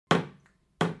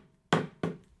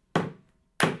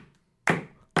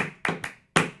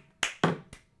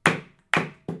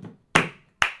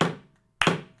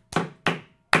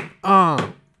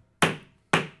Uh.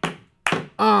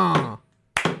 Uh.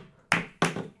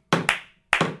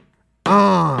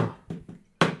 Uh.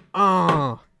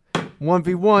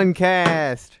 1v1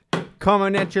 cast.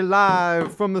 Coming at you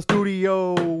live from the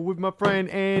studio with my friend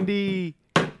Andy.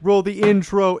 Roll the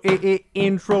intro.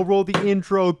 Intro. Roll the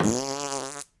intro.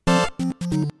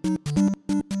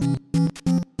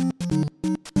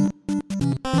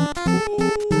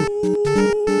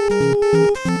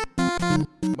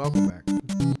 Welcome back.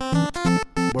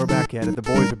 We're back at it. The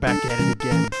boys are back at it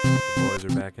again. The boys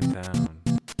are back in town.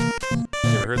 You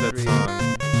ever heard that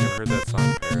song? You ever heard that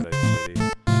song, Paradise City?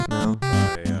 No,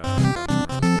 By Guns N'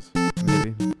 Roses?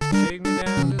 maybe. Take me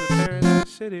down to the Paradise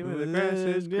City where the grass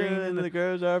is green and the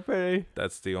girls are pretty.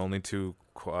 That's the only two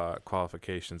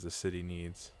qualifications the city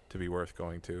needs to be worth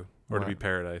going to, or to be What?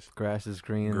 paradise. Grass is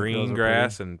green. and the Green girls are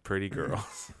grass and pretty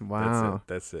girls. pretty. Wow.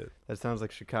 That's it. That sounds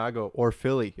like Chicago or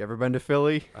Philly. You ever been to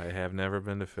Philly? I have never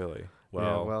been to Philly.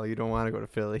 Yeah, well, you don't want to go to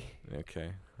Philly.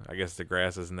 Okay. I guess the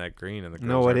grass isn't that green and the girls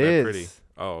No, aren't it that is. pretty.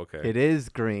 Oh, okay. It is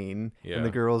green, Yeah. and the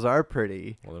girls are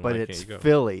pretty, Well, then but why can't it's you go?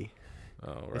 Philly.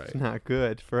 Oh, right. It's not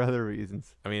good for other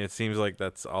reasons. I mean, it seems like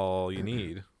that's all you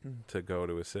need to go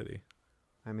to a city.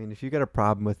 I mean, if you got a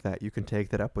problem with that, you can take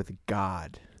that up with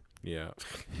God. Yeah.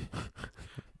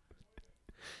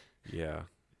 Yeah.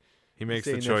 He makes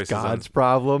the Saying that's choices. God's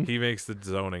problem. He makes the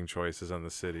zoning choices on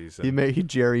the cities. He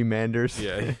gerrymanders.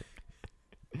 Yeah.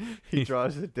 He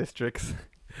draws the districts.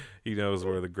 He knows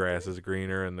where the grass is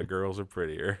greener and the girls are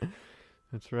prettier.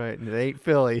 That's right. And it ain't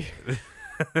Philly.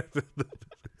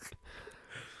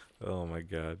 Oh my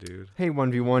god, dude. Hey,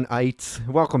 1v1 ites.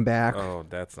 Welcome back. Oh,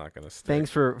 that's not gonna stick.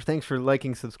 Thanks for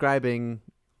liking, subscribing.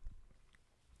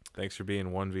 Thanks for being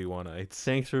 1v1ites.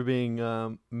 Thanks for being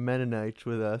Mennonites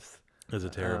with us. That's a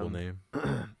terrible name.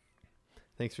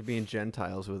 Thanks for being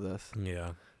Gentiles with us.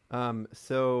 Yeah.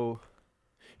 So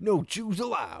no Jews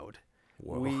allowed.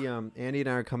 Whoa. We Andy and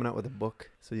I are coming out with a book,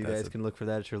 so you That's guys can look for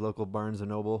that at your local Barnes and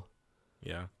Noble.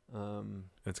 Yeah.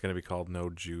 It's gonna be called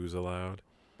No Jews Allowed.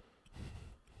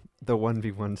 The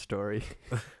 1v1 story.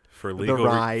 For The legal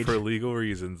ride. for legal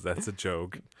reasons, that's a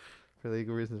joke. For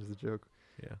legal reasons, it's a joke.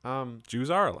 Yeah.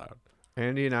 Jews are allowed.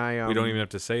 Andy and I we don't even have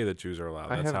to say that Jews are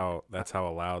allowed. I That's how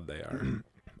allowed they are.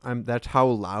 that's how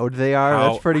loud they are. How-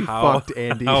 That's pretty how- fucked,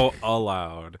 Andy. How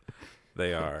allowed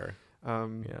they are.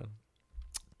 Yeah.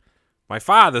 My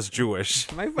father's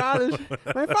Jewish. My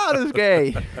father's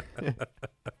gay.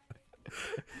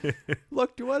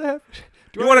 Look, do you want to have?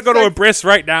 You want to go to a bris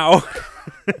right now?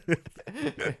 Do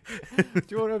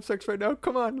you want to have sex right now?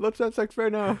 Come on, let's have sex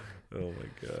right now. Oh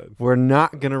my god. We're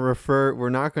not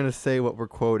gonna say what we're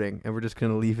quoting, and we're just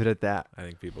gonna leave it at that. I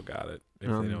think people got it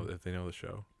if they know the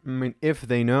show. I mean, if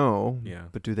they know. Yeah.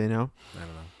 But do they know? I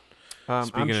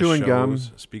don't know. I'm chewing gum,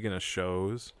 Speaking of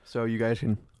shows, so you guys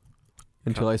can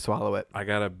until I swallow it. I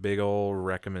got a big old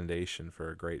recommendation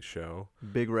for a great show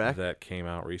Big wreck. that came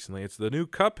out recently. It's the new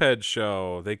Cuphead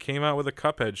show. They came out with a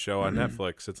Cuphead show on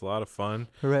Netflix. It's a lot of fun.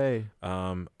 Hooray!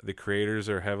 The creators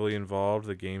are heavily involved.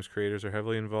 The game's creators are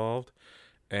heavily involved,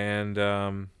 and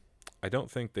I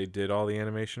don't think they did all the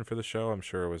animation for the show. I'm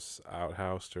sure it was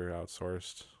outhoused or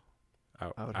outsourced.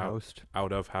 Outhoused.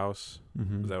 Out of house.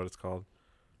 Mm-hmm. Is that what it's called?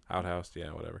 Outhoused. Yeah,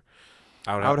 whatever.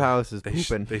 Outhouse is They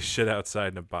pooping. they shit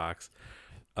outside in a box.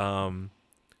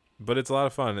 But it's a lot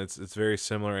of fun. It's very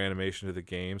similar animation to the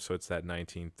game, so it's that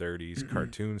 1930s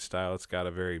cartoon style. It's got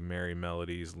a very Merry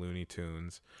Melodies, Looney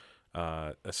Tunes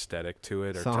aesthetic to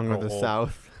it. Song of the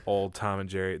South. Old Tom and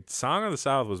Jerry. Song of the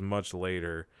South was much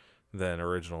later than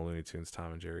original Looney Tunes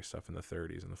Tom and Jerry stuff in the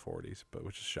 30s and the 40s, but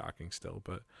which is shocking still.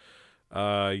 But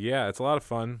yeah, it's a lot of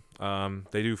fun.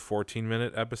 They do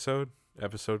 14-minute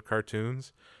episode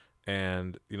cartoons,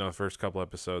 and the first couple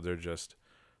episodes are just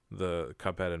the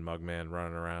Cuphead and Mugman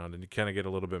running around, and you kind of get a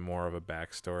little bit more of a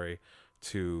backstory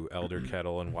to Elder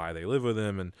Kettle and why they live with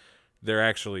him, and they're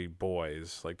actually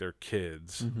boys, like they're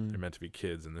kids. Mm-hmm. They're meant to be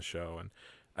kids in the show, and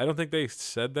I don't think they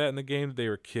said that in the game that they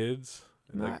were kids.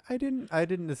 No, I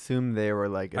didn't assume they were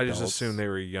like I adults. just assumed they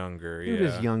were younger. They're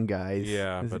just young guys.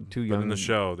 Yeah, This is but two young. in the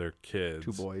show they're kids.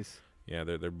 Two boys. Yeah,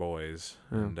 they're boys,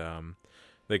 Oh. and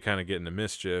they kind of get into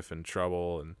mischief and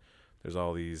trouble, and there's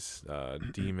all these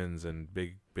demons and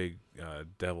big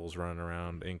devils running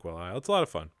around Inkwell Isle. It's a lot of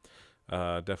fun.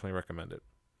 Definitely recommend it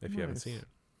if you haven't Nice. seen it.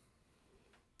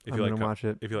 I'm gonna watch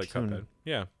it. If you like soon. Cuphead,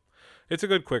 yeah, it's a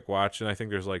good quick watch, and I think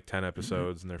there's like 10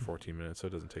 episodes, and they're 14 minutes, so it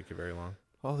doesn't take you very long.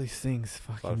 All these things,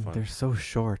 lot of fucking, fun. they're so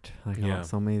short. Like Yeah.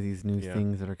 so many of these new Yeah.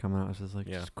 things that are coming out. It's just like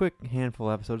Yeah. just quick handful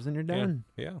of episodes and you're done.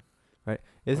 Yeah, Isn't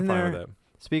I'm fine there? with that.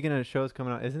 Speaking of shows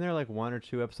coming out, isn't there like 1 or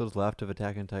 2 episodes left of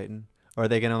Attack on Titan? Or are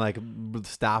they gonna like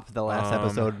stop the last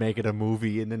episode, make it a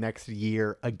movie in the next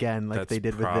year again, like they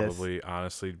did with this? Probably,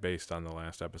 honestly, based on the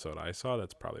last episode I saw,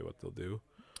 that's probably what they'll do.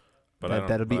 But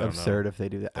That'd be absurd if they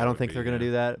do that. I don't think they're gonna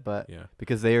do that, but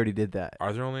because they already did that.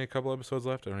 Are there only a couple episodes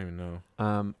left? I don't even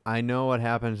know. I know what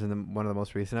happens in one of the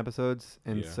most recent episodes,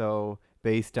 and so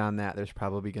based on that, there's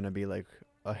probably gonna be like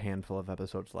a handful of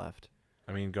episodes left.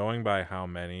 I mean, going by how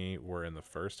many were in the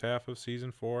first half of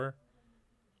season 4.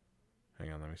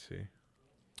 Hang on, let me see.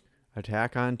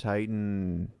 Attack on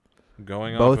Titan.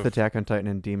 Going both off Attack on Titan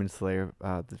and Demon Slayer,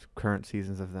 the current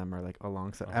seasons of them are like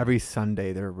alongside. Every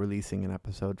Sunday they're releasing an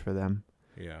episode for them.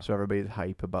 Yeah. So everybody's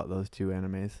hype about those two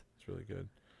animes. It's really good.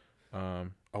 Oh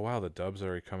wow, the dub's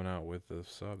already coming out with the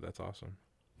sub. That's awesome.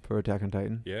 For Attack on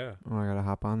Titan? Yeah. Oh, I gotta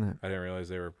hop on that. I didn't realize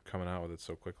they were coming out with it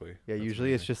so quickly. Yeah, That's usually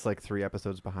amazing. it's just like 3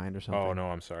 episodes behind or something. Oh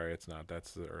no, I'm sorry, it's not.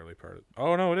 That's the early part.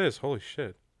 Oh no, it is. Holy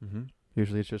shit. Mm-hmm.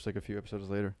 Usually it's just like a few episodes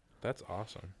later. That's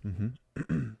awesome.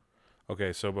 Mm-hmm.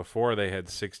 Okay, so before they had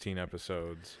 16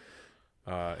 episodes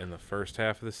in the first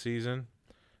half of the season,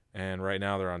 and right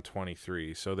now they're on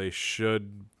 23. So they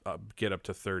should get up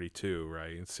to 32,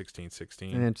 right? It's 16.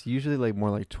 And it's usually like more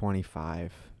like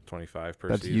 25. 25 per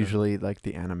That's season. usually like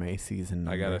the anime season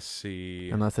number. I gotta see.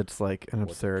 Unless it's like an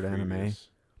absurd anime.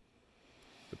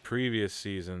 The previous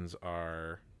seasons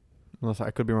are. Unless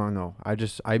I could be wrong though.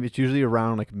 It's usually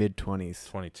around like mid-20s.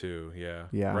 22, yeah.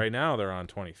 Yeah. Right now they're on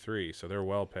 23, so they're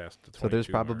well past the 22. So there's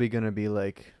probably going to be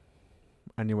like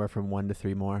anywhere from 1 to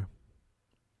 3 more.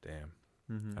 Damn.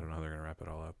 Mm-hmm. I don't know how they're going to wrap it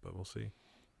all up, but we'll see.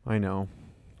 I know.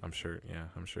 I'm sure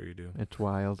you do. It's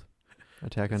wild.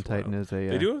 Attack on Titan is a...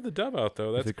 they do have the dub out,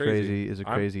 though. That's crazy. Is a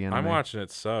crazy anime. I'm watching it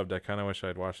subbed. I kind of wish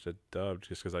I'd watched it dubbed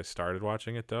just because I started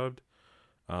watching it dubbed.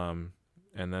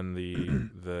 And then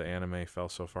the anime fell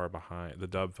so far behind. The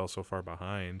dub fell so far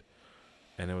behind.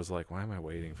 And it was like, why am I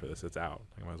waiting for this? It's out.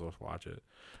 I might as well watch it.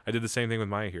 I did the same thing with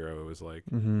My Hero. It was like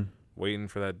waiting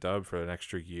for that dub for an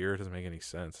extra year. It doesn't make any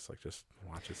sense. It's like, just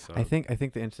watch it sub. I think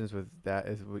the instance with that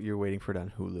is you're waiting for it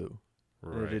on Hulu.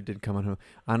 Right. It did come on Hulu.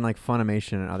 On like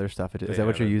Funimation and other stuff. Is that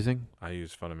what you're using? I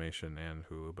use Funimation and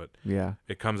Hulu, but yeah,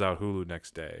 it comes out Hulu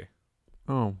next day.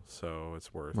 Oh. So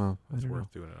it's worth doing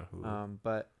it on Hulu.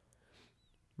 But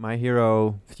My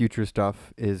Hero future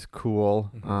stuff is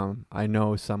cool. Mm-hmm. I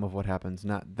know some of what happens.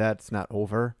 That's not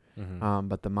over. Mm-hmm.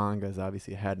 But the manga is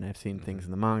obviously ahead, and I've seen things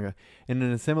in the manga. And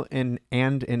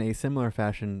in a similar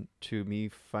fashion to me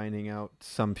finding out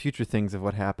some future things of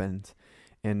what happens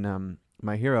in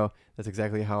My Hero, that's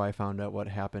exactly how I found out what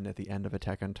happened at the end of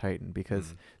Attack on Titan,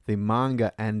 because the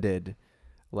manga ended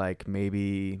like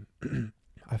maybe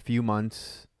a few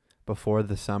months before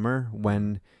the summer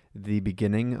when the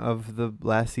beginning of the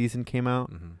last season came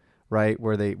out, right?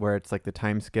 Where it's like the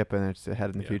time skip and it's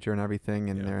ahead in the future and everything,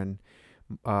 and they're in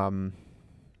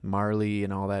Marley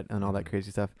and all that crazy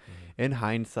stuff. In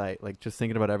hindsight, like just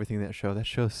thinking about everything that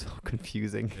show's so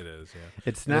confusing. It is, yeah.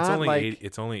 It's not only like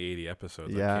it's only 80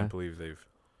 episodes. Yeah. I can't believe they've,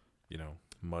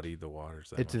 muddied the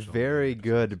waters. It's very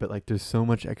good, but like there's so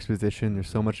much exposition. There's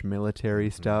so much military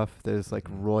stuff. There's like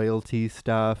royalty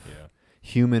stuff. Yeah.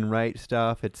 Human rights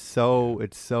stuff. It's so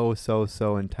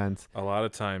intense. A lot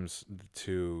of times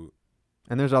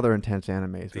And there's other intense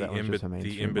animes.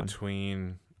 the in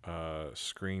between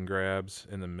screen grabs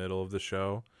in the middle of the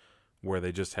show where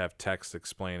they just have text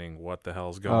explaining what the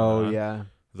hell's going on. Oh yeah.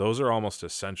 Those are almost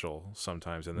essential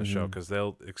sometimes in the show because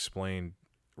they'll explain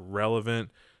relevant,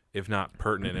 if not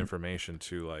pertinent information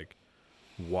to like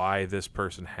why this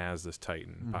person has this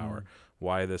Titan power,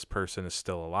 why this person is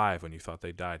still alive when you thought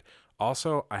they died.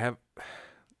 Also,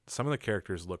 some of the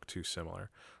characters look too similar.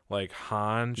 Like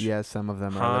Hanj. Yeah, some of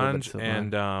them are a little bit similar.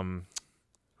 And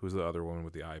who's the other one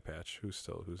with the eye patch? Who's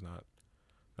not?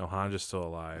 No, Hanj is still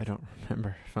alive. I don't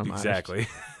remember if I'm exactly.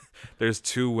 There's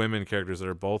 2 women characters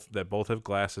that both have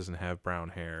glasses and have brown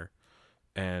hair,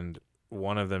 and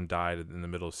one of them died in the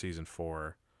middle of season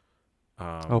 4.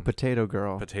 Potato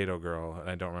Girl. Potato Girl. And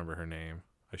I don't remember her name.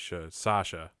 I should.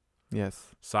 Sasha. Yes.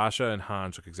 Sasha and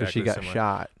Hanj look exactly similar. She got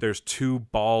shot. There's 2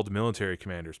 bald military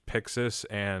commanders, Pixis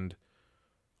and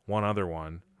one other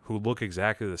one, who look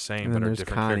exactly the same, and but then are there's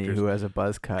different Connie, characters. who has a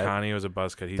buzz cut. Connie was a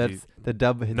buzz cut. That's the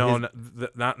dub. No,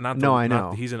 I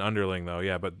know. He's an underling though.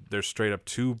 Yeah, but there's straight up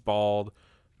 2 bald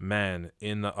men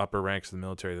in the upper ranks of the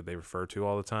military that they refer to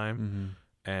all the time,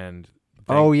 and.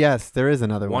 Yes, there is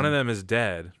another one. One of them is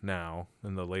dead now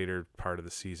in the later part of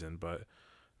the season, but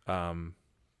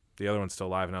the other one's still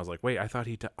alive. And I was like, wait, I thought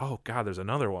he died. Oh God, there's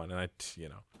another one. And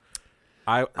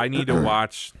I need to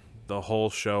watch the whole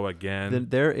show again.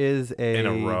 There is in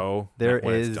a row. There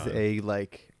is a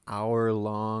hour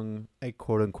long, a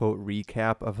quote unquote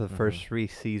recap of the Mhm. first 3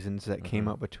 seasons that came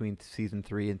Mhm. out between season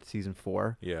 3 and season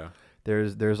 4. Yeah.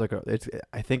 There's like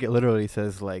I think it literally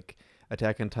says like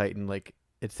Attack on Titan, like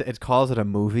it calls it a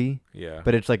movie, Yeah.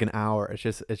 but it's like an hour. It's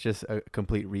just a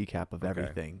complete recap of Okay.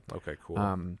 everything. Okay.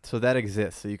 Cool. So that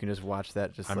exists, so you can just watch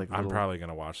that. Just I'm like I'm probably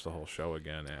gonna watch the whole show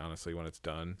again, honestly, when it's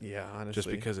done. yeah, honestly, Just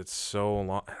because it's so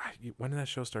long. When did that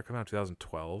show start coming out?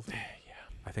 2012. yeah.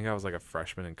 I think I was like a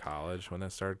freshman in college when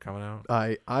that started coming out.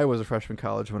 I was a freshman in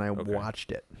college when I Okay.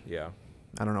 watched it. Yeah.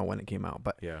 I don't know when it came out,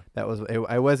 but Yeah. that was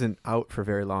I wasn't out for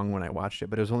very long when I watched it,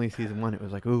 but it was only season 1. It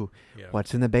was like, ooh, Yeah.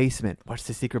 what's in the basement? What's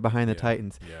the secret behind the Yeah.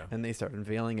 Titans? Yeah. And they started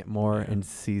unveiling it more Yeah. in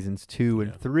seasons 2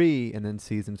 and Yeah. 3, and then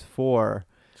seasons 4.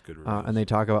 It's good reviews. And they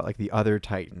talk about like the other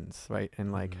Titans, right?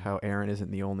 And like Mhm. how Aaron isn't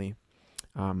the only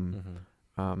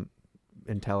Mhm.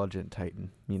 intelligent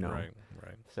Titan, you know. Right.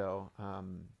 Right. So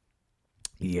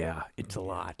yeah, it's a Yeah.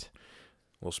 lot.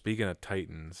 Well, speaking of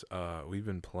Titans, we've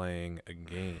been playing a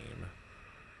game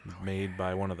made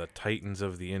by one of the Titans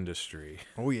of the industry.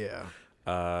 Oh yeah.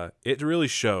 It really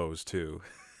shows too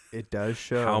It does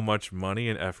show how much money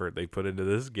and effort they put into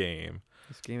this game.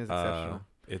 this game is exceptional.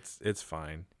 It's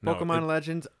fine. Pokemon No,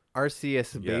 Legends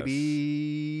Arceus, Yes.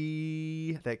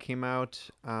 baby. That came out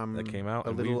a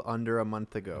a little under a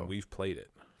month ago. we've played it.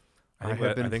 I think have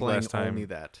la- been I think playing last time only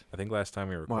that. I think last time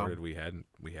we Wow. recorded we hadn't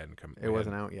come. It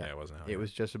wasn't out yet. Yeah, it wasn't out. It yet.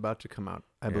 was just about to come out,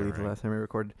 I Yeah, believe, the right. last time we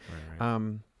recorded.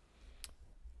 Right.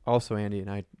 Also, Andy and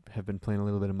I have been playing a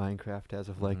little bit of Minecraft as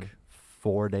of like Mhm.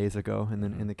 4 days ago, and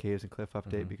then Mhm. in the Caves and Cliff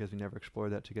update Mhm. because we never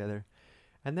explored that together,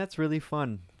 and that's really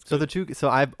fun. So so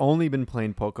I've only been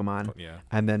playing Pokemon, Yeah.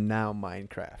 and then now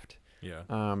Minecraft,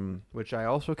 Yeah. which I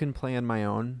also can play on my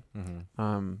own.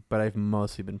 Mm-hmm. But I've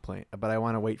mostly been playing. But I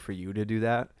want to wait for you to do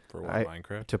that, For what,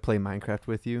 Minecraft? to play Minecraft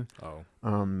with you. Oh,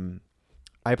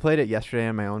 I played it yesterday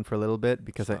on my own for a little bit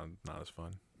because it's not as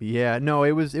fun. yeah, no,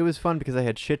 it was fun because I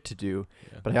had shit to do.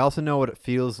 Yeah. But I also know what it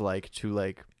feels like to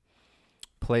like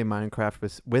play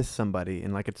Minecraft with somebody,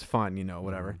 and like it's fun, you know,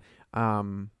 whatever.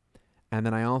 Mhm. And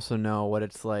then I also know what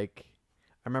it's like.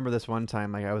 I remember this one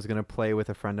time, like I was gonna play with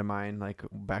a friend of mine, like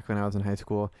back when I was in high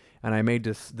school, and I made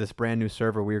this brand new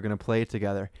server. We were gonna play it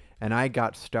together, and I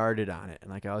got started on it, and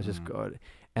like I was just Mhm. good,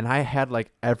 and I had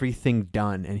like everything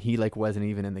done, and he like wasn't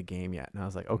even in the game yet, and I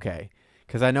was like, okay,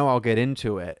 because I know I'll get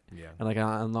into it, Yeah. and like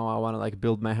I know I want to like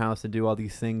build my house and do all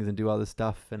these things and do all this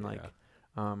stuff, and like,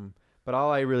 but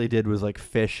all I really did was like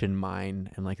fish and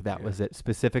mine, and like that Yeah. was it.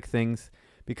 Specific things,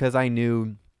 because I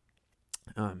knew.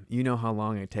 You know how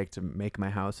long I take to make my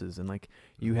houses, and like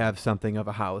you have something of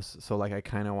a house, so like I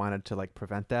kind of wanted to like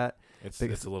prevent that. It's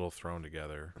a little thrown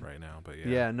together right now, but yeah.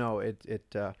 Yeah, no, I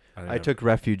don't took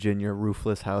refuge in your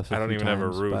roofless house. I don't even have a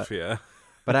times, roof. but, Yeah.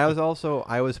 but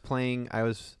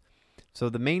so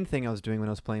the main thing I was doing when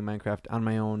I was playing Minecraft on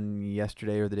my own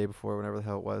yesterday or the day before, whenever the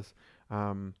hell it was,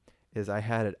 is I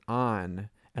had it on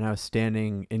and I was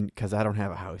standing in, because I don't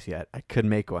have a house yet. I could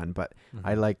make one, but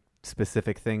I like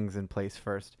specific things in place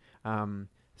first.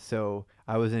 So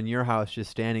I was in your house just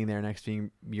standing there next to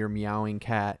your meowing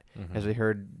cat as I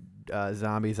heard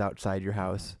zombies outside your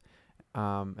house,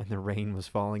 and the rain was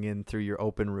falling in through your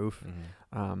open roof.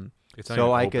 It's not So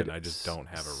even I open, could I just don't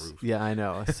have a roof. Yeah, I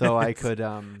know. So I could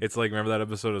It's like, remember that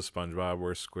episode of SpongeBob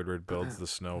where Squidward builds the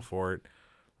snow fort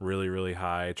really, really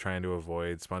high, trying to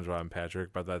avoid SpongeBob and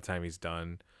Patrick. By that time he's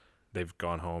done, they've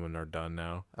gone home and are done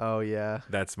now. Oh yeah.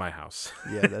 That's my house.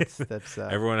 Yeah, that's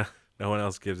Everyone, no one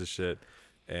else gives a shit,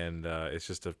 and it's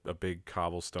just a big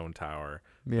cobblestone tower.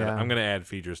 yeah. I'm gonna add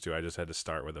features to. I just had to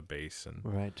start with a base and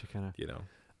right to kind of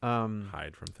of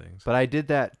hide from things. But I did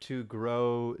that to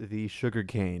grow the sugar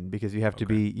cane because you have to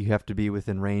be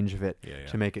within range of it Yeah.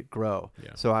 to make it grow.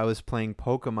 Yeah. So I was playing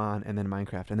Pokemon and then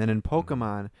Minecraft, and then in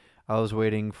Pokemon I was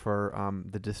waiting for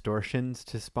the distortions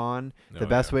to spawn. The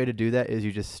best way to do that is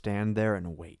you just stand there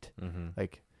and wait.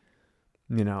 Like,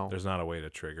 you know. There's not a way to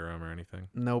trigger them or anything.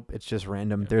 Nope, it's just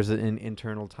random. Yeah. There's an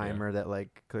internal timer that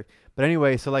like click. But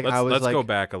anyway, so like Let's like go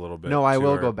back a little bit. No, I to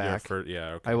will our- go your back.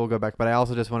 Yeah, okay. I will go back, but I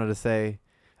also just wanted to say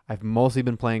I've mostly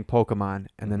been playing Pokemon,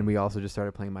 and then we also just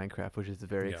started playing Minecraft, which is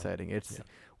very Yeah. exciting. Yeah.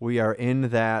 We are in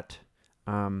that.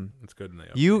 It's good.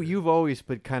 You've always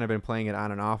kind of been playing it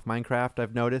on and off Minecraft.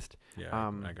 I've noticed. Yeah,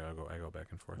 I go back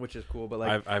and forth. Which is cool, but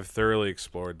like I've thoroughly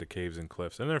explored the caves and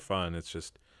cliffs, and they're fun. It's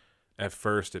just at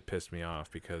first it pissed me off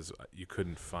because you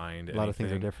couldn't find a lot of things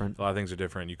are anything. different. A lot of things are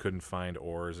different. You couldn't find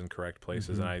ores in correct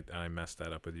places, Mhm. and I messed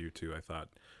that up with you too. I thought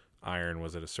iron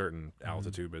was at a certain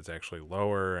altitude, but it's actually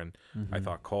lower, and I Mhm.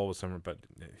 thought coal was somewhere. But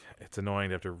it's annoying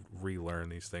to have to relearn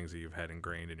these things that you've had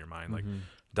ingrained in your mind. Like Mhm.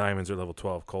 diamonds are level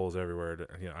 12, coal's everywhere,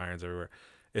 iron's everywhere.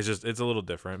 It's a little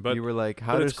different, but you were like,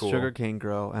 how but does it's cool. sugarcane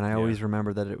grow? And I Yeah. always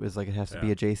remember that it was like it has to be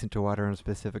Yeah. adjacent to water on a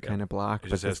specific Yeah. kind of block. It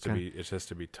but just has this to kind- be. It just has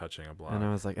to be touching a block. And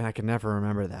I was like, and I can never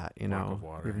remember that, you Block know, of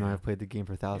water, even though yeah. I've played the game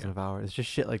for thousands Yeah. of hours. It's just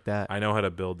shit like that. I know how to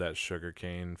build that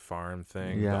sugarcane farm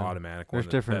thing, the Yeah. automatic There's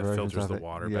one different that versions filters of the it.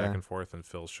 water Yeah. back and forth and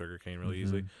fills sugarcane really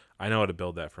easily. Mhm. I know how to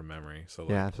build that from memory. So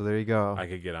like, Yeah, so there you go. I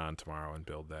could get on tomorrow and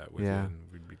build that with Yeah. you,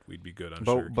 and we'd be good on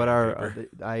But sugarcane our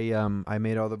paper. I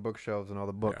made all the bookshelves and all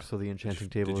the books, Yeah. so the Did enchanting you,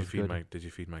 table did you was feed good. my Did you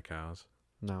feed my cows?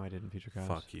 No, I didn't feature cows.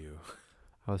 Fuck you.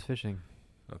 I was fishing.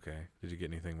 Okay. Did you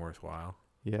get anything worthwhile?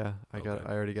 Yeah, I Okay.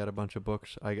 already got a bunch of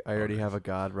books. I already have nice. a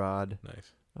god rod.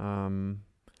 Nice. Um,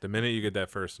 The minute you get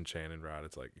that first enchanted rod,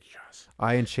 it's like yes.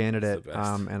 I enchanted It's it. the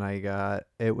best. And I got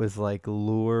it was like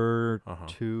Lure Uh huh.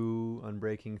 2,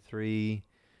 Unbreaking 3,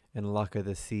 and Luck of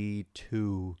the Sea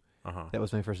 2. Uh huh. That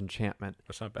was my first enchantment.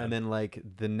 That's not bad. And then like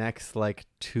the next like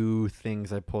 2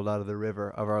 things I pulled out of the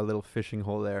river of our little fishing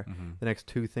hole there. Mhm. The next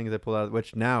 2 things I pulled out,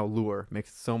 which now Lure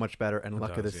makes it so much better, and It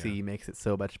Luck of the does, yeah. Sea makes it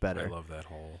so much I better. love that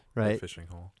hole. Right. That fishing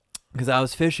hole. Because I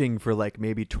was fishing for like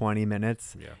maybe 20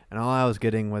 minutes, Yeah. and all I was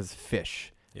getting was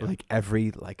fish, Yeah. like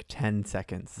every like 10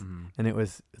 seconds. Mhm. And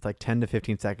it's like 10 to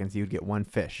 15 seconds, you'd get one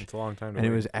fish. It's a long time to And it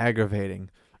wait. was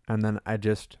aggravating. And then I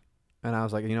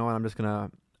was like, you know what, I'm just going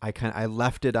to, I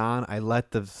left it on. I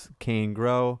let the cane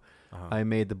grow. Uh-huh. I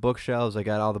made the bookshelves. I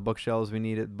got all the bookshelves we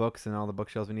needed, books and all the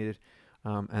bookshelves we needed.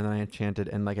 And then I enchanted,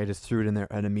 and like I just threw it in there,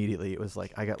 and immediately it was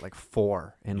like I got like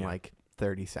 4 in Yeah. like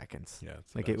 30 seconds. Yeah.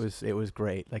 It's the Like best. it was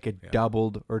great. Like it Yeah.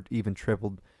 doubled or even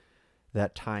tripled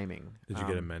that timing. Did you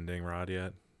get a mending rod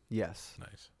yet? Yes.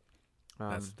 Nice. Um,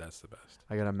 That's the best.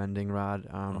 I got a mending rod.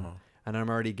 Uh-huh. And I'm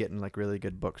already getting like really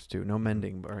good books too. No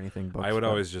mending or anything. Books. I would but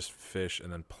always just fish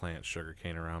and then plant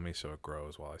sugarcane around me so it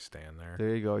grows while I stand there.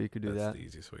 There you go. You could do That's that. the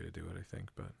easiest way to do it, I think,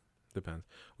 but depends.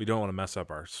 We don't want to mess up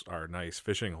our nice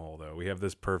fishing hole though. We have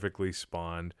this perfectly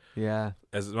spawned, Yeah.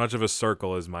 as much of a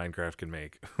circle as Minecraft can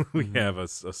make. We Mhm. have a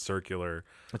circular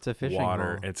It's a fishing water,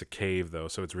 hole. and it's a cave though,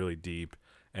 so it's really deep,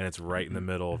 and it's right in the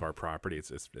middle of our property.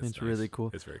 It's It's nice. really cool.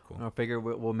 It's very cool. I figure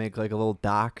we'll make like a little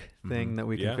dock thing Mhm. that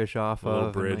we can Yeah. fish off A little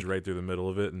of. bridge and, like, right through the middle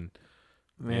of it, and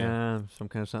Yeah, some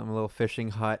kind of something, a little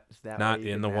fishing hut. That not way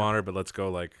you in can the have- water, but let's go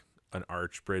like an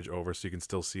arch bridge over so you can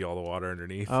still see all the water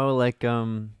underneath. Oh, like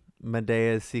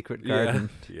Medea's Secret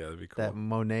Garden, Yeah, that'd be cool. that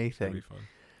Monet That'd be thing.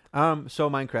 fun. So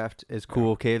Minecraft is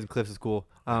cool. Caves and Cliffs is cool.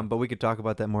 Yeah. But we could talk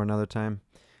about that more another time.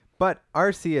 But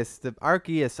Arceus,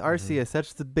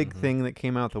 that's the big Mhm. thing that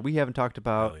came out that we haven't talked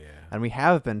about, Hell yeah. and we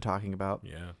have been talking about,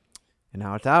 Yeah. and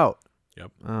now it's out.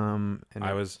 Yep. And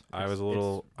I was a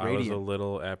little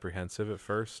radiant. apprehensive at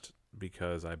first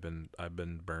because I've been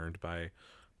burned by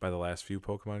the last few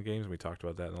Pokemon games. We talked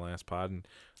about that in the last pod, and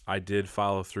I did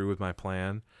follow through with my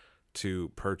plan to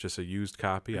purchase a used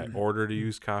copy. I ordered a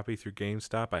used copy through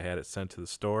GameStop. I had it sent to the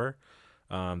store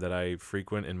that I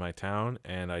frequent in my town,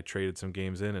 and I traded some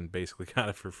games in and basically got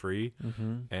it for free.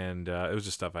 Mm-hmm. And it was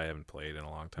just stuff I haven't played in a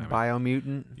long time.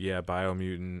 Biomutant, Yeah,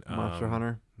 Biomutant. Monster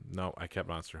Hunter. No, I kept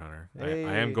Monster Hunter. I Hey.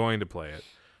 am going to play it.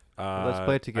 Let's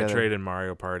play it together. I traded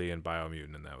Mario Party and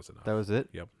Biomutant, and that was enough. That was it.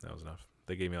 Yep, that was enough.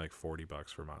 They gave me like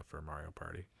 $40 for Mario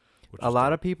Party. Which A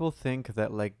lot of people think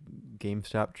that like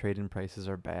GameStop trade-in prices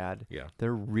are bad. Yeah.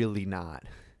 They're really not.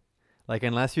 Like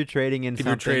unless you're trading in If something.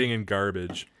 you're trading in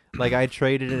garbage. Like I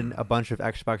traded in a bunch of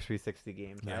Xbox 360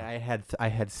 games. Yeah. I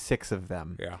had 6 of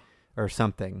them Yeah. or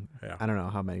something. Yeah. I don't know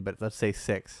how many, but let's say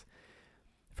 6.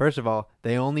 First of all,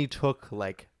 they only took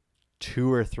like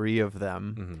 2 or 3 of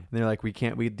them. Mm-hmm. And they're like,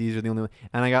 these are the only ones.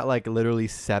 And I got like literally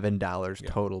 $7 Yeah.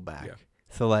 total back. Yeah.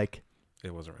 So like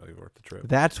It wasn't really worth the trip.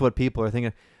 that's what people are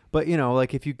thinking. But you know,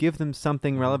 like if you give them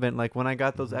something Mhm. relevant, like when I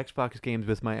got those Mhm. Xbox games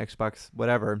with my Xbox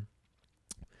whatever,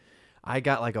 I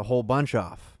got like a whole bunch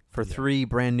off for Yeah. 3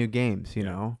 brand new games, you Yeah.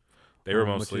 know. They were which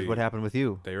mostly is what happened with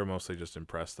you. They were mostly just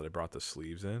impressed that I brought the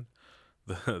sleeves in,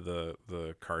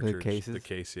 the cartridge, cases? the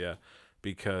case, yeah,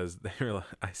 because they were.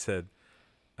 I said,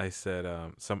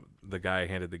 the guy I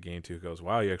handed the game to goes,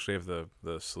 "Wow, you actually have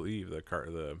the sleeve, the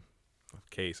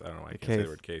case. I don't know why I The can't say case. the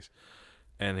word case."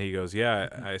 And he goes, "Yeah."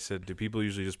 I said, "Do people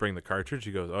usually just bring the cartridge?"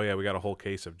 He goes, "Oh yeah, we got a whole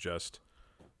case of just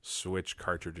Switch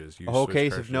cartridges. A whole Switch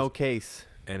case of no cartridges." case.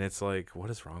 And it's like, what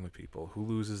is wrong with people? Who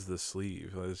loses the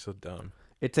sleeve? Like, it's so dumb.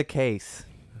 It's a case.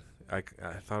 I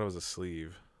thought it was a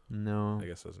sleeve. No. I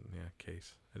guess it doesn't. Yeah,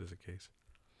 case. It is a case.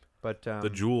 But The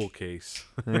jewel case.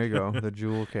 there you go. The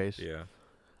jewel case. Yeah.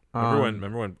 Um,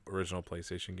 Remember when original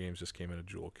PlayStation games just came in a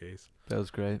jewel case, That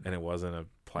was great. and it wasn't a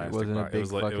plastic wasn't a box. big It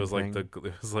was like fucking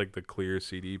it was like the clear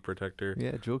CD protector,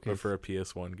 Yeah, jewel but case. for a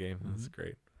PS1 game. That's Mhm.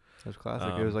 great. That was classic.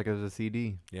 It was um, like it was a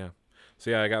CD. Yeah.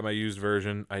 So yeah, I got my used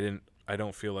version. I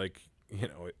don't feel like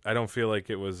I don't feel like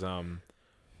it was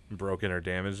broken or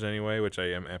damaged in any way, which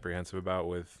I am apprehensive about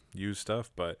with used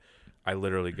stuff, but I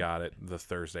literally got it the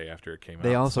Thursday after it came out.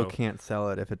 They also can't sell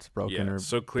it if it's broken or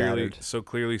so battered.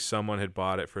 clearly someone had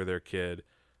bought it for their kid,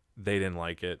 they didn't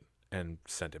like it and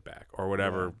sent it back or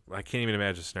whatever. Yeah. I can't even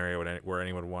imagine a scenario where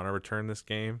anyone would want to return this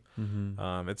game.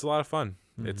 Mm-hmm. It's a lot of fun.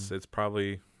 Mm-hmm. It's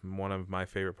probably one of my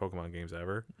favorite Pokemon games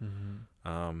ever.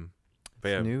 Mm-hmm. But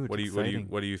yeah, new, what exciting.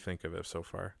 do you think of it so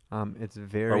far? It's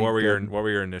very. Or what were good.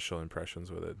 your initial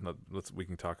impressions with it? We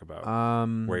can talk about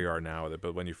where you are now with it.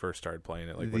 But when you first started playing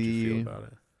it, like what did you feel about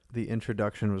it? The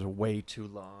introduction was way too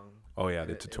long. Oh yeah,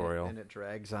 the tutorial. And it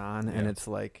drags on, and it's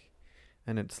like,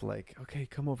 okay,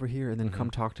 come over here, and then Mm-hmm. come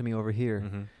talk to me over here,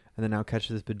 and then now catch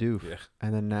this Bidoof, Yeah.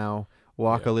 and then now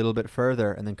walk a little bit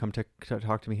further, and then come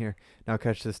talk to me here. Now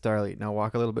catch this Starly. Now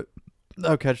walk a little bit.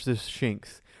 Now catch this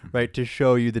Shinx. Right, to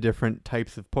show you the different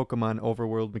types of Pokemon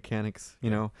overworld mechanics, you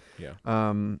know. Yeah.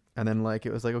 And then like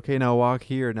it was like, okay, now walk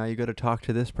here. Now you got to talk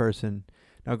to this person.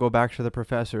 Now go back to the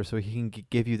professor so he can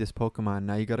give you this Pokemon.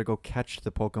 Now you got to go catch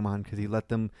the Pokemon because he let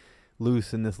them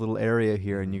loose in this little area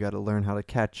here, and you got to learn how to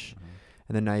catch.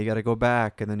 And then now you got to go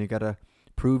back, and then you got to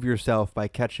prove yourself by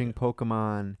catching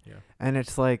Pokemon. Yeah. And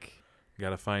it's like you got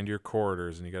to find your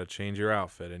corridors, and you got to change your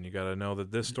outfit, and you got to know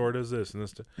that this store does this and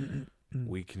this.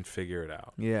 We can figure it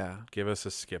out. Yeah. Give us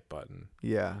a skip button.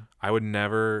 Yeah. I would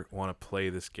never want to play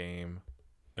this game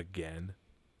again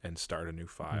and start a new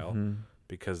file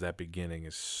because that beginning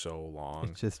is so long.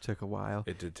 It just took a while.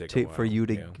 It did take a while. For you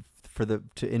to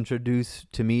introduce,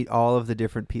 to meet all of the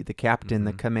different the captain,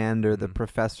 the commander, the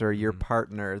professor, your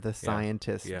partner, the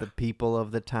scientist, the people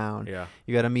of the town. Yeah.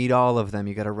 You got to meet all of them.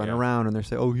 You got to run around and they're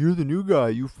saying, "Oh, you're the new guy.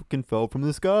 You fucking fell from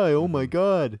the sky. Oh my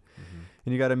god."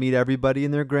 And you got to meet everybody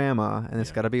and their grandma, and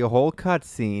it's got to be a whole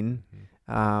cutscene.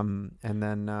 And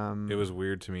then it was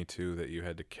weird to me too that you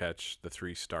had to catch the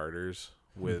 3 starters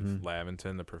with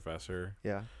Laventon, the professor.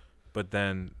 Yeah. But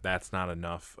then that's not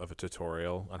enough of a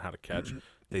tutorial on how to catch.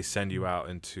 They send you out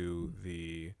into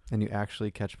the and you actually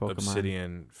catch Pokemon.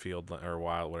 Obsidian field or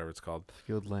wild, whatever it's called.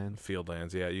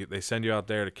 Fieldlands. Yeah, they send you out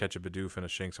there to catch a Bidoof and a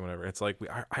Shinx and whatever. It's like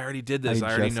I already did this.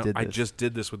 I just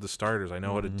did this with the starters. I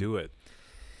know how to do it.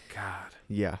 God.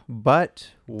 Yeah, but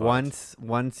once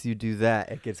you do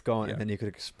that, it gets going, and then you could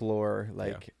explore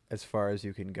as far as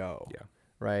you can go. Yeah.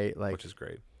 Right. Like, which is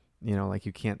great. You know, like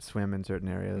you can't swim in certain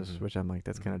areas, which I'm like,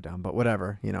 that's kind of dumb. But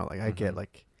whatever. You know, like I get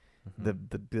like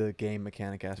the game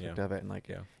mechanic aspect of it, and like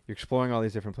you're exploring all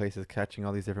these different places, catching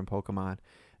all these different Pokemon,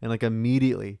 and like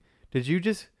immediately, did you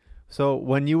just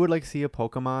when you would like see a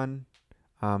Pokemon,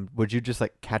 would you just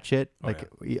like catch it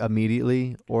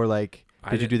immediately, or like?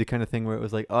 Did you do the kind of thing where it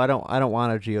was like, oh, I don't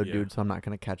want a Geodude, so I'm not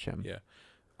going to catch him? Yeah.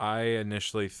 I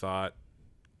initially thought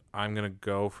I'm going to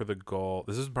go for the goal.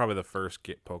 This is probably the first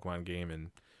Pokemon game in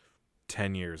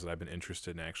 10 years that I've been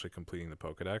interested in actually completing the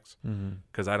Pokedex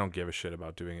because I don't give a shit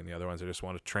about doing it in the other ones. I just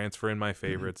want to transfer in my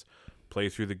favorites, play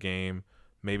through the game,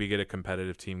 maybe get a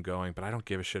competitive team going, but I don't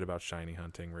give a shit about shiny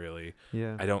hunting, really.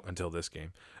 Yeah. I don't until this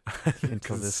game.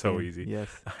 Until it's so easy. Yes.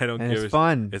 I don't and give it's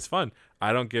fun. It's fun.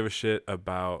 I don't give a shit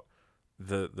about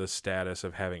the status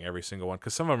of having every single one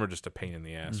because some of them are just a pain in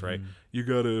the ass, right? You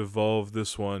got to evolve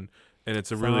this one, and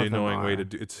it's a really annoying way to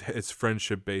do. It's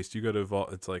friendship based. You got to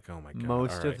evolve. It's like, oh my god.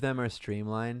 Most of them are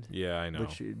streamlined. Yeah, I know.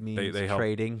 Which means they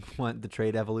trading. The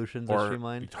trade evolutions are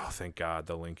streamlined. Oh, thank God,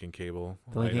 the linking cable.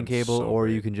 The linking cable, so or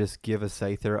great. You can just give a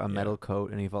Scyther a metal coat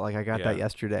and evolve. Like I got that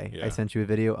yesterday. I sent you a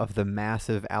video of the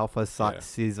massive Alpha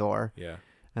Scizor. Yeah.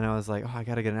 And I was like, oh, I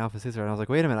got to get an Alpha Scizor. And I was like,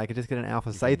 wait a minute, I could just get an Alpha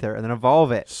Scyther and then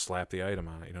evolve it. Slap the item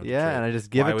on it. And I just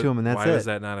give it to him and that's it. Why was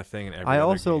that not a thing in every I other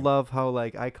also game? love how,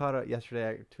 like, I caught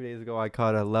 2 days ago, I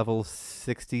caught a level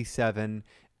 67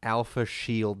 Alpha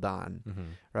Shieldon,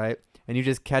 right? And you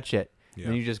just catch it. Yeah.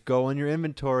 And you just go in your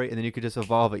inventory, and then you could just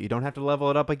evolve it. You don't have to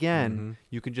level it up again.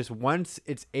 You can just, once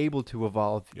it's able to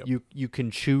evolve, you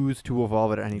can choose to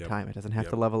evolve it at any time. It doesn't have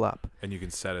to level up. And you can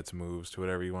set its moves to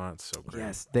whatever you want. It's so great.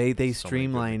 Yes, they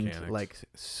streamlined like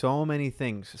so many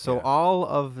things. So all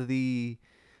of the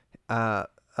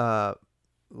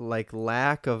like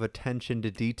lack of attention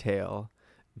to detail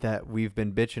that we've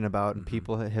been bitching about and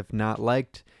people have not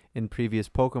liked in previous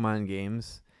Pokemon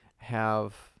games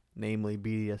have, namely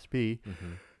BDSP,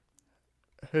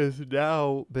 has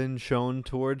now been shown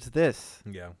towards this.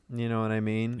 Yeah. You know what I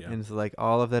mean? Yeah. And it's like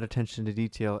all of that attention to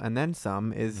detail and then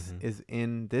some is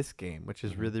in this game, which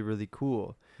is really, really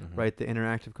cool. Right? The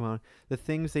interactive command, the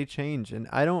things they change. And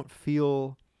I don't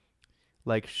feel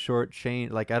like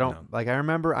shortchanged. Like I don't like I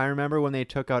remember when they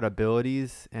took out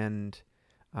abilities and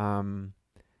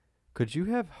could you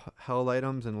have held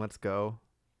items in Let's Go?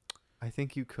 I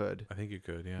think you could. I think you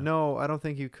could. Yeah. No, I don't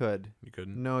think you could. You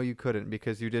couldn't. No, you couldn't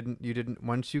because you didn't.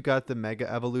 Once you got the Mega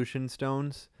Evolution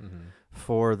Stones Mm-hmm.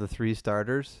 for the 3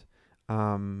 starters,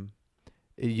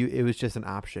 it was just an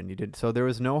option. You did so there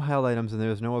was no hell items and there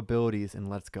was no abilities in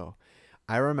Let's Go.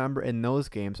 I remember in those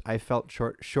games I felt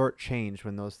shortchanged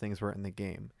when those things were in the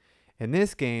game. In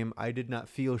this game, I did not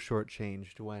feel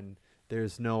shortchanged when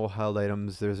there's no hell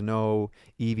items, there's no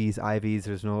EVs, IVs,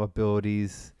 there's no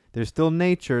abilities. There's still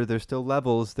nature, there's still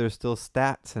levels, there's still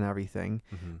stats and everything.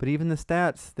 Mm-hmm. But even the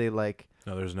stats, they like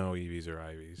No, there's no EVs or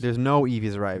IVs. there's no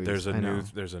EVs or IVs.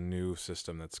 There's a new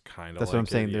system that's kind of. That's like what I'm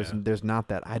saying. It, yeah. There's not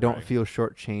that. I don't Right. feel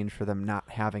shortchanged for them not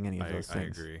having any of those I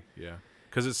things. agree. Yeah,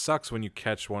 because it sucks when you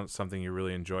catch something you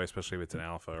really enjoy, especially if it's an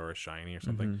alpha or a shiny or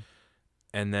something, Mhm.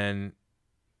 and then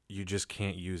you just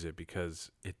can't use it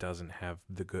because it doesn't have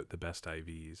the best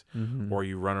IVs, Mhm. or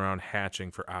you run around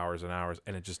hatching for hours and hours,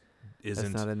 and it just That's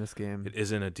isn't. not in this game. It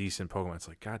isn't a decent Pokemon. It's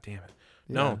like, God damn it!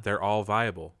 Yeah. No, they're all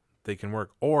viable. They can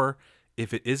work. Or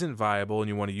if it isn't viable and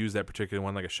you want to use that particular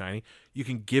one like a shiny, you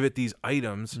can give it these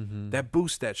items Mhm. that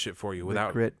boost that shit for you The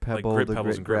without grit pebble, grit the pebbles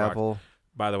grit and grit rocks. gravel.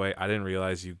 By the way, I didn't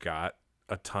realize you got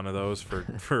a ton of those for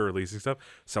releasing stuff.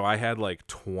 So I had like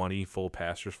 20 full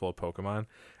pastures full of Pokemon,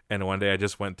 and one day I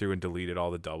just went through and deleted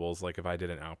all the doubles. Like if I did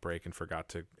an outbreak and forgot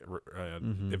to,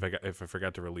 Mhm. if I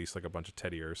forgot to release like a bunch of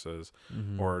Teddy Ursas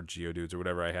Mhm. or Geodudes or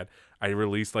whatever I had, I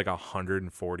released like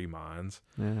 140 Mons,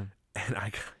 yeah, and I.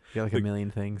 you got like a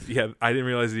million things. Yeah, I didn't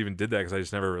realize it even did that because I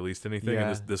just never released anything.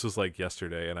 Yeah. And this was like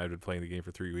yesterday, and I'd been playing the game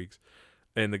for 3 weeks.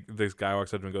 And this guy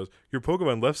walks up to me and goes, "Your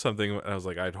Pokemon left something." And I was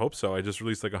like, "I'd hope so. I just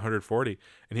released like 140."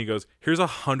 And he goes, "Here's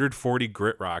 140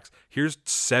 Grit Rocks. Here's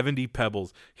 70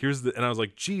 Pebbles. And I was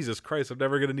like, "Jesus Christ! I'm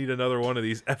never gonna need another one of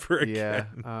these ever again."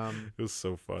 Yeah. It was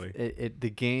so funny. The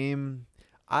game.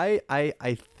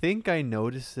 I think I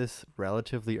noticed this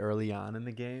relatively early on in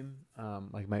the game.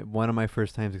 Like one of my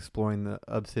first times exploring the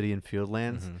Obsidian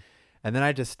Fieldlands, Mhm. and then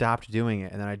I just stopped doing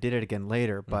it, and then I did it again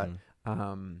later. But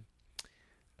Mhm.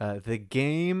 the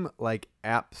game like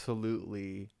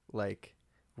absolutely like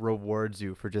rewards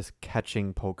you for just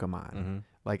catching Pokemon. Mhm.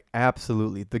 Like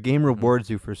absolutely, the game rewards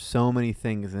you for so many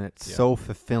things, and it's Yeah. so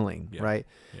fulfilling, Yeah. right?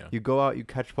 Yeah. You go out, you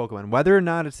catch Pokemon, whether or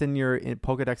not it's in your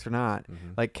Pokedex or not.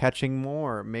 Mhm. Like catching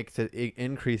more makes it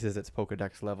increases its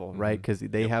Pokedex level, right? Mhm. Because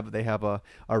they Yep. have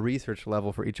a research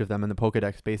level for each of them in the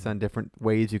Pokedex based on different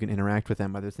ways you can interact with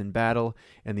them, whether it's in battle,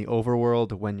 in the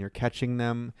overworld, when you're catching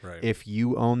them, Right. if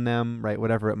you own them, right?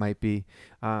 Whatever it might be.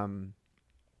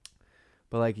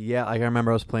 But like, yeah, like I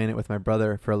remember I was playing it with my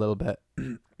brother for a little bit.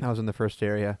 I was in the first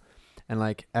area, and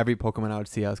like every Pokemon I would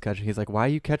see I was catching, he's like, "Why are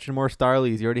you catching more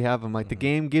Starlies? You already have them." Like the Mhm.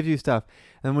 game gives you stuff,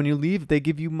 and when you leave, they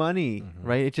give you money, Mhm.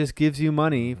 right? It just gives you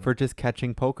money Mhm. for just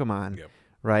catching Pokemon, Yep.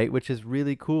 right? Which is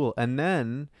really cool. And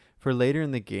then for later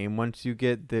in the game, once you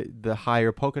get the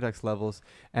higher Pokedex levels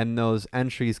and those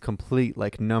entries complete,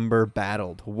 like number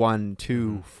battled 1,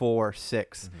 2, Mhm. 4,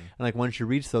 6. Mhm. And like once you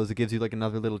reach those, it gives you like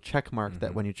another little check mark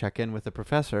that Mhm. when you check in with the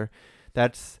professor,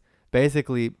 that's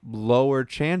basically lower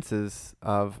chances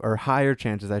of, or higher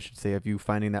chances, I should say, of you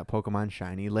finding that Pokemon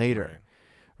shiny later,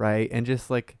 right? And just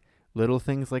like little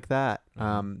things like that.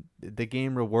 Mhm. The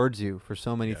game rewards you for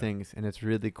so many Yeah. things, and it's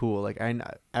really cool. Like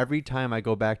every time I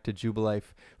go back to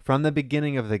Jubilife from the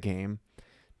beginning of the game,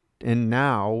 and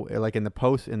now like in the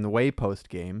Waypost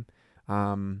game,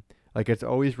 like it's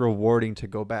always rewarding to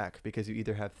go back because you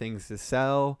either have things to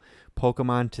sell,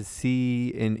 Pokemon to see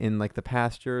in like the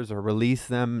pastures, or release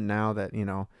them now that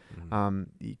Mhm.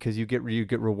 because you get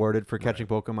rewarded for catching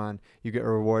Pokemon, you get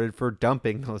rewarded for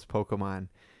dumping those Pokemon,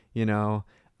 you know.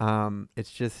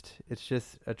 It's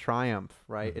just a triumph,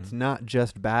 right? Mhm. It's not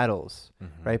just battles,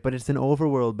 Mhm. right? But it's an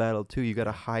overworld battle too. You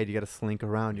gotta hide, you gotta slink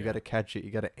around, you Yeah. gotta catch it,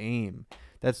 you gotta aim.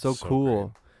 That's so So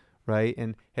cool, right?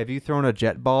 And have you thrown a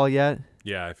jet ball yet?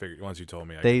 Yeah, I figured once you told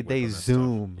me, I They could whip 'em and stuff.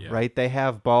 zoom, Yeah. right? They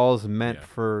have balls meant Yeah.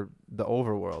 for the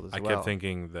overworld as I well. kept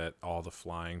thinking that all the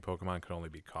flying Pokemon could only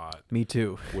be caught Me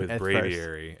too. with at first.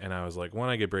 Braviary, and I was like, when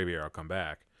I get Braviary, I'll come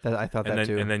back. I thought And that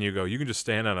then too. and then you go, you can just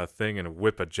stand on a thing and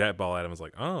whip a jet ball at him. I was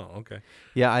like, oh, okay.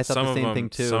 Yeah, I thought Some the of same them, thing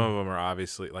too. Some of them are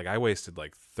obviously like I wasted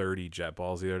like 30 jet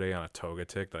balls the other day on a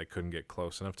Togetic that I couldn't get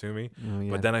close enough to me. Oh, yeah.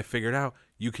 But then I figured out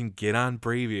you can get on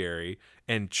Braviary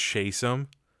and chase them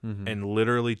Mhm. and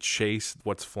literally chase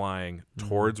what's flying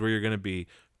towards where you're going to be,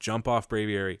 jump off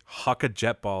Braviary, huck a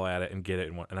jet ball at it, and get it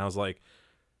in one. And I was like,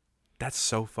 that's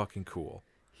so fucking cool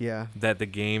yeah, that the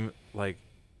game, like,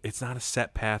 it's not a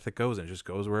set path it goes in. It just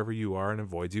goes wherever you are and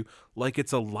avoids you. Like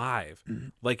it's alive.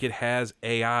 Like it has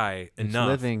AI it's enough.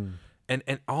 living. And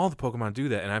all the Pokemon do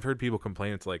that. And I've heard people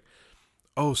complain, it's like,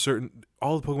 oh,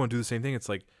 all the Pokemon do the same thing. It's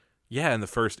like, Yeah, in the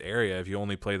first area, if you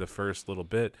only play the first little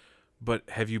bit. But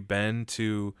have you been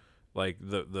to like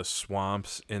the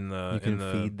swamps in You can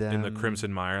the feed in the them.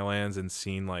 Crimson Mirelands and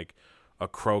seen like a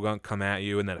Krogunk come at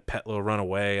you and then a Petlo run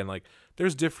away, and like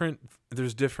there's different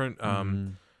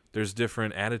Mhm. there's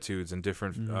different attitudes and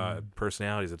different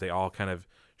personalities that they all kind of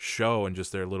show in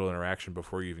just their little interaction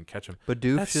before you even catch them. But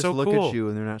doofs That's just so look cool. at you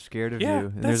and they're not scared of Yeah, you.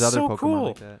 And that's there's other so Pokemon cool.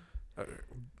 like that.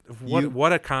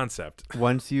 What a concept.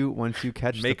 Once you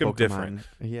catch Make the 'em Pokemon, different.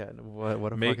 yeah,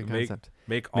 what a Make- fucking make- concept.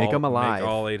 Make 'em alive. Make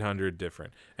all 800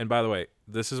 different. And by the way,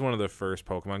 this is one of the first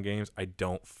Pokemon games I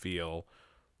don't feel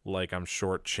like I'm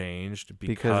shortchanged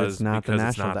Because it's not the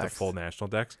national the dex. full national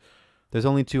dex. There's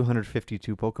only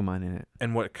 252 Pokemon in it.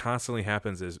 And what constantly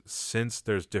happens is since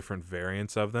there's different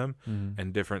variants of them Mhm.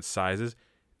 and different sizes,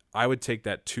 I would take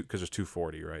that because there's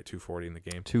 240, right? 240 in the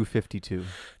game. 252.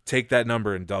 Take that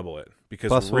number and double it because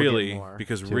Plus we'll get really, more,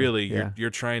 because too. really, Yeah. you're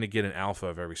trying to get an alpha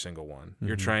of every single one.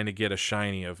 You're Mhm. trying to get a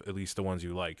shiny of at least the ones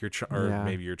you like. Or Yeah.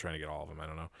 maybe you're trying to get all of them. I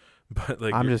don't know, but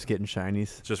like I'm you're- just getting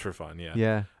shinies. just for fun, yeah.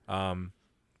 Yeah.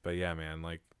 But yeah, man,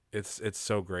 like it's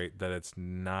so great that it's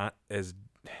not as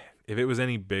if it was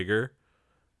any bigger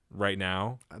right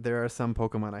now. There are some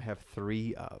Pokemon I have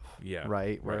 3 of. Yeah,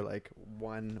 Right? Where right. like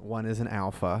one is an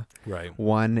alpha. Right.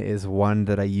 One is one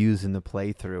that I use in the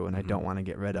playthrough and I don't Mhm. want to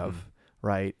get rid of. Mhm.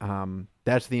 Right?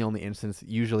 That's the only instance.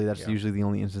 Usually that's Yeah. usually the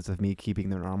only instance of me keeping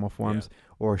their normal forms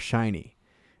or shiny.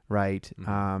 Right?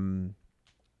 Mhm.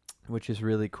 Which is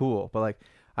really cool. But like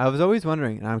I was always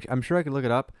wondering, and I'm sure I could look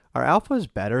it up. Are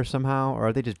alphas better somehow, or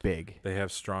are they just big? They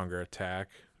have stronger attack.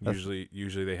 That's-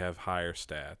 Usually they have higher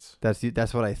stats.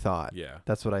 That's what I thought. Yeah.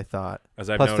 That's what I thought. As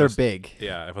I've Plus noticed, they're big,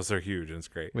 yeah, plus they're huge and it's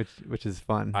great. which is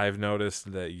fun. I've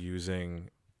noticed that using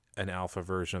an alpha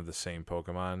version of the same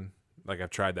Pokemon, like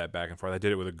I've tried that back and forth. I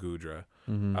did it with a Goodra.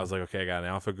 Mhm. I was like, okay, I got an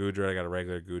alpha Goodra, I got a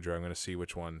regular Goodra. I'm going to see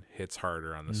which one hits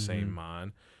harder on the same Mhm.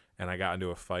 mon. And I got into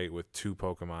a fight with 2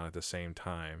 Pokemon at the same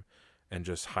time and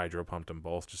just hydro pumped them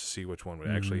both just to see which one would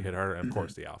actually Mhm. hit harder. And of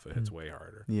course, the alpha hits way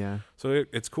harder. Yeah. So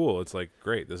it's cool. It's like,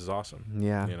 great, this is awesome.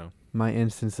 Yeah. You know, My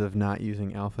instance of not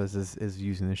using alphas is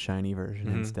using the shiny version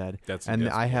Mhm. instead. that's And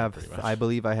that's I yeah, have, pretty much. I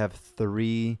believe I have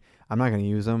 3. I'm not going to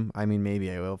use them. I mean, maybe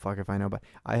I will. Fuck if I know. But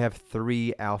I have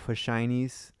 3 alpha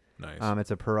shinies. Nice.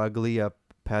 It's a Perugly, a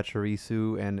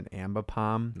Pachirisu, and an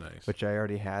Ambipom, Nice. which I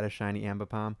already had a shiny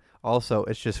Ambipom. Also,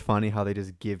 it's just funny how they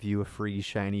just give you a free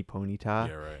shiny Ponyta.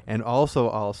 Yeah, right. And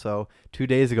also, 2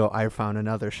 days ago, I found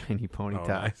another shiny Ponyta. Oh,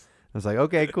 nice. I was like,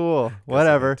 okay, cool, I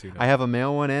whatever. did too now. I have a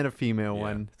male one and a female Yeah.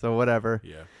 one, so whatever.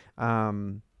 Yeah.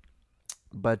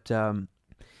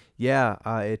 Yeah,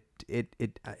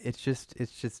 it's just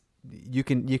you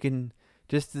can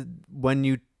just when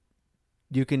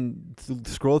you can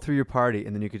scroll through your party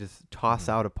and then you could just toss Mhm.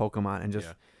 out a Pokemon and just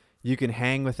Yeah. you can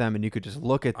hang with them and you could just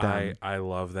look at them. I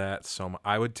love that so much.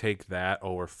 I would take that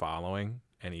over following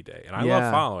any day. And I Yeah.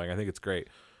 love following. I think it's great.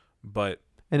 But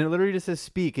And it literally just says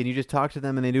speak, and you just talk to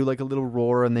them, and they do like a little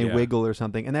roar, and they Yeah. wiggle or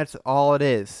something, and that's all it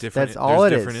is. different That's all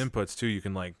it there's is. different inputs too. You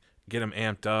can like get them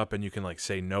amped up and you can like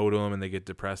say no to them and they get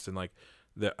depressed. And like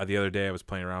the other day I was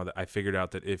playing around with it. I figured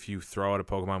out that if you throw out a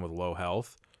Pokemon with low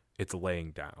health, it's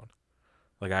laying down.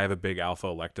 Like I have a big Alpha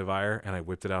Electivire and I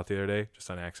whipped it out the other day just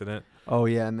on accident. Oh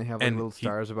yeah, and they have like And little he-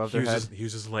 stars above He their was, head. just, he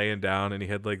was just laying down and he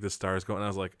had like the stars going. And I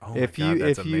was like, oh If my you- God,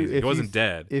 that's if you- amazing. if He wasn't you-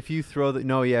 dead. If you throw the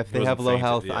no, yeah, if He they have wasn't low fainted,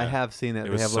 health, yeah. I have seen that It they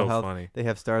was have so low health. funny. They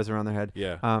have stars around their head.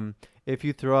 Yeah. If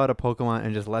you throw out a Pokemon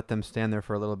and just let them stand there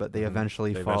for a little bit, they Mhm.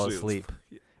 eventually They fall eventually- asleep,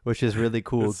 which is really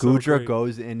cool. It's so Goodra great.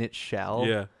 goes in its shell.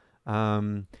 Yeah.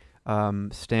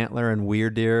 Stantler and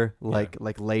Weirdeer like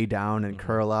lay down and Mhm.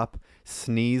 curl up.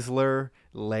 Sneasler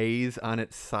lays on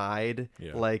its side.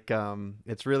 Yeah. Like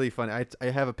it's really funny. I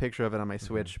have a picture of it on my Mhm.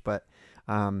 Switch, but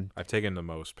I've taken the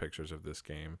most pictures of this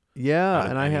game. yeah, Out of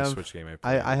and I any have Switch game I've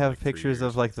played I in, have like, 3 pictures of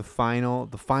years. like the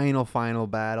final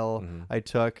battle Mhm. I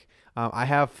took. I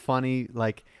have funny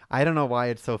like I don't know why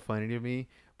it's so funny to me,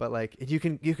 but like you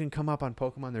can come up on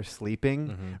Pokemon, they're sleeping,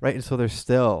 Mhm. right, and so they're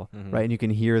still, Mhm. right, and you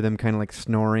can hear them kind of like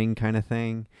snoring kind of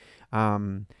thing.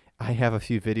 I have a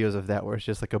few videos of that where it's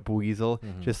just like a Buizel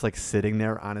Mhm. just like sitting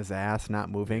there on his ass, not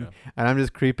moving, Yeah. and I'm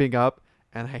just creeping up.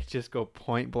 And I just go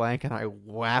point blank and I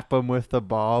whap him with the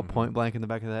ball Mhm. point blank in the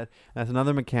back of the head. That's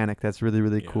another mechanic that's really,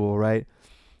 really Yeah. cool, right?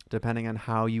 Depending on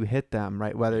how you hit them,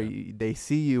 right? Whether Yeah. they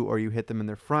see you or you hit them in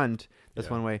their front, that's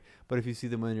Yeah. one way. But if you see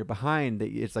them when you're behind,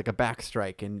 it's like a back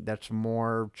strike, and that's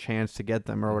more chance to get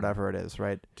them or Mhm. whatever it is,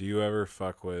 right? Do you ever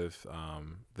fuck with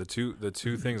the two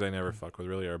Mm-hmm. things I never fuck with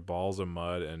really are balls of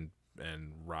mud and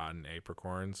rotten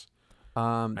apricorns.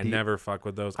 I The- never fuck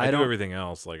with those. I I do don't- everything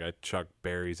else. Like I chuck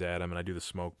berries at them and I do the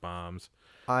smoke bombs.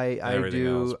 I everything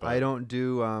else, do. but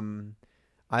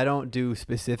I don't do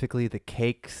specifically the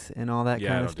cakes and all that Yeah,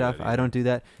 I kind don't of do that stuff. I either. don't do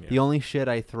that. Yeah. The only shit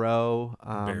I throw,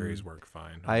 berries work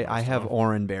fine. on I most have of them.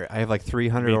 orange berry. I have like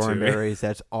 300 Me orange too. berries.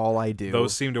 That's all I do.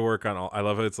 Those seem to work on all. I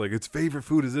love it. It's like its favorite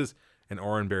food is this, and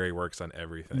orangeberry works on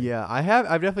everything. Yeah, I've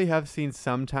definitely have seen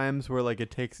some times where like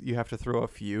you have to throw a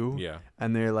few, Yeah.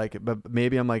 and they're like, but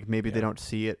maybe I'm like maybe they Yeah. don't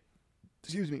see it,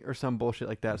 excuse me, or some bullshit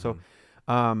like that. Mhm.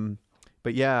 So,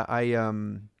 but yeah,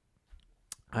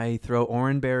 I throw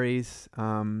orange berries.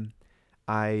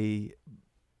 I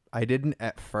didn't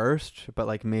at first, but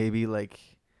like maybe like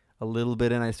a little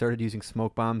bit, and I started using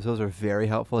smoke bombs. Those are very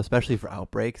helpful, especially for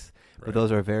outbreaks. But Right.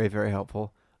 those are very, very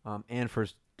helpful, and for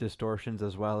distortions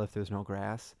as well if there's no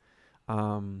grass.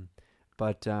 Um,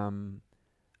 but and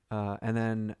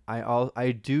then I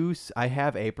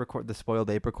have apricorn, the spoiled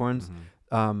apricorns.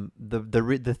 Mhm.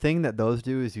 The thing that those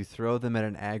do is you throw them at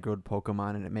an aggroed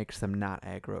Pokemon and it makes them not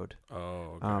aggroed.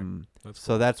 Oh, okay. That's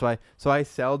So that's why. So I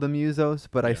seldom use those,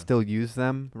 but I Yeah. still use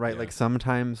them, right? Yeah. Like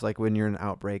sometimes, like when you're in an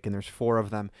outbreak and there's 4 of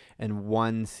them and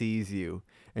one sees you,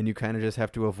 and you kind of just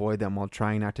have to avoid them while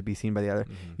trying not to be seen by the other.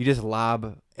 Mhm. You just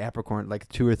lob apricorn like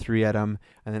 2 or 3 at them,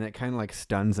 and then it kind of like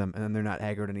stuns them, and then they're not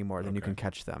aggroed anymore. Then you Okay. can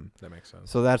catch them. That makes sense.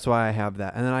 So that's why I have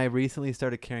that. And then I recently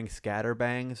started carrying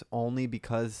scatterbangs only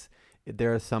because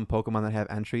there are some Pokemon that have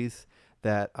entries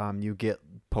that you get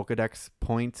Pokedex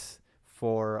points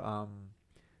for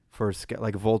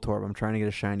like Voltorb. I'm trying to get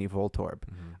a shiny Voltorb.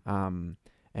 Mhm.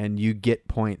 And you get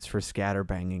points for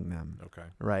scatterbanging them, Okay.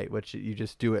 right? Which you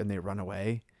just do it and they run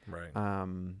away. Right.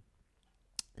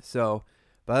 So,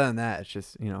 but other than that, it's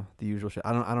just, the usual shit.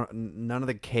 None of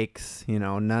the cakes,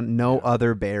 no Yeah.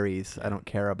 other berries I Yeah. don't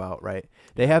care about, right?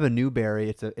 They have a new berry.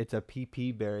 It's a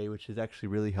PP berry, which is actually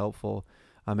really helpful.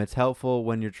 It's helpful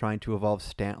when you're trying to evolve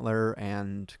Stantler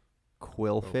and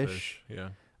Quillfish, Yeah.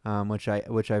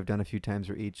 which I've done a few times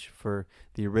for each. For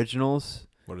the originals,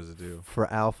 What does it do? for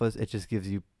alphas, it just gives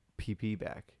you PP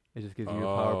back. It just gives you your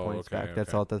power Oh, points okay, back. That's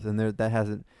okay. all it does. And that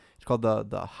hasn't. It's called the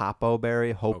Hoppo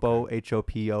berry, Hopo,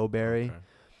 Hopo berry, Okay.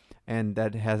 and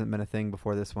that hasn't been a thing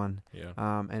before this one. Yeah.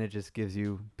 And it just gives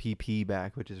you PP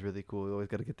back, which is really cool. You always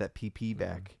got to get that PP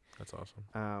back. That's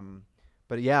awesome.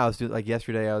 But yeah, I was doing like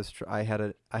yesterday. I had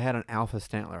an alpha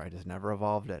Stantler. I just never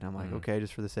evolved it. And I'm like, Mhm. okay,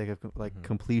 just for the sake of Mhm.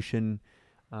 completion,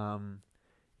 I'm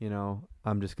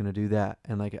just gonna do that.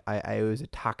 And like it was a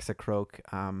Toxicroak.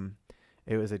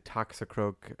 It was a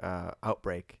Toxicroak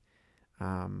outbreak.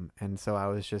 And so I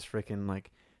was just freaking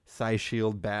like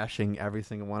Psyshield bashing every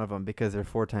single one of them because they're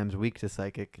 4 times weak to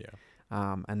Psychic.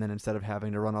 Yeah. And then instead of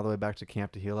having to run all the way back to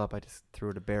camp to heal up, I just threw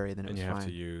it a berry. Then it And was you have fine.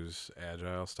 to use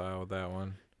Agile style with that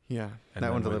one. Yeah, And that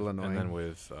then one's a with- little annoying. And then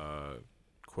with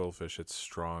Quillfish, it's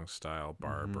strong style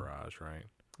bar Mhm. barrage, right?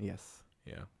 Yes.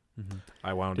 Yeah. Mm-hmm.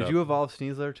 I wound Did up. you evolve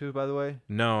Sneasler too, by the way?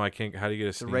 No, I can't. How do you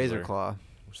get a The Sneasler? Razor Claw.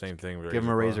 Same thing. Give him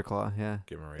a Razor Claw, yeah.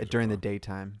 Give him a Razor During the Claw.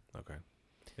 daytime. Okay.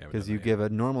 Yeah, Because you give a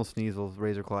normal Sneasel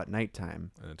Razor Claw at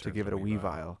nighttime and it to turns give it a into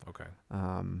Weavile. Okay.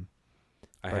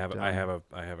 But, I have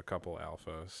a couple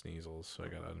alpha Sneasels, so I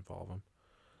gotta involve them.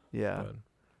 Yeah. But,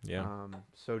 yeah.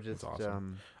 So just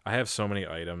awesome. I have so many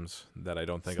items that I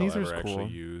don't think Sneaser's I'll ever cool.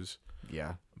 actually use,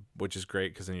 yeah. which is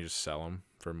great because then you just sell them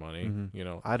for money.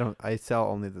 Mhm. I sell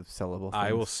only the sellable things.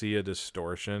 I will see a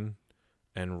distortion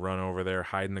and run over there,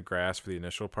 hide in the grass for the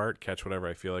initial part, catch whatever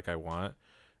I feel like I want,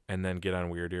 and then get on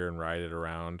Weird Ear and ride it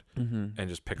around and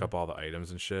just pick up all the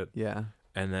items and shit. Yeah.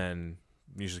 And then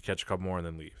usually catch a couple more and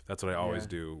then leave. That's what I always Yeah.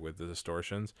 do with the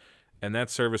distortions. And that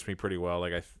serviced me pretty well.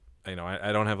 Like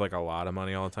I don't have like a lot of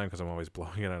money all the time because I'm always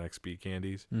blowing it on XP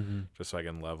candies just so I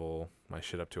can level my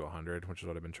shit up to 100, which is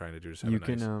what I've been trying to do. Just have You a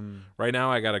nice. can Right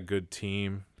now I got a good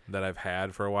team that I've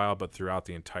had for a while, but throughout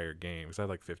the entire game, because I had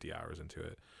like 50 hours into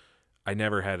it, I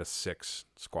never had a 6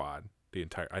 squad.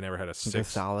 I never had a 6.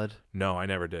 solid. No, I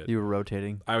never did. You were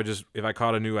rotating. I would just, if I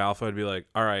caught a new alpha, I'd be like,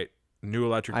 all right, new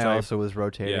electric type. I also was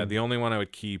rotating. Yeah, the only one I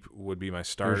would keep would be my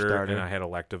starter, starter. and I had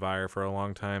Electivire for a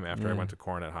long time after I Yeah. went to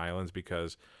Coronet Highlands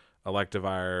because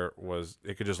Electivire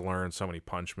it could just learn so many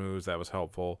punch moves that was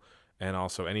helpful, and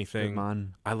also anything.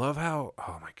 Mon. I love how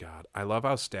I love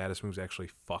how status moves actually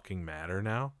fucking matter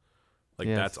now. Like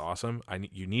Yes. that's awesome.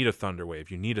 You need a Thunder Wave,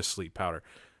 you need a Sleep Powder.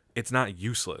 It's not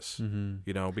useless,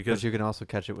 because But you can also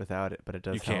catch it without it, but it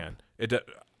does you help. can.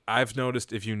 I've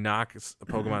noticed if you knock a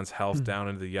Pokemon's health down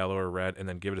into the yellow or red and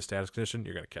then give it a status condition,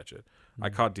 you're going to catch it. I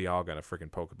caught Dialga in a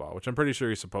freaking Pokeball, which I'm pretty sure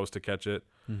you're supposed to catch it,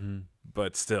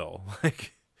 but still.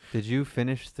 Like, Did you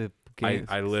finish the game?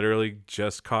 I literally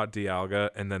just caught Dialga,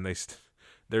 and then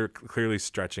they're clearly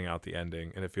stretching out the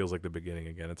ending, and it feels like the beginning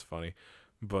again. It's funny.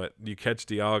 But you catch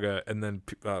Dialga, and then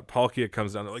Palkia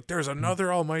comes down. They're like, "There's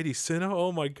another Almighty Sinnoh!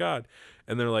 Oh my god!"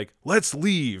 And they're like, "Let's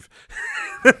leave."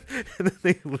 And then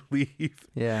they leave.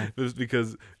 Yeah. Just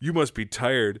because you must be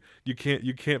tired. You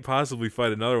can't possibly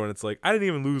fight another one. It's like I didn't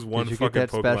even lose one Did you fucking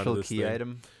get that Pokemon special to this key thing.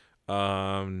 item?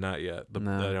 Not yet.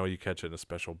 No. I know you catch it in a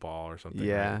special ball or something.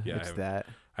 Yeah, right? it's that.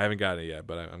 I haven't gotten it yet,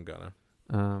 but I'm gonna.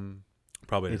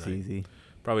 Probably It's tonight. easy.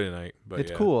 Probably tonight. But It's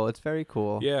yeah. cool. It's very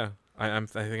cool. Yeah, I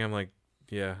think I'm like,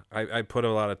 yeah. I put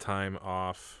a lot of time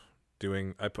off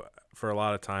doing. For a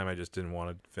lot of time I just didn't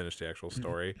want to finish the actual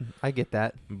story, I get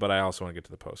that. but I also want to get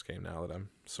to the post game now that I'm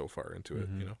so far into it.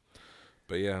 You know.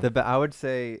 But yeah. I would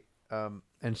say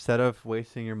instead of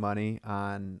wasting your money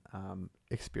on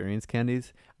experience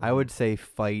candies, I would say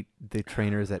fight the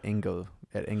trainers at Ingo's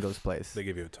place. They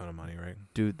give you a ton of money, right?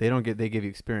 Dude, they give you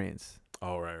experience.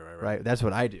 Oh, right. Right. That's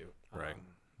what I do. Right.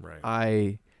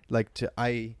 I like to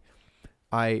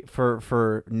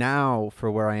for now,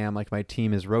 for where I am, like my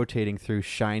team is rotating through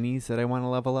shinies that I want to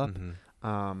level up.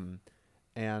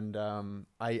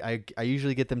 I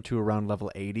usually get them to around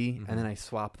level 80, and then I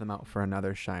swap them out for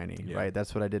another shiny. Yeah. Right,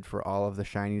 that's what I did for all of the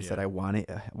shinies that I want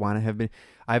to have been.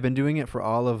 I've been doing it for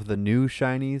all of the new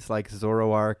shinies like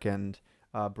Zoroark and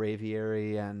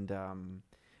Braviary and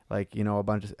like, you know, a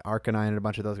bunch of Arcanine and a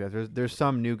bunch of those guys. There's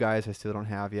some new guys I still don't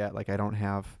have yet. Like I don't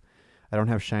have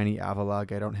shiny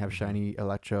Avalugg. I don't have shiny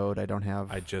Electrode. I don't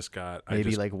have. I just got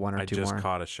like one or two more. I just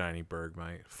caught a shiny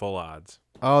Bergmite, full odds.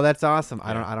 Oh, that's awesome.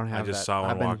 Yeah. I don't have. I just that.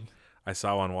 saw one I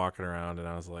saw one walking around, and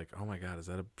I was like, "Oh my god, is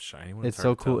that a shiny one?" It's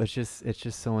so cool. It's just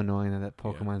so annoying that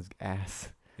Pokemon's ass.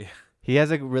 Yeah. He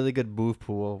has a really good move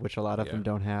pool, which a lot of Yeah. them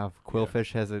don't have.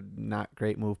 Quillfish has a not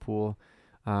great move pool.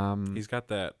 He's got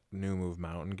that new move,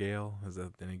 Mountain Gale. Is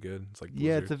that any good? It's like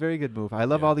yeah, it's a very good move. I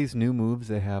love Yeah. all these new moves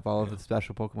they have. All of the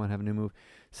special Pokemon have a new move.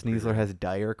 Sneasler rare. has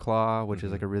Dire Claw, which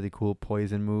is like a really cool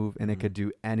poison move, and it could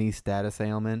do any status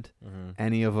ailment,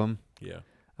 any of them. Yeah,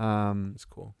 it's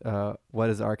cool. What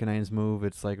is Arcanine's move?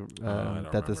 It's like I don't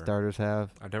that the remember. starters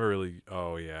have. I've never really.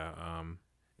 Oh yeah,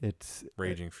 It's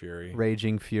Raging Fury.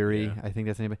 Raging Fury. Yeah. I think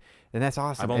that's anybody, and that's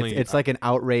awesome. I've only- It's like an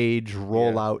outrage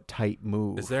rollout type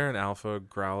move. Is there an Alpha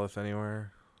Growlithe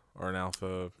anywhere, or an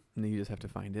Alpha? And you just have to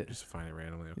find it. Just find it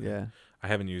randomly. Okay. Yeah, I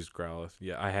haven't used Growlithe.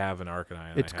 Yeah, I have an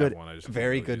Arcanine. it's I good. have one. I just Very haven't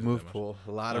really good used it move that much. pool.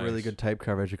 A lot of really Nice. good type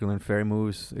coverage. You can learn fairy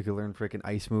moves. You can learn freaking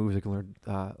ice moves. You can learn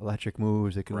electric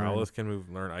moves. You can Growlithe can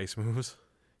learn ice moves.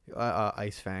 learn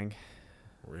Ice Fang.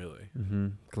 Really? Mm-hmm.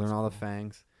 You can learn all the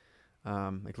fangs.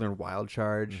 I can learn Wild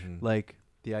Charge. Like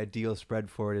the ideal spread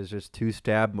for it is just 2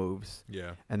 stab moves,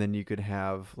 Yeah. and then you could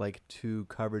have like 2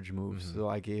 coverage moves. Mhm. So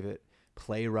I gave it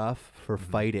Play Rough for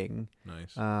fighting,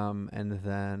 Nice. and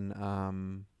then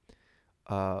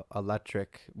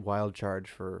Electric Wild Charge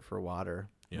for water.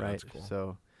 Yeah, right. that's cool.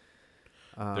 So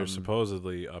They're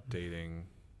supposedly updating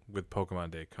with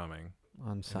Pokemon Day coming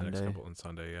on in the Sunday. next couple on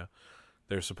Sunday. Yeah,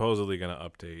 they're supposedly going to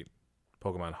update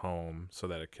Pokemon Home so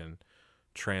that it can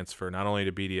transfer not only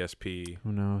to BDSP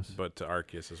Who knows? but to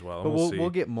Arceus as well. But And we'll see.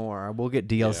 get more. We'll get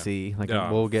DLC. Like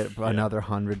Yeah. we'll get Yeah. another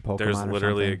 100 Pokemon. There's or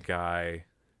literally a something. guy.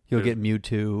 You'll there's- get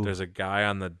Mewtwo. There's a guy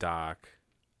on the dock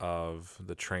of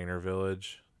the Trainer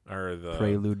Village or the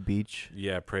Prelude Beach.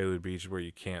 Yeah, Prelude Beach, where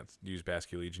you can't use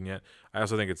Basculegion yet. I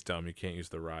also think it's dumb. You can't use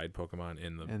the ride Pokemon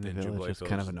in the And the Jubilee village is Village.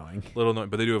 kind of annoying. Little annoying,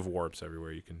 but they do have warps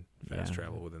everywhere. You can fast Yeah.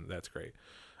 travel within. That's great.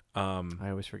 I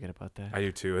always forget about that. I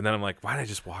do too. And then I'm like, why did I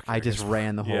just walk? I here? just It's-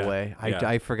 ran the whole Yeah, way. yeah.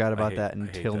 I forgot about hate- that I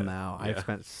hate until that. now. Yeah. I've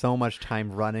spent so much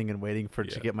time running and waiting to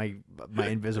Yeah. get my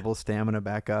invisible stamina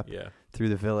back up Yeah, through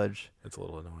the village. it's a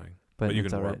little annoying. But, you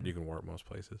it's can all warp. right. You can warp most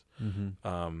places.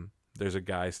 Mm-hmm. There's a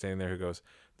guy standing there who goes,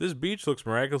 "This beach looks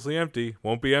miraculously empty.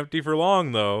 Won't be empty for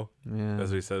long, though." Yeah.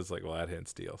 As he says, like, "Well, that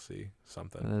hints DLC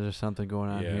something." There's something going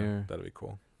on Yeah, here, that'd be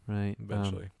cool right?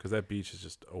 eventually, because that beach is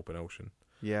just open ocean.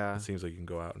 Yeah. It seems like you can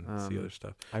go out and see other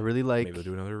stuff. I really like. Maybe they'll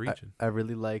do another region. I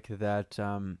really like that.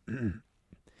 I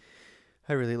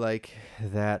really like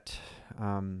that.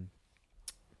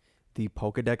 The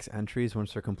Pokedex entries,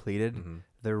 once they're completed,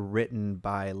 they're written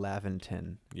by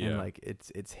Laventon. Yeah. And like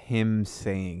it's him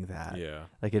saying that. Yeah.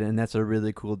 Like and that's a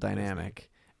really cool dynamic.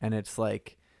 And it's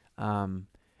like,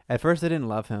 at first I didn't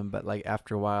love him, but like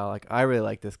after a while, like I really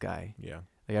like this guy. Yeah.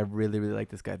 Like I really really like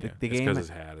this guy. Yeah. The It's game. because his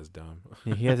hat is dumb.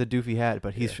 He has a doofy hat,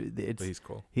 but he's Yeah, it's but he's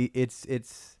cool.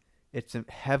 it's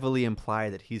heavily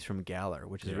implied that he's from Galar,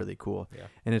 which is Yeah. really cool. Yeah.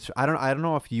 And it's I don't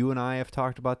know if you and I have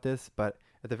talked about this, but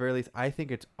at the very least, I think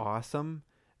it's awesome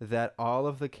that all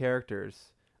of the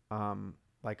characters,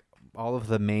 like all of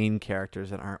the main characters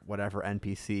that aren't whatever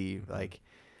NPC, like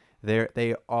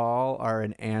they all are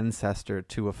an ancestor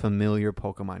to a familiar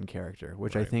Pokemon character,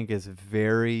 which I Right. think is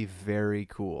very, very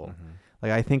cool. Mhm.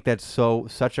 Like I think that's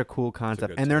such a cool concept,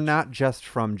 good and they're touch. not just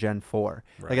from Gen 4.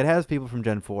 Right. Like it has people from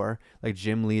Gen 4, like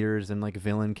gym leaders and like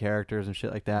villain characters and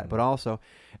shit like that. But Mhm. also,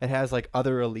 it has like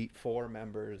other Elite 4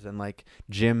 members and like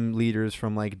gym leaders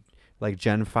from like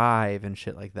Gen 5 and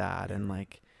shit like that. And Yeah.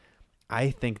 like,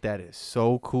 I think that is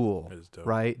so cool, It is dope.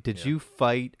 right? Did Yeah. you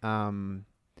fight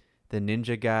the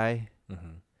ninja guy?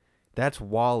 Mhm. That's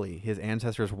Wally. His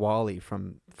ancestor is Wally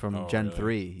from Oh, Gen really?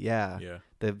 3. Yeah. Yeah.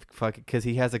 The fuck, because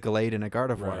he has a Gallade and a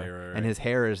Gardevoir, Right. and his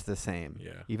hair is the same.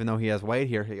 Yeah. Even though he has white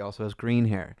hair, he also has green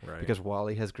hair Right. because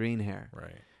Wally has green hair,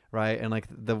 Right. right? And like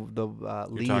the You're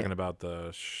Lee, talking about the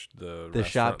restaurant-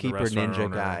 shopkeeper restaurant ninja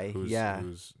owner guy, Who's, yeah.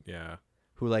 Who's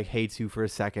who like hates you for a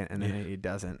second and then Yeah. he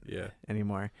doesn't Yeah.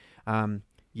 anymore.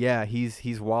 Yeah,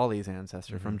 he's Wally's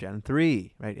ancestor from Mhm. Gen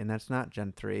 3, right? And that's not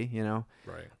Gen 3, you know.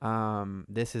 Right.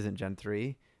 This isn't Gen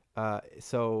 3.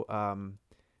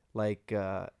 Like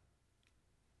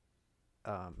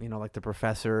like the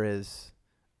professor is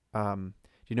do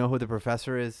you know who the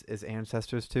professor is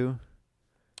ancestors to?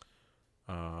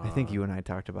 I think you and I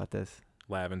talked about this.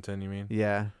 Laventon, you mean?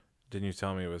 Yeah, Didn't you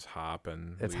tell me it was Hop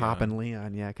and it's Leon? Hop and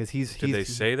Leon. Yeah, because he's Did they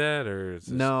say that, or is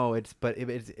this, no, it's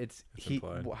he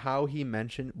implied. how he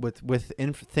mentioned with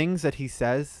things that he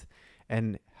says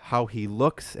and how he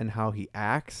looks and how he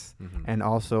acts Mhm. and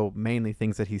also mainly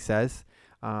things that he says.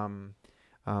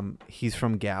 He's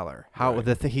from Galar. How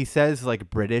Right. he says like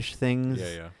British things,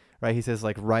 Yeah. right? He says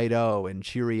like righto and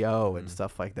cheerio and Mhm.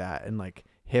 stuff like that, and like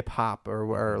hip hop or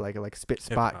Mhm. like spit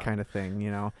spot Hip-hop. kind of thing,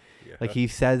 you know. Yeah. Like he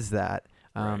says that.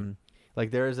 Right.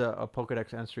 Like there is a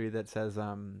Pokedex entry that says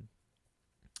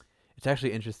it's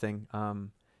actually interesting.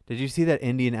 Did you see that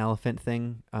Indian elephant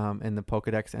thing in the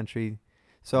Pokedex entry?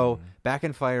 So Mhm. back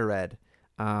in Fire Red,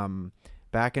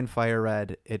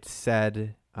 it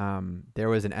said there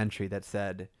was an entry that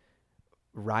said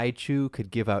Raichu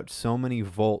could give out so many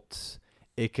volts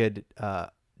it could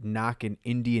knock an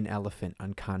Indian elephant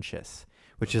unconscious,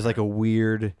 which is like a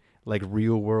weird like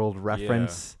real world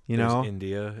reference, you There's know?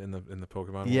 India in the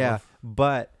Pokemon Yeah, world.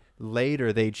 but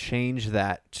later they changed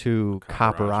that to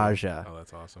Caparaja. Oh,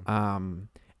 that's awesome.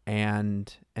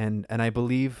 And I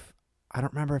believe I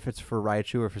don't remember if it's for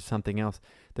Raichu or for something else.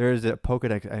 There is a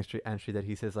Pokedex entry that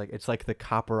he says like it's like the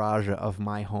Caparaja of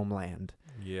my homeland,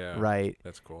 Yeah. right?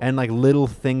 That's cool. And like little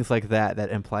things like that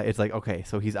imply it's like okay,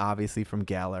 so he's obviously from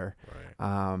Galar.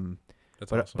 Right. That's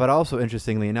But awesome. but also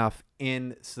interestingly enough,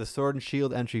 in the Sword and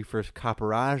Shield entry for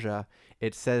Caparaja,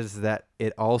 it says that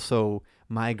it also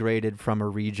migrated from a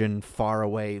region far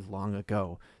away long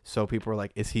ago. So people were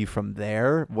like, "Is he from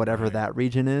there? Whatever Right. that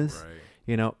region is, Right.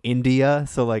 you know, India."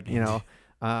 So like you know,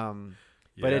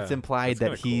 but it's Yeah, implied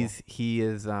that's that kinda he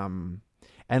is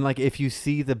and like if you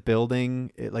see the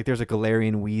building, like there's a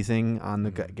Galarian Wheezing on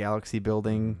the Mhm. Galaxy cool.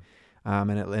 building.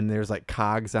 Mhm. And there's like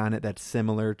cogs on it that's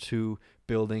similar to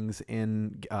buildings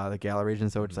in the Galar region.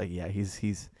 So it's Mhm. like, yeah,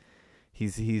 he's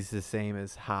the same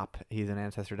as Hop. He's an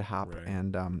ancestor to Hop Right.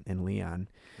 and Leon.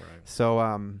 Right.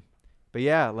 So but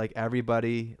yeah, like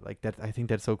everybody, like that. I think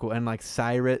that's so cool. And like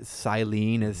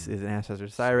Silene is Mhm. an ancestor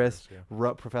to Cyrus.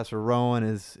 Yeah. Professor Rowan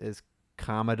is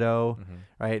Commodore, Mhm.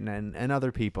 right? And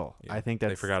other people. Yeah. I think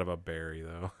that's They forgot about Barry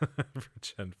though for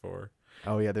Gen 4.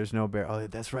 Oh yeah, there's no bear. Oh,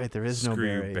 that's right. There is no Screw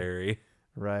Barry. you, Barry.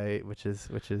 Right, which is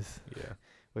Yeah.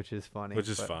 funny. Which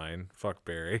is but- fine. Fuck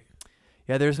Barry.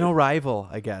 Yeah, there's no rival,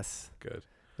 I guess. Good.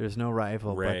 There's no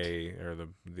rival. Ray or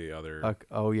the other But,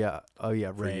 oh yeah,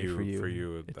 Ray for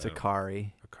you. It's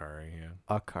Akari. Akari, yeah.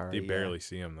 Akari. You yeah. barely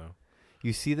see him though.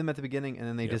 You see them at the beginning, and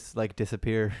then they Yep. just like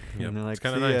disappear. Yeah. And they're like, It's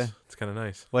kind of "See ya." nice. It's kind of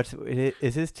nice.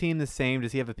 Is his team the same?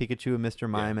 Does he have a Pikachu, a Mr.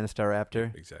 Mime, and a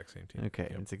Staraptor? Exact same team. Okay,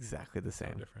 Yep. it's exactly the No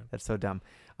same. different. That's so dumb.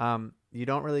 You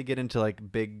don't really get into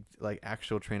like big like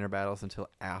actual trainer battles until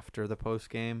after the post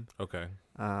game. Okay.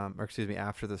 Or excuse me,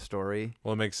 after the story.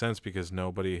 Well, it makes sense because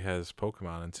nobody has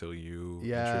Pokemon until you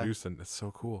Yeah. introduce them. It's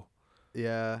so cool.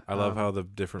 Yeah. I love how the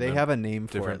different they have a name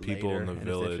for different it people in later, the and it's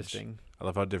village interesting. I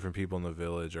love how different people in the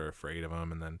village are afraid of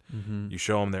them, and then Mm-hmm. you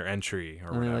show them their entry or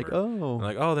And whatever. they're like, oh. And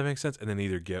like, oh, that makes sense. And then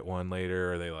either get one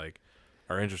later, or they like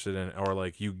are interested in, or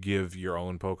like you give your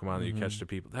own Pokemon that you catch Mhm. to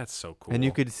people. That's so cool. And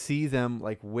you could see them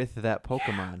like with that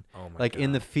Pokemon. oh my Like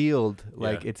in the God. field,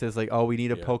 like Yeah. it says like, oh, we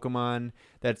need a Yeah. Pokemon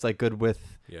that's like good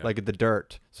with Yeah. like the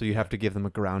dirt. So you have Yeah. to give them a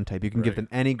ground type. You can give Right.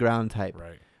 them any ground type.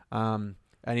 right.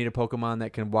 I need a Pokemon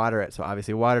that can water it. So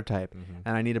obviously water type. Mm-hmm.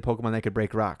 And I need a Pokemon that could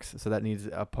break rocks. So that needs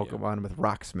a Pokemon with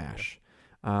Rock Smash.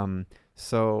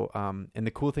 And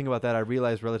the cool thing about that, I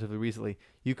realized relatively recently,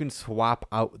 you can swap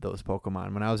out those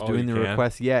Pokemon. When I was doing you the can?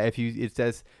 request, yeah, it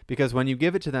says, because when you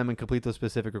give it to them and complete those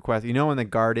specific requests, in the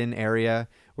garden area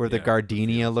where the Yeah, the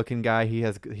Gardenia fields. looking guy, he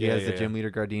has Yeah, the yeah, gym leader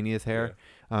Gardenia's hair,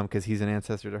 because he's an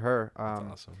ancestor to her.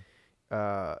 That's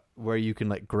awesome. Where you can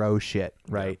like grow shit,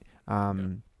 right?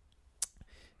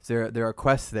 So there are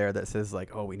quests there that says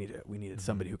like, oh, we needed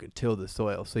somebody who could till the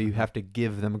soil, so you have to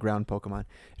give them ground Pokemon.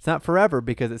 It's not forever,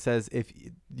 because it says if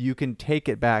you can take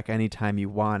it back anytime you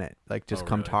want it, like just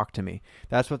come really? talk to me.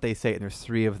 That's what they say, and there's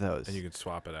 3 of those. And you can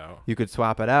swap it out. You could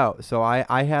swap it out. So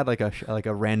I had like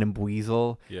a random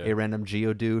Weasel, Yeah. a random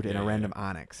Geodude, and Yeah, a yeah, random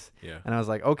Onix, Yeah. and I was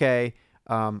like, okay,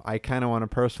 I kind of want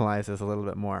to personalize this a little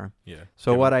bit more. Yeah.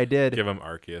 So what I did, Give them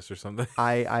Arceus or something.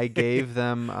 I gave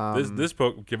them give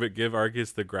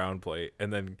Arceus the ground plate,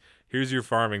 and then here's your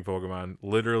farming Pokemon,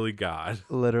 literally God.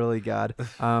 literally God.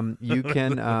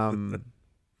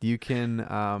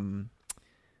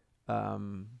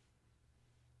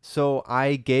 So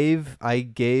I gave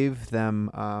them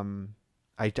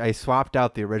I swapped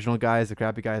out the original guys, the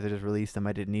crappy guys. I just released them.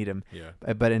 I didn't need them. Yeah.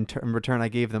 But in return, I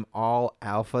gave them all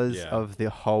alphas of the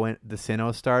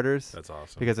Sinnoh starters. That's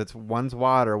awesome. Because it's one's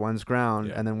water, one's ground,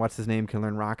 Yeah. and then what's his name can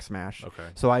learn Rock Smash. Okay.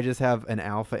 So I just have an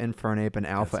alpha Infernape, an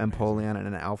alpha That's amazing. Empoleon, and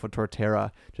an alpha Torterra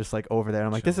just like over there.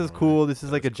 I'm like, this Chilling is over cool. there. This is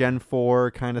That like is a Gen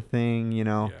 4 kind of thing,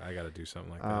 Yeah, I got to do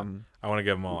something like that. I want to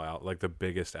give them all out, like the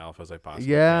biggest alphas I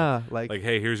possibly Yeah, can. Like,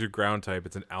 hey, here's your ground type.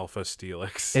 It's an alpha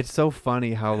Steelix. it's so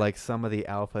funny how like some of the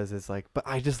alphas is like, but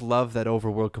I just love that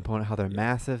overworld component, how they're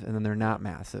massive and then they're not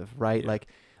massive, right? Yeah.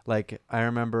 Like I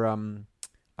remember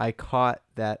I caught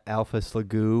that alpha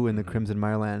Slagoo in the Crimson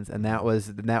Mirelands, and that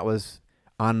was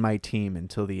on my team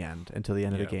until the end of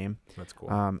the game. That's cool.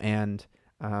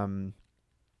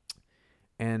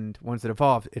 And once it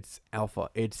evolved, it's alpha.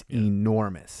 It's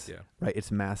enormous. Yeah. Right?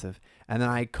 It's massive. And then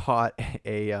I caught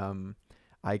an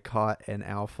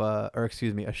alpha, or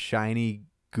excuse me, a shiny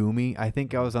Goomy. I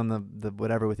think I was on the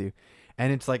whatever with you.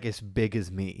 And it's like as big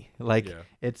as me. Like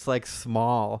it's like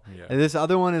small. Yeah. And this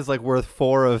other one is like worth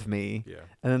 4 of me. Yeah.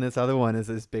 And then this other one is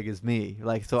as big as me.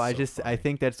 Like so That's I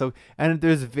think that's so, and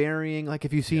there's varying, like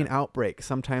if you see an outbreak,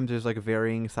 sometimes there's like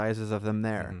varying sizes of them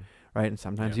there. Right? And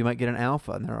sometimes you might get an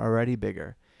alpha and they're already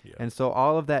bigger. Yeah. And so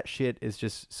all of that shit is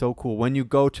just so cool. When you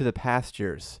go to the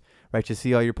pastures, right, to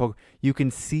see all your Pokemon, you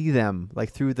can see them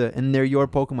like and they're your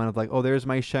Pokemon of like, oh, there's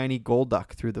my shiny Golduck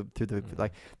through the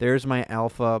like, there's my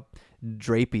alpha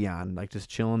Drapion, like just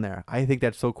chilling there. I think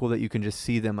that's so cool that you can just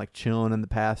see them like chilling in the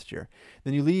pasture.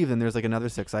 Then you leave and there's like another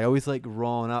 6. I always like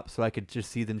rolling up so I could just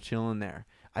see them chilling there.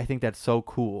 I think that's so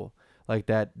cool. Like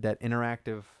that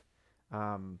interactive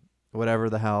whatever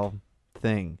the hell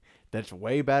thing. That's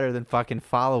way better than fucking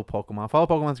follow Pokemon. Follow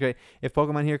Pokemon's great. If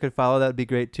Pokemon here could follow, that would be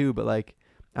great too. But like,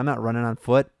 I'm not running on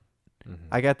foot.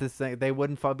 I got this thing. They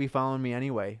wouldn't be following me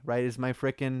anyway, right? Is my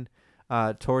freaking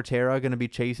Torterra gonna be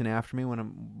chasing after me when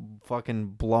I'm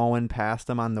fucking blowing past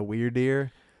them on the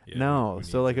Weirdeer? Yeah, no.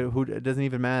 So like, it doesn't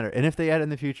even matter. And if they add it in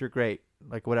the future, great.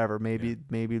 Like whatever. Maybe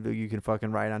you can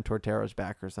fucking ride on Torterra's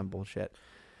back or some bullshit.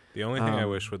 The only thing I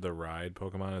wish with the ride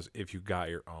Pokemon is if you got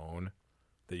your own,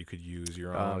 that you could use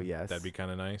your own. Oh, yes. That'd be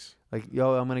kind of nice. Like,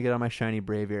 yo, I'm going to get on my shiny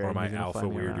Braviary. Or my alpha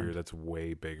Weirdeer that's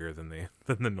way bigger than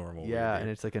the normal Yeah, Weirdeer. and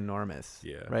it's like enormous.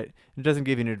 Yeah. Right? It doesn't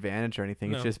give you an advantage or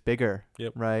anything. No. It's just bigger.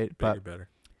 Yep. Right? Bigger, better.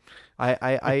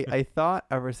 I thought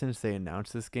ever since they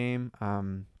announced this game,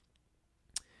 something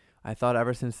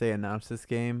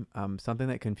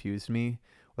that confused me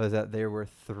was that there were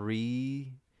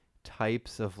 3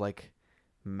 types of like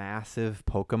massive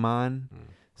Pokemon.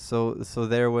 So there's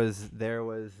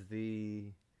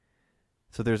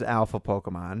alpha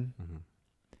Pokemon,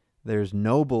 there's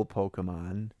noble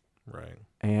Pokemon, right,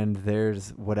 and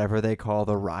there's whatever they call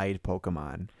the ride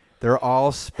Pokemon. They're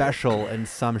all special in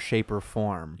some shape or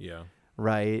form. Yeah.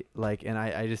 Right? Like, and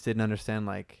I just didn't understand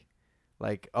like,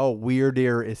 oh,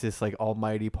 Weirdeer is this like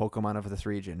almighty Pokemon of this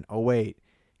region. Oh wait,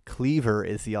 Cleaver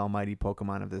is the almighty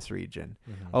Pokemon of this region.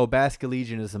 Oh,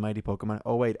 Basculegion is the mighty Pokemon.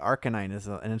 Oh wait, Arcanine is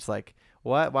and it's like,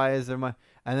 what? Why is there and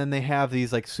then they have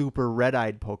these like super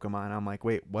red-eyed Pokemon. I'm like,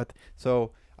 wait, what?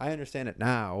 So I understand it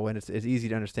now, and it's easy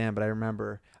to understand. But I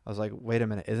remember I was like, wait a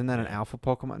minute, isn't that an alpha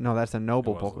Pokemon? No, that's a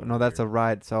noble Pokemon. No, that's a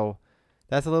ride. So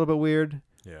that's a little bit weird.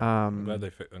 Yeah, I'm glad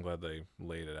they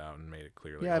laid it out and made it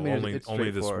clear. Like, yeah, I mean, only this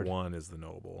straightforward. one is the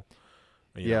noble.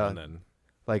 Yeah, and then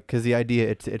like because the idea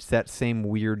it's that same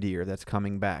Weirdeer that's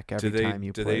coming back every time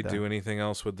you play. Do they do anything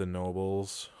else with the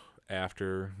nobles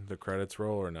after the credits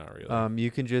roll, or not really?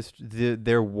 You can just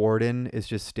their warden is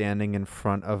just standing in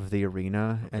front of the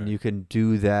arena, and you can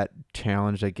do that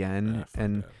challenge again.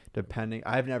 And depending.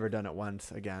 I've never done it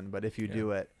once again, but if you Yeah.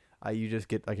 do it, you just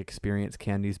get like experience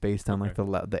candies based on like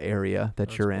Okay. the area that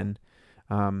That's you're cool. in.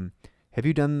 Have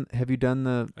you done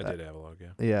the? I did Avalog, yeah.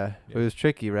 Yeah, Yeah. it was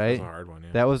tricky, That right? was a hard one,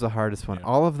 yeah. That was the hardest one. Yeah.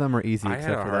 All of them are easy I except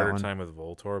had a for that harder one. time with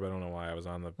Voltorb. I don't know why. I was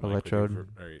on the mic with you Electrode.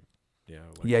 yeah,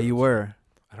 Yeah, you Electrodes. were.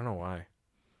 I don't know why.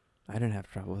 I didn't have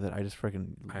trouble with it. I just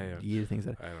freaking yeeted things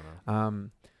out. I don't know.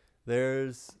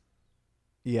 There's,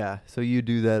 yeah. So you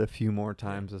do that a few more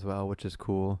times as well, which is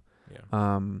cool.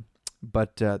 Yeah.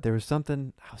 But there was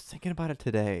something I was thinking about it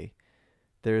today.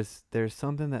 There's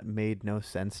something that made no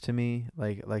sense to me.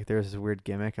 Like there's this weird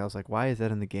gimmick. I was like, why is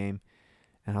that in the game?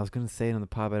 And I was gonna say it on the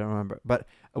pub. I don't remember. But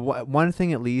one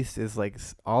thing at least is like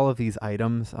all of these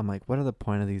items. I'm like, what are the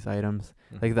point of these items?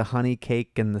 Mhm. Like the honey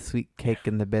cake and the sweet cake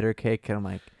and the bitter cake. And I'm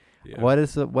like, Yeah. what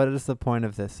is the point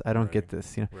of this? I don't Right. get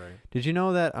this. You know. Right. Did you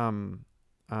know that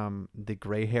the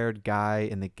gray-haired guy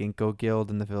in the Ginkgo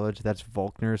Guild in the village, that's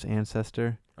Volkner's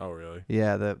ancestor? Oh, really?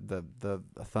 Yeah, the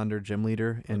Thunder gym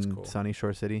leader That's in cool. Sunny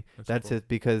Shore City. That's cool. it,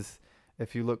 because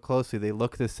if you look closely, they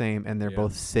look the same and they're Yeah.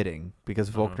 both sitting because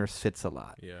Uh-huh. Volkner sits a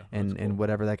lot. Yeah. And that's cool.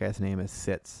 whatever that guy's name is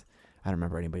sits. I don't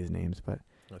remember anybody's names, but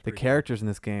That's the pretty cool. characters in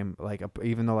this game, like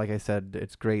even though like I said,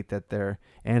 it's great that they're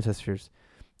ancestors,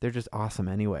 they're just awesome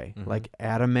anyway. Mhm. Like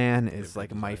Adaman They've is been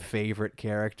like my designed. favorite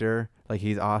character. Like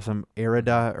he's awesome.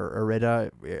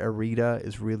 Arita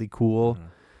is really cool.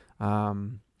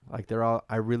 Mhm. Like they're all.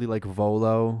 I really like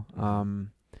Volo.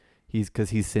 He's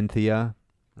Cynthia,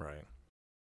 Right.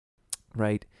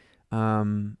 right?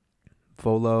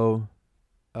 Volo,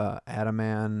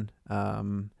 Adaman.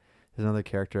 There's another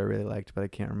character I really liked, but I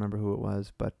can't remember who it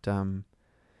was. But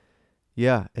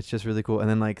yeah, it's just really cool. And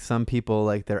then like some people,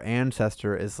 like their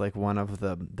ancestor is like one of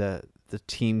the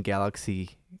Team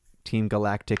Galactic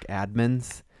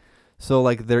admins. So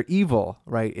like they're evil,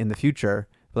 right, in the future.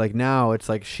 But like now it's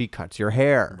like she cuts your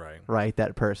hair, right?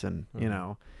 That person, you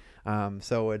know.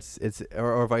 So it's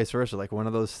or vice versa. Like one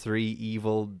of those three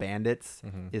evil bandits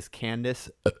is Candace,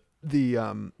 the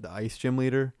ice gym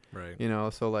leader. Right. You know,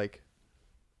 so like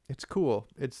it's cool.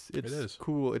 It is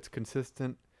cool. It's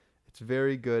consistent. It's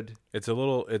very good. It's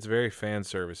very fan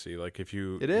servicey. Like if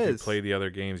you play the other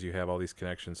games, you have all these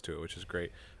connections to it, which is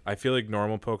great. I feel like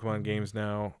normal Pokemon games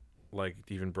now, like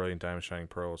even Brilliant Diamond, Shining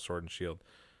Pearl, Sword and Shield,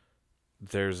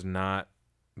 there's not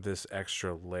this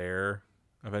extra layer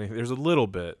of anything. There's a little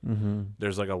bit.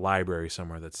 There's like a library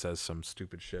somewhere that says some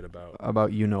stupid shit about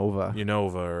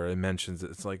Unova, or it mentions it.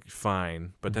 It's like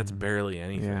fine, but that's barely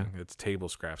anything. Yeah. It's table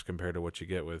scraps compared to what you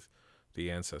get with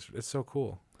the ancestors. It's so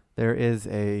cool. There is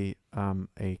a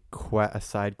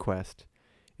side quest.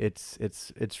 It's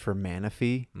for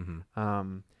Manaphy.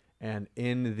 And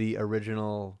in the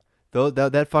original, though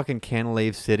that fucking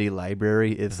Canalave City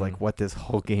library is like what this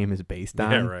whole game is based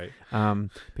on. Yeah, right.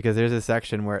 Because there's a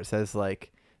section where it says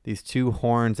like these two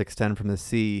horns extend from the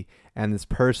sea, and this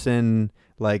person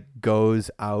like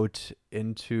goes out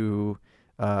into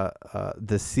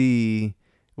the sea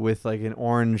with like an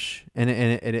orange, and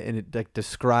it like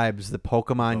describes the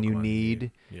Pokemon you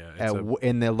need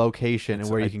in the location and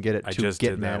where you can get it I to just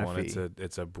get did that Manaphy. one.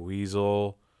 It's a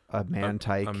Buizel, A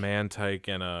Mantike. a Mantike,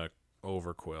 and a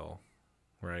Overquill,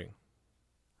 right?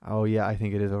 Oh yeah, I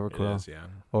think it is Overquill. It is, yeah.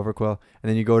 Overquill, and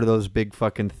then you go to those big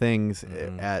fucking things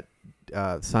at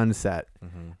sunset,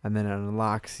 and then it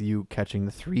unlocks you catching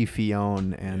the 3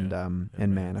 Fion and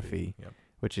Manaphy,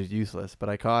 which is useless, but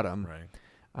I caught him. Right.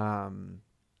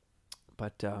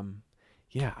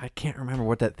 Yeah, I can't remember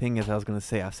what that thing is I was gonna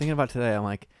say. I was thinking about it today. I'm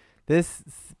like, this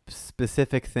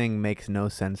specific thing makes no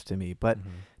sense to me, but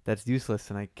that's useless,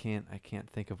 and I can't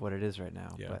think of what it is right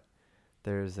now. Yeah. But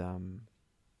there's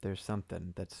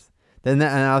something that's and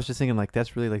I was just thinking like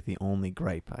that's really like the only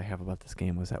gripe I have about this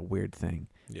game was that weird thing.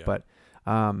 Yeah. But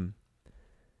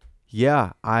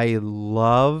yeah, I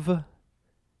love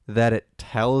that it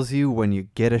tells you when you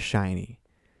get a shiny.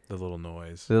 The little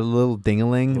noise. The little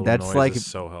ding-a-ling. That's like is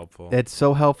so helpful. It's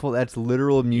so helpful. That's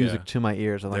literal music to my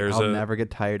ears. I'm like, I'll never get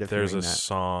tired of hearing that. There's a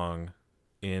song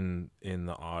in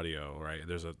the audio, right?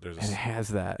 There's and it has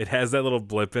that. It has that little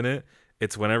blip in it.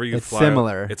 It's whenever you fly.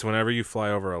 Similar. It's whenever you fly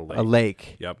over a lake. A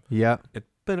lake. Yep. Yep.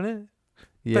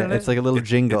 Yeah, it's like a little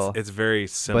jingle. It's very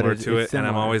similar to it, and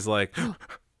I'm always like,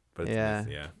 but yeah.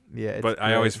 But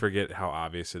I always forget how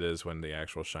obvious it is when the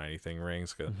actual shiny thing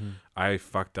rings. Cause I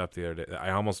fucked up the other day. I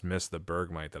almost missed the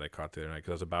Bergmite that I caught the other night because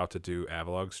I was about to do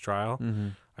Avalog's trial.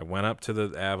 I went up to the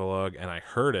Avalog and I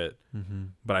heard it,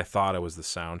 but I thought it was the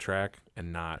soundtrack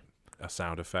and not a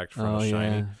sound effect from a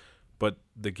shiny. Yeah. But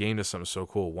the game does something so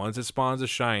cool. Once it spawns a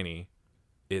shiny,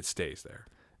 it stays there.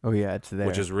 Oh yeah, it's there,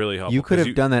 which is really helpful. You could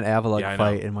have done that Avalog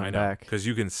fight and went back because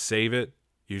you can save it.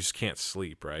 You just can't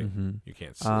sleep, right? Mm-hmm. You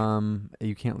can't sleep.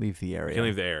 You can't leave the area. You can't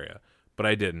leave the area. But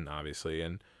I didn't, obviously.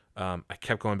 And I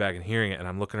kept going back and hearing it, and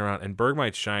I'm looking around, and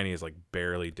Bergmite Shiny is like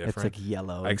barely different. It's like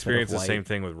yellow. I experienced the same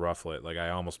thing with Rufflet. Like I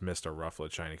almost missed a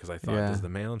Rufflet Shiny because I thought, does the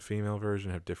male and female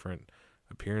version have different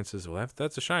appearances? Well,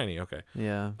 that's a Shiny. Okay.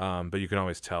 Yeah. But you can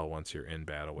always tell once you're in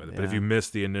battle with it. But if you miss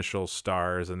the initial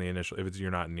stars and if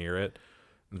you're not near it,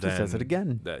 then just says it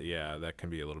again. That can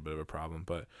be a little bit of a problem.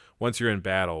 But once you're in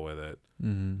battle with it,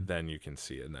 then you can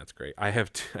see it, and that's great. I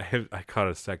caught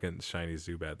a second shiny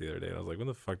Zubat the other day, and I was like, "What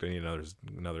the fuck do I need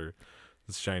another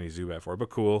shiny Zubat for?" But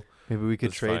cool. Maybe we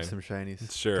could trade some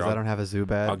shinies. Sure. Because I don't have a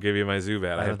Zubat. I'll give you my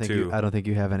Zubat. I have two. I don't think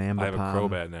you have an Ambipom. I have a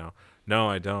Crobat now. No,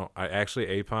 I don't. I actually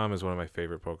Apom is one of my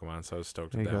favorite Pokemon, so I was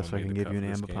stoked with that one. So I can give you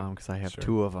an Ambipom because I have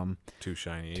two of them. Two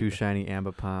shiny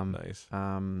Ambipom. Nice.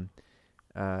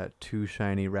 2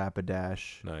 shiny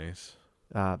Rapidash. Nice.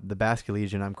 The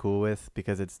Basculegion I'm cool with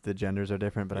because the genders are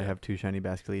different, but I Yeah. have 2 shiny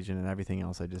Basculegion, and everything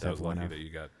else I just have one of. That was lucky that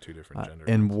you got 2 different genders.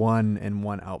 And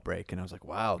one Outbreak, and I was like,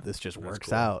 wow, this just works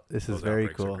cool. out. This is very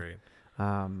cool. Are great.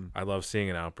 I love seeing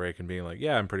an Outbreak and being like,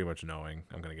 yeah, I'm pretty much knowing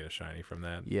I'm gonna get a shiny from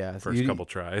that. Yeah, First couple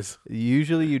tries.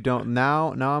 Usually you don't.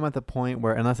 Now I'm at the point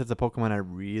where unless it's a Pokemon I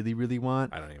really really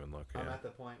want, I don't even look. I'm at the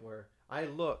point where I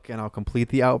look and I'll complete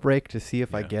the Outbreak to see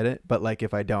if I get it. But like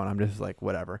if I don't, I'm just like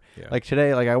whatever. Yeah. Like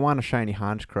today, like I want a shiny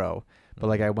Honchkrow, but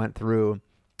like I went through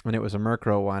and it was a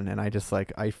Murkrow one, and I just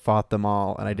like I fought them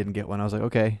all and I didn't get one. I was like,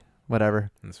 okay,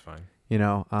 whatever. That's fine. You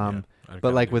know.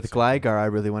 But like with Gligar, I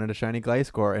really wanted a shiny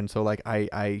Gliscor, and so like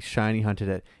I shiny hunted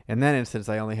it. And then since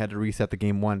I only had to reset the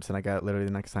game once, and I got it literally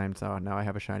the next time, so now I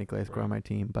have a shiny Gliscor on my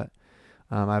team. But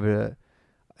I have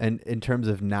and in terms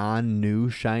of non-new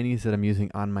shinies that I'm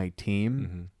using on my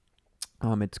team,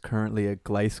 it's currently a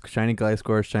shiny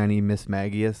Gliscor, shiny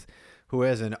Mismagius, who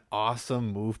has an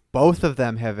awesome move. Both of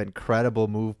them have incredible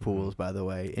move pools, by the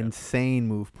way. Yeah. Insane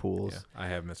move pools. Yeah. I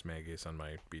have Mismagius on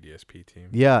my BDSP team.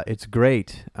 Yeah, it's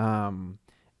great. And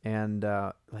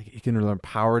like you can learn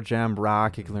Power Gem,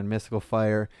 Rock, you can learn Mystical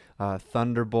Fire,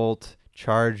 Thunderbolt,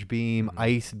 Charge Beam,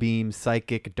 Ice Beam,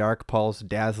 Psychic, Dark Pulse,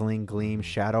 Dazzling Gleam,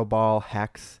 Shadow Ball,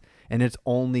 Hex, and it's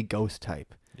only Ghost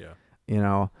type. Yeah. You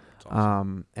know?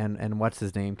 Awesome. And what's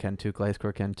his name can too,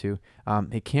 Gliscor can too.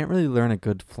 He can't really learn a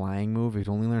good flying move. He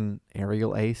can only learn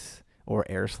Aerial Ace or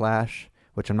Air Slash,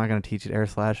 which I'm not going to teach it Air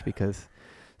Slash because.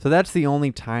 So that's the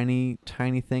only tiny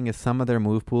thing is some of their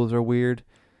move pools are weird.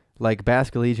 Like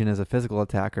Basculegion is a physical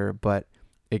attacker, but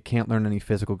it can't learn any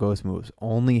physical ghost moves.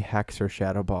 Only Hex or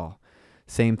Shadow Ball.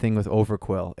 Same thing with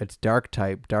Overquill. It's Dark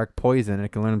type, Dark Poison.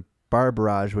 It can learn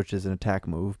Barbarage, which is an attack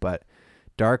move, but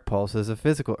Dark Pulse is a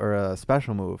physical or a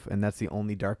special move, and that's the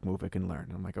only dark move it can learn.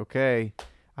 And I'm like, okay,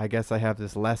 I guess I have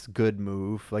this less good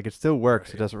move. Like it still works.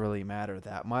 Right. It doesn't really matter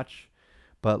that much,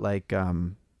 but like,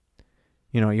 you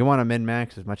know, you want to min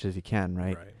max as much as you can,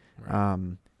 right?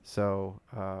 Right.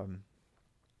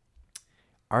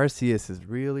 Arceus is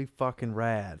really fucking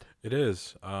rad. It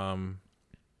is.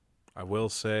 I will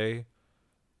say,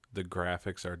 the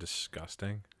graphics are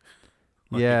disgusting.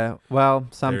 Like, yeah, well,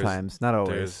 sometimes, not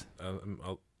always.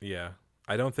 Yeah,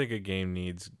 I don't think a game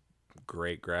needs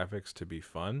great graphics to be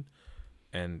fun,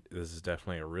 and this is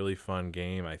definitely a really fun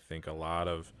game. I think a lot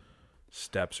of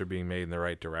steps are being made in the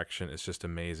right direction. It's just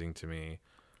amazing to me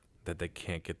that they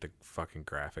can't get the fucking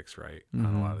graphics right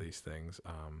on a lot of these things.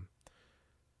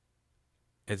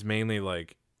 It's mainly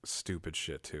like stupid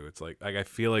shit too. It's like I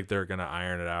feel like they're gonna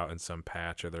iron it out in some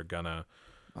patch, or they're gonna.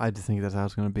 I just think that's how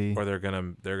it's gonna be. Or they're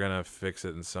gonna fix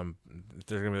it in some.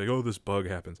 They're gonna be like, oh, this bug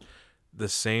happens. The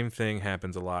same thing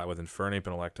happens a lot with Infernape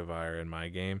and Electivire in my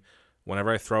game. Whenever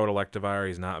I throw at Electivire,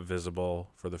 he's not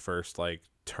visible for the first like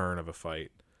turn of a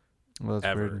fight. Well,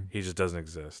 that's ever. weird. He just doesn't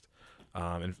exist.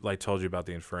 And I told you about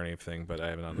the Infernape thing, but I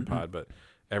haven't on the pod. But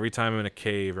every time I'm in a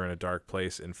cave or in a dark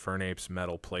place, Infernape's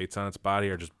metal plates on its body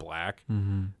are just black,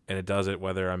 and it does it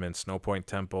whether I'm in Snowpoint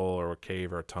Temple or a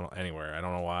cave or a tunnel, anywhere. I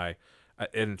don't know why.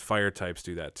 And fire types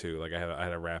do that too. Like I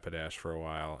had a Rapidash for a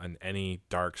while, and any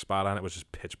dark spot on it was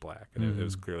just pitch black, and it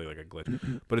was clearly like a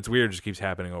glitch. But it's weird; it just keeps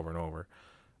happening over and over.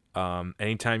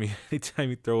 Anytime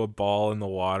you throw a ball in the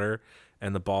water,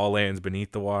 and the ball lands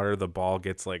beneath the water, the ball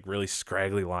gets like really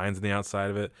scraggly lines on the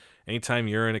outside of it. Anytime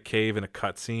you're in a cave in a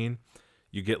cutscene,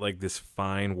 you get like this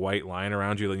fine white line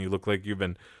around you, and you look like you've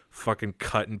been fucking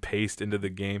cut and paste into the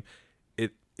game.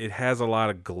 It has a lot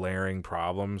of glaring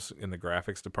problems in the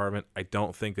graphics department. I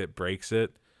don't think it breaks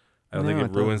it. I don't think it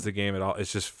ruins the game at all.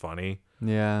 It's just funny.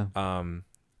 Yeah. And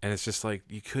it's just like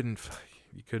you couldn't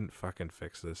fucking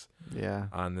fix this. Yeah.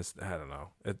 On this, I don't know.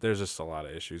 There's just a lot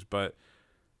of issues, but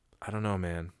I don't know,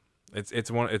 man.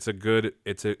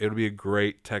 It'll be a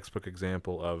great textbook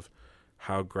example of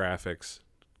how graphics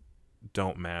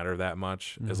don't matter that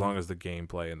much as long as the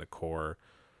gameplay and the core,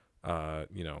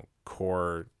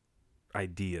 core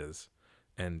ideas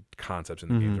and concepts in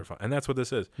the games are fun. And that's what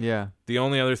this is. Yeah. The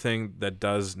only other thing that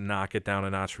does knock it down a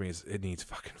notch for me is it needs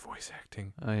fucking voice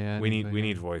acting. Oh yeah. We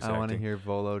need voice acting. I want to hear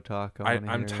Volo talk.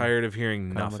 I'm tired of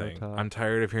hearing Komodo nothing. talk. I'm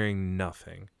tired of hearing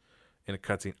nothing in a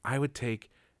cutscene. I would take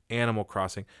Animal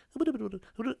Crossing.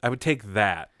 I would take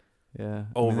that. Yeah.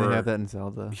 Over. They have that in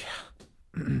Zelda.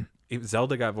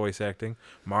 Zelda got voice acting.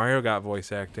 Mario got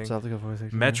voice acting. Zelda got voice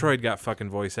acting. Metroid got fucking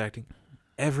voice acting.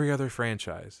 Every other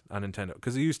franchise on Nintendo,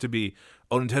 because it used to be,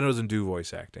 Nintendo doesn't do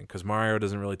voice acting because Mario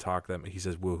doesn't really talk that. He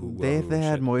says woohoo. They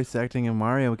had voice acting in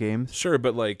Mario games. Sure,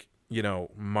 but like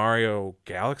Mario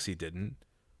Galaxy didn't.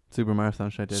 Super Mario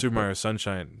Sunshine did. Super Mario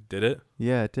Sunshine did it?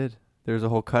 Yeah, it did. There was a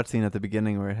whole cutscene at the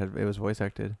beginning where it was voice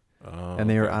acted, Oh, and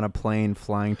they were on a plane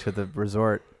flying to the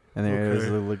resort, and there was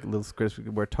a little script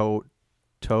where Toad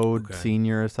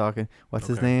Senior is talking. What's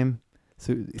his name?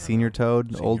 Senior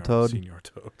Toad, old Toad. Senior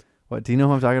Toad. What? Do you know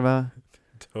who I'm talking about?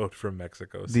 Toad from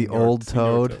Mexico. The old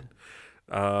Toad.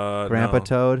 Grandpa no.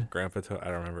 Toad. Grandpa Toad. I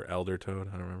don't remember. Elder Toad.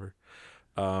 I don't remember.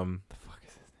 The fuck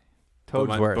is his name?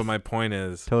 Toadsworth. But my point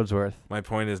is, Toadsworth. My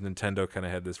point is, Nintendo kind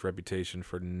of had this reputation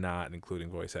for not including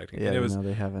voice acting. Yeah, and no,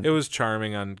 they haven't. It was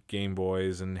charming on Game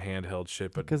Boys and handheld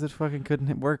shit, but because it fucking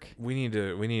couldn't work. we need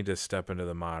to step into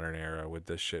the modern era with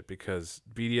this shit because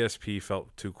BDSP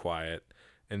felt too quiet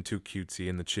and too cutesy,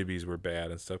 and the chibis were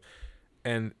bad and stuff.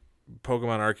 And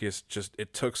Pokemon Arceus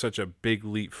it took such a big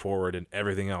leap forward in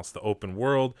everything else. The open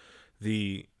world,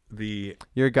 the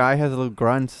Your guy has little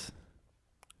grunts.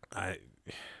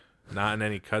 not in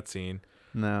any cutscene.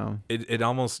 No. It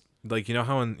almost like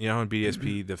how in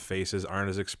BDSP the faces aren't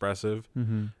as expressive,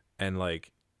 and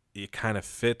like it kind of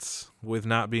fits with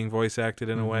not being voice acted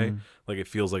in a way. Like it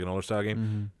feels like an older style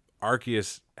game.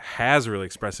 Arceus has really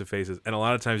expressive faces, and a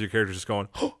lot of times your character's just going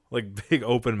like big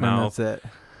open mouth.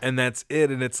 And that's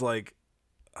it. And it's like,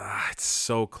 it's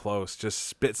so close. Just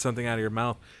spit something out of your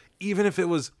mouth, even if it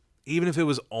was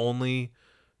only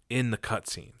in the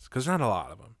cutscenes, because there's not a lot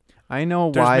of them. I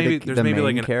know why the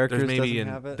main characters doesn't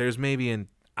have it. There's maybe an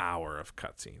hour of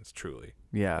cutscenes, truly.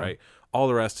 Yeah. Right. All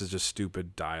the rest is just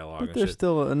stupid dialogue. But there's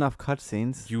still enough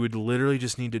cutscenes. You would literally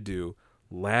just need to do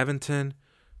Laventon,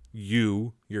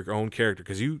 your own character,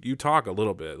 because you talk a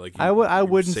little bit. Like I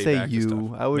wouldn't say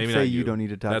you. I would Maybe say not you don't need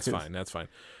to talk. That's fine.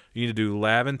 You need to do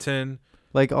Laventon,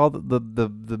 like all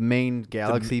the main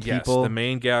galaxy people. Yes, the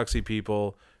main galaxy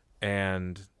people,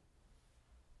 and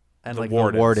like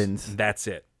wardens. the wardens. That's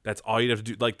it. That's all you have to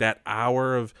do. Like that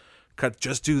hour of cut.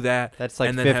 Just do that. That's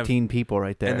like 15 people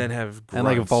right there. And then have grunts. And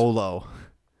like Volo.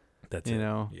 That's it.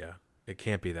 Yeah. It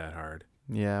can't be that hard.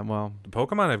 Yeah. Well, the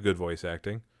Pokemon have good voice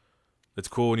acting. It's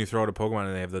cool when you throw out a Pokemon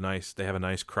and they have a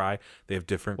nice cry. They have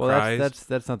different cries.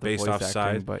 That's not the based voice off acting,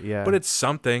 size, but yeah. But it's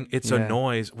something. It's a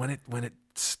noise when it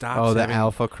stops. Oh, the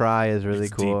alpha cry is really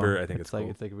cool. Deeper. I think it's like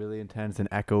cool. It's like really intense and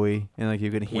echoey, and like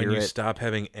you can hear it. When you stop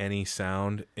having any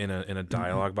sound in a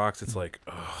dialogue box, it's like,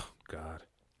 oh god,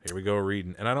 here we go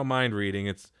reading. And I don't mind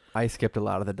reading. I skipped a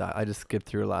lot of I just skipped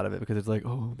through a lot of it because it's like,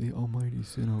 oh, the almighty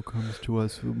Sinnoh comes to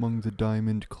us among the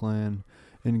Diamond Clan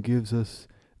and gives us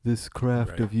this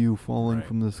craft of you falling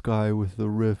from the sky with the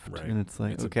rift, and it's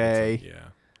like,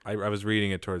 I was reading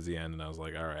it towards the end, and I was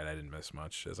like, all right, I didn't miss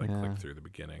much as I clicked through the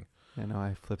beginning. I know,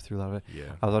 I flipped through a lot of it.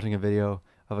 Yeah, I was watching a video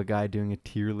of a guy doing a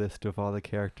tier list of all the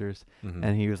characters,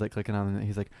 and he was like clicking on them.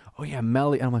 He's like, oh yeah,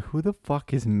 Melly. And I'm like, who the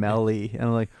fuck is Melly? And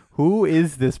I'm like, who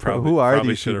is this? Who are these people?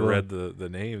 Probably should have read the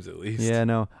names at least. Yeah,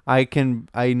 no,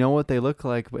 I know what they look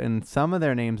like, and some of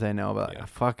their names I know, but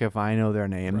fuck if I know their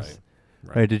names.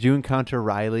 Right. Did you encounter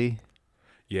Riley?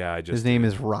 Yeah, his name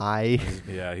is Rye.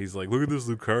 Yeah, he's like, look at this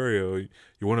Lucario.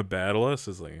 You want to battle us?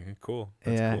 It's like, cool.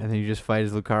 That's cool. And then you just fight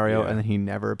as Lucario, and then he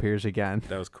never appears again.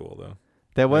 That was cool though.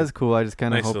 That was cool. I just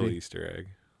kind of nice hope little Easter egg.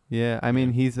 Yeah, I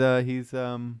mean he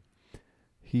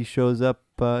shows up.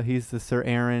 He's the Sir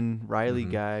Aaron Riley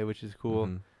guy, which is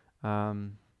cool. That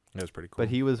was pretty cool. But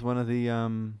he was one of the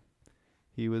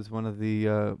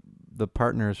the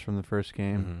partners from the first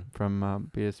game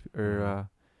from BS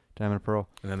Diamond and Pearl.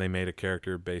 And then they made a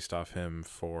character based off him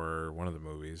for one of the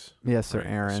movies. Yeah, Sir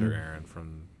Aaron. Sir Aaron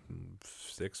from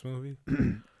 6th movie.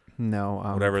 No,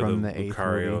 whatever from the 8th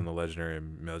Lucario movie. and the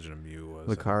Legend of Mew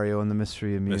was. Lucario and the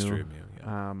Mystery of Mew. Mystery of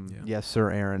Mew. Yeah,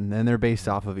 Sir Aaron, and they're based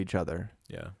off of each other.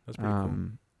 Yeah, that's pretty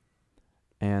cool.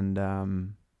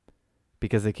 And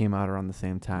because they came out around the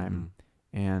same time,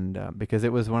 and because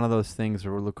it was one of those things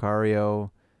where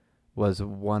Lucario was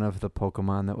one of the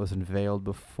Pokemon that was unveiled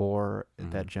before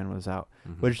that gen was out,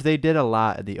 which they did a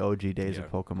lot at the OG days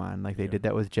of Pokemon. Like they did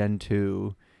that with Gen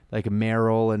 2. like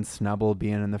Meryl and Snubble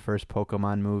being in the first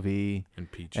Pokemon movie,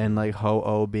 And Pichu. and like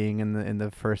Ho-Oh being in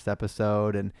the first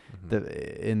episode, and Mhm.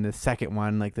 in the second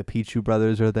one, like the Pichu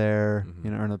brothers are there, Mhm.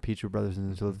 you know, or the Pichu brothers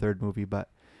until the Mhm. third movie, but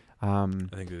I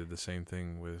think they did the same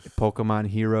thing with Pokemon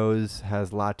Heroes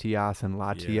has Latias and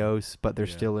Latios, but they're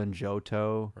Yeah. still in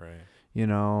Johto, right. you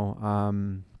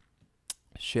know,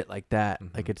 shit like that.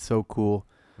 Like Mhm. it's so cool.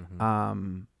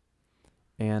 Mhm.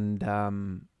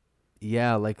 And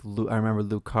yeah, like I remember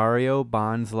Lucario,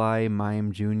 Bonsly,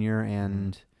 Mime Jr.,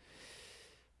 and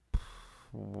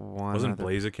one Wasn't other.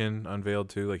 Blaziken unveiled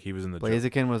too? Like he was in the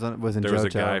Blaziken was in there Johto. was a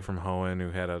guy from Hoenn who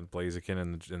had a Blaziken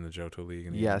in the Johto League.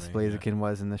 In the Yes, anime. Blaziken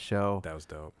was in the show. That was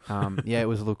dope. Yeah, it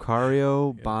was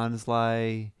Lucario, Yeah.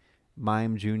 Bonsly,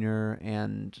 Mime Jr.,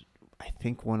 and I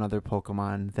think one other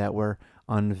Pokemon that were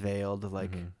unveiled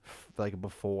like Mhm. like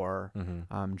before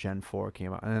Mhm. Gen 4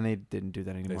 came out. And then they didn't do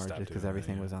that anymore stopped just because doing that,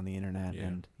 everything yeah. was on the internet Yeah.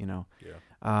 and, you know.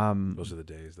 Yeah. Those are the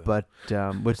days though. But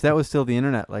which that was still the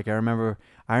internet. Like I remember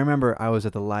I was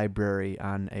at the library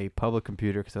on a public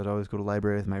computer because I'd always go to the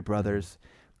library with my brothers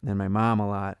and my mom a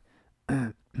lot.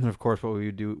 And of course, what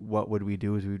would we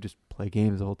do is we would just play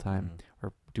games the whole time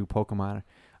or do Pokemon.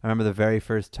 I remember the very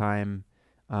first time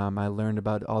I learned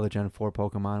about all the Gen 4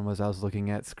 Pokemon was I was looking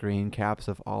at screen caps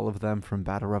of all of them from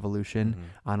Battle Revolution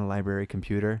on a library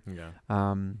computer.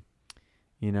 Yeah.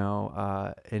 You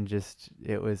know, and just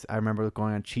it was. I remember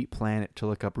going on Cheat Planet to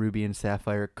look up Ruby and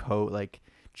Sapphire code, like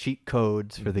cheat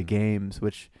codes for the games,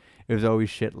 which it was always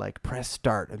shit like press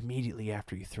start immediately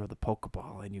after you throw the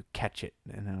Pokeball and you catch it,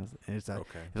 and it's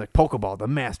like Pokeball, the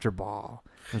Master Ball.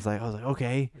 I was like,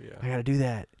 okay, I gotta do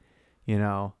that, you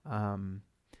know.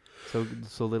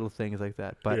 So little things like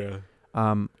that, but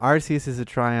Arceus is a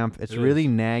triumph. It's really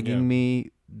nagging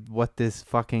me what this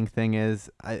fucking thing is.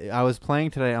 I was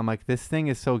playing today. I'm like, this thing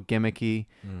is so gimmicky.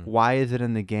 Why is it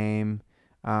in the game?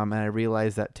 And I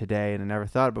realized that today, and I never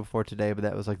thought it before today, but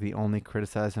that was like the only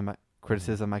criticism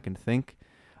I can think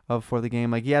of for the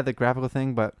game. Like, yeah, the graphical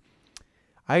thing, but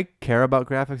I care about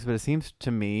graphics, but it seems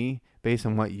to me, based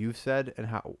on what you've said and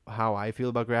how I feel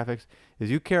about graphics, is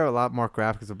you care a lot more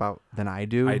graphics about than I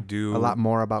do. I do a lot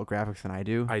more about graphics than I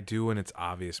do. I do when it's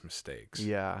obvious mistakes.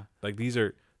 Yeah. Like these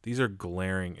are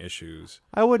glaring issues.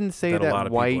 I wouldn't say that a lot that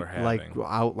of white people are like having.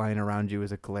 outline around you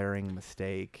is a glaring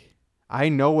mistake. I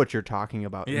know what you're talking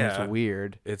about. And Yeah. it's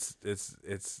weird. It's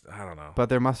I don't know. But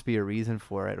there must be a reason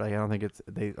for it. Like I don't think it's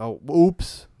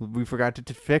oops, we forgot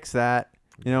to fix that.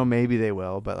 You know, maybe they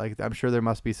will, but like I'm sure there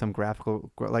must be some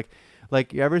graphical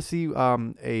like you ever see a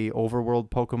overworld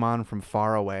Pokemon from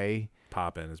far away?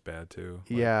 Pop in is bad too.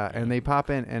 And they pop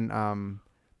in and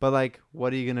but like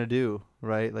what are you going to do,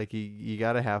 right? Like you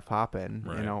got to have pop in,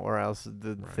 you know, or else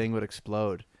the thing would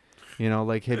explode. You know,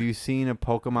 like have you seen a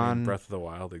Pokemon I mean, Breath of the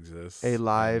Wild exists. a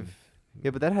live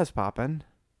Yeah, but that has pop in.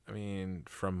 I mean,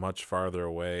 from much farther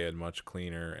away and much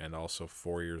cleaner, and also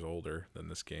 4 years older than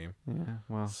this game. Yeah,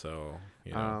 well. So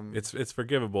you know, it's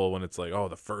forgivable when it's like, oh,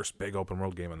 the first big open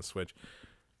world game on the Switch.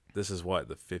 This is what,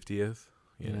 the 50th.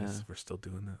 We're still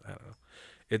doing that. I don't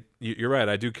know. You're right.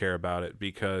 I do care about it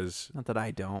because not that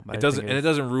I don't. But it doesn't, and it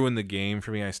doesn't ruin the game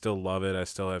for me. I still love it. I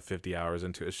still have 50 hours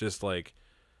into it. It's just like,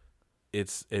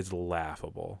 it's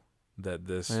laughable that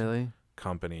this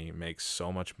company makes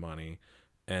so much money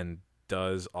and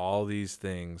does all these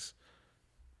things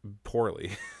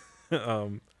poorly.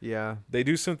 They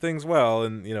do some things well,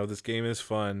 and you know this game is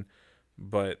fun,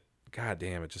 but god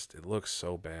damn, it looks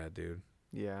so bad, dude.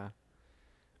 Yeah.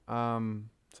 Something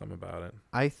about it.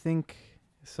 I think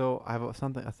so. I have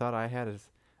something I thought I had is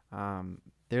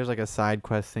there's like a side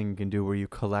quest thing you can do where you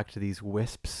collect these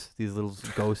wisps, these little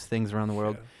ghost things around the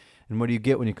world. And what do you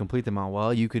get when you complete them all?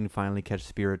 Well, you can finally catch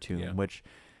Spiritomb, which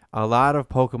a lot of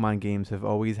Pokemon games have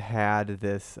always had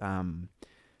this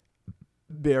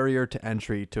barrier to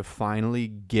entry to finally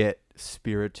get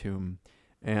Spiritomb.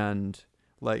 And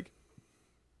like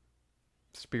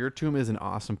Spiritomb is an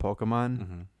awesome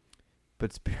Pokemon,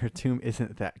 but Spiritomb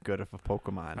isn't that good of a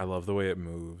Pokemon. I love the way it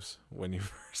moves when you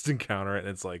first encounter it. And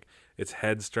it's like its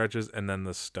head stretches, and then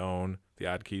the stone, the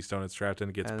odd keystone it's trapped in,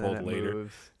 gets pulled later.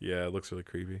 Moves. Yeah, it looks really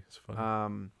creepy. It's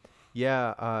fun.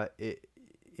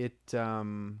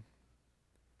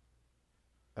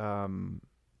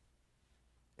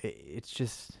 It's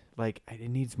just like it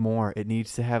needs more. It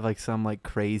needs to have like some like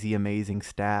crazy amazing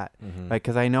stat, like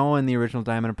because I know in the original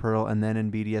Diamond and Pearl and then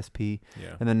in BDSP,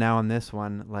 and then now in this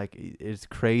one, like it's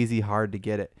crazy hard to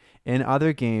get it. In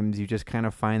other games, you just kind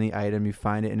of find the item, you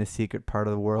find it in a secret part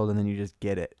of the world, and then you just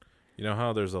get it. You know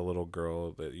how there's a little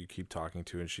girl that you keep talking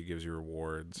to and she gives you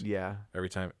rewards? Yeah. Every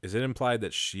time. Is it implied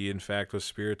that she, in fact, was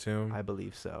Spiritomb? I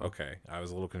believe so. Okay. I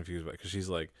was a little confused about it because she's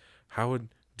like, how would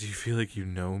do you feel like you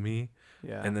know me?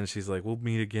 Yeah. And then she's like, we'll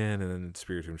meet again. And then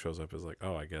Spiritomb shows up as like,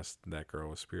 oh, I guess that girl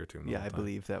was Spiritomb. Yeah, I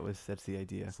believe that's the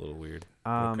idea. It's a little weird.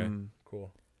 Okay,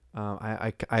 cool.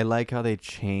 I like how they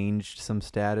changed some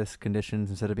status conditions.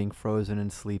 Instead of being frozen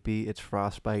and sleepy, it's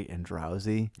frostbite and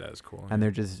drowsy. That is cool. And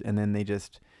then they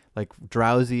just like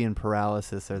drowsy and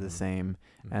paralysis are the Mhm. same,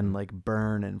 Mhm. and like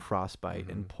burn and frostbite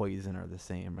and Mhm. poison are the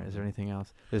same. Right? Is there anything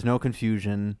else? There's no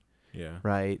confusion, Yeah.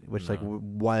 right? Which like No.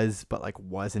 was, but like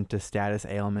wasn't a status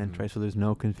ailment, Mhm. right? So there's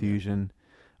no confusion.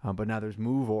 But now there's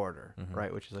move order, Mhm.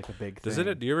 right? Which is like a big Does thing.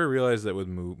 it? Do you ever realize that with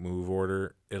move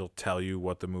order, it'll tell you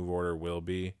what the move order will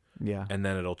be, Yeah. and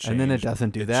then it'll change. And then it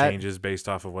doesn't do it that. changes based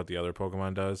off of what the other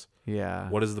Pokemon does. Yeah.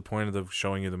 What is the point of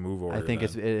showing you the move order? I think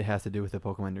then? it has to do with the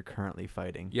Pokemon you're currently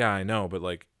fighting. Yeah, I know, but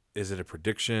like, is it a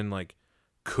prediction? Like,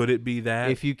 could it be that?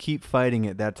 If you keep fighting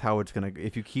it, that's how it's gonna.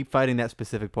 If you keep fighting that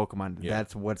specific Pokemon, Yeah.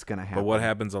 that's what's gonna happen. But what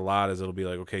happens a lot is it'll be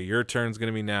like, okay, your turn's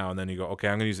gonna be now, and then you go, okay,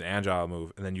 I'm gonna use an agile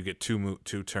move, and then you get two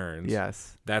turns.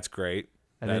 Yes. That's great.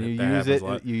 And That- then you that use happens it. a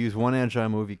lot. You use one agile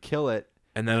move, you kill it,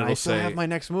 And then and it'll I still say, have my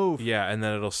next move. yeah, and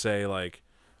then it'll say like,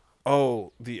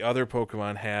 oh, the other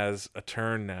Pokemon has a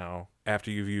turn now after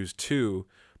you've used two,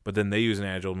 but then they use an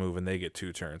agile move and they get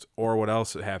 2 turns. Or what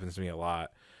else happens to me a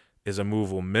lot is a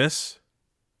move will miss.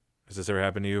 Has this ever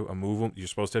happened to you? A move you're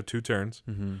supposed to have 2 turns.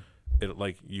 Mm-hmm. It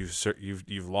like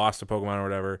you've lost a Pokemon or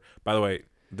whatever. By the way,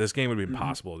 this game would be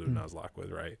impossible to do Nuzlocke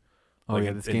with, right? Oh Like,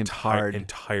 yeah, this game's hard.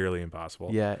 entirely impossible.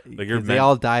 Yeah, Like, you're 'cause they meant-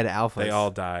 all die to alphas. They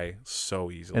all die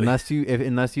so easily. unless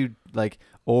you like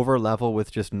over level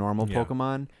with just normal Yeah.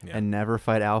 Pokemon Yeah. and never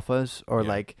fight alphas, or Yeah.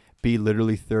 like be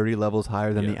literally 30 levels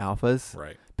higher than the Yeah. alphas,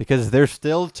 Right. because they're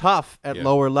still tough at Yeah.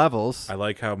 lower levels. I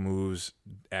like how moves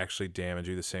actually damage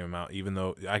you the same amount, even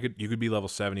though you could be level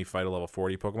 70, fight a level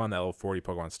 40 Pokemon. That level 40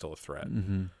 Pokemon's still a threat.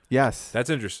 Mm-hmm. Yes. That's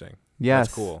interesting. Yes.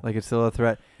 That's cool. Like it's still a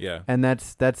threat, Yeah. and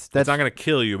that's It's not gonna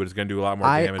kill you, but it's gonna do a lot more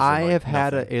damage. I than, like, have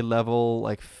had nothing. a level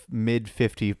like mid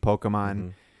 50 Pokemon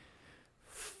Mhm.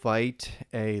 fight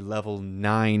a level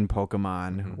 9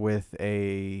 Pokemon Mhm. with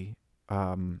a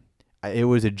it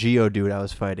was a Geodude I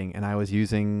was fighting, and I was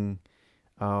using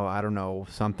I don't know,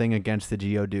 something against the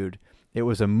Geodude. It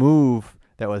was a move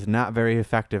that was not very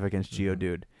effective against Mhm.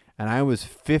 Geodude, and I was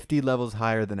 50 levels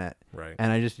higher than it, Right.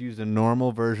 and I just used a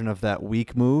normal version of that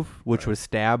weak move, which Right. was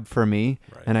stab for me,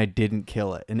 Right. and I didn't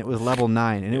kill it, and it was level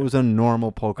 9, and it Yeah. was a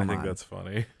normal I Pokemon. think that's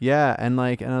funny. Yeah, and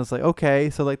I was like, okay,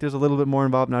 so like there's a little bit more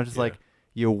involved now. Just Yeah. like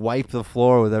you wipe the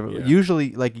floor with every. Yeah.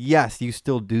 Usually, like yes, you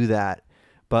still do that,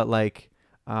 but like,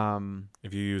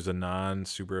 If you use a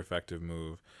non-super effective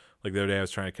move, like the other day I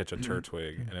was trying to catch a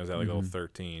Turtwig, and it was at like level Mhm.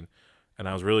 13, and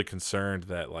I was really concerned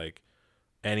that like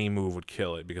any move would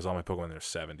kill it because all my Pokemon are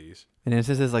 70s. in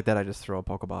instances like that, I just throw a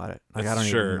Pokeball at it. Like I don't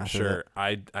even sure, mess with sure.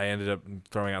 it. I ended up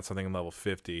throwing out something in level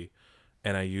 50,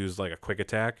 and I used like a quick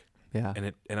attack, Yeah,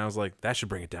 and I was like, that should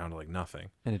bring it down to like nothing.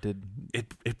 and it did.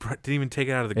 It didn't even take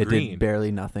it out of the It green. did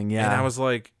barely nothing. Yeah, And I was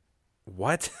like,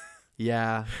 what?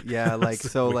 yeah. Like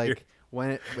That's so, weird. like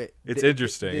when It's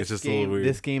interesting. It's just a little weird.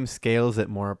 This game scales it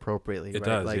more appropriately. It right?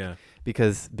 does, like, yeah.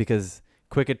 because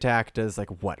quick attack does like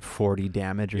what 40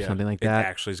 damage or Yeah. something like It that.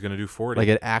 actually is going to do 40. Like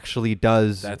it actually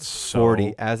does That's so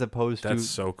 40 as opposed That's to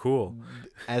so cool.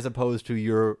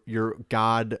 your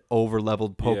god over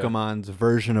leveled Yeah. Pokemon's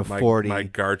version of My 40,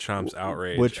 Garchomp's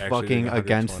outrage, which actually fucking did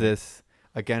against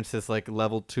 120. this like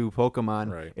level 2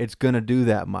 Pokemon, Right. it's gonna do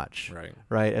that much, Right.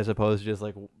 right? As opposed to just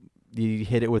like you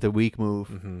hit it with a weak move,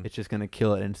 Mhm. it's just gonna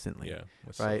kill it instantly. Yeah.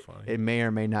 That's Right, so funny. it may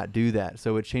or may not do that,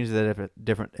 so it changes that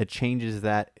different. It changes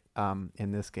that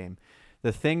in this game.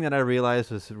 The thing that I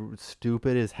realized was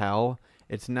stupid as hell.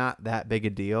 It's not that big a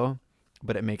deal,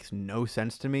 but it makes no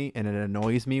sense to me, and it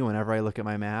annoys me whenever I look at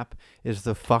my map. Is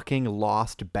the fucking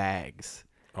lost bags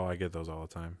Oh, I get those all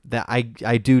the time. that I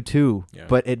do too, Yeah.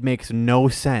 but it makes no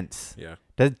sense. Yeah.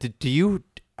 Do you?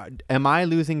 Am I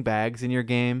losing bags in your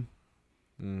game?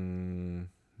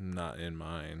 Not in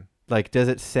mine. Like, does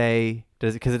it say?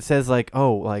 Does it? Because it says like,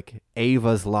 oh, like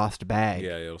Ava's lost bag.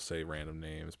 Yeah, it'll say random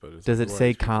names, but it's Does like, it what say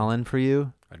is your name? Colin for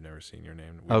you? I've never seen your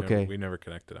name. Okay. We never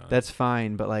connected on it. That's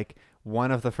fine, but like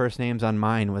one of the first names on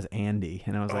mine was Andy,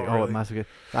 and I was Oh, like, oh, it really? must be good.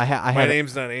 I My had.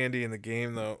 name's not Andy in the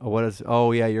game though. Oh, what is?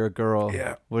 Oh yeah, you're a girl.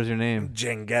 Yeah. What is your name?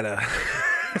 Jangetta.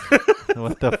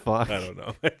 What the fuck? I don't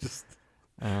know. I just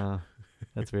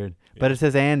That's weird. Yeah. But it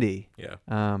says Andy. yeah.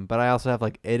 But I also have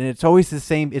like, and it's always the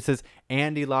same. It says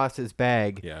Andy lost his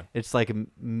bag. Yeah. It's like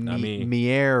me.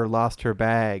 Mier lost her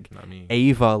bag. Not me.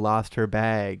 Ava lost her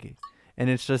bag, and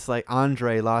it's just like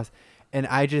Andre lost. And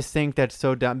I just think that's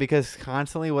so dumb, because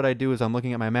constantly what I do is I'm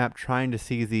looking at my map trying to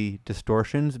see the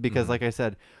distortions, because Mhm. like I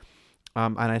said,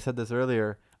 and I said this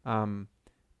earlier,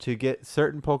 to get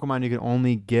certain Pokemon you can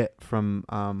only get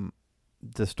from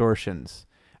distortions.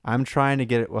 I'm trying to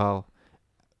get it, well,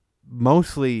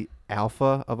 mostly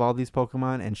alpha of all these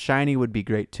Pokemon, and shiny would be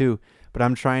great too. But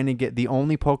I'm trying to get the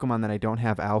only Pokemon that I don't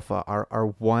have alpha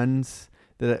are ones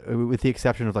that, with the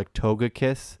exception of like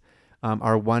Togekiss,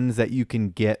 are ones that you can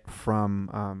get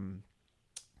from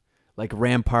like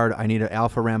Rampart. I need an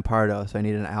alpha Rampardos. I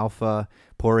need an alpha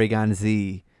Porygon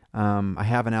Z. I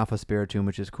have an alpha Spiritomb,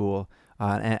 which is cool.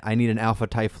 And I need an alpha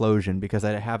Typhlosion because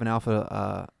I have an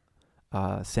alpha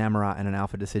Samurott and an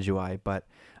alpha Decidueye. But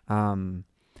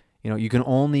you can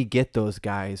only get those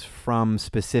guys from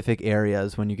specific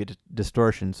areas when you get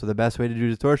distortions. So the best way to do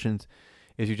distortions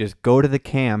is you just go to the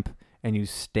camp and you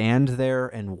stand there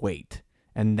and wait.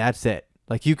 And that's it.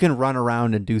 Like, you can run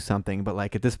around and do something, but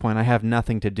like at this point I have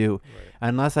nothing to do. Right.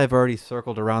 Unless I've already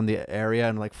circled around the area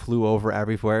and like flew over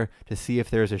everywhere to see if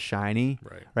there's a shiny.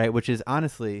 Right. Which is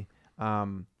honestly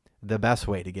the best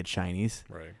way to get shinies.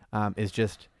 Right. Is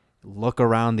just look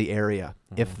around the area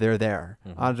if they're there.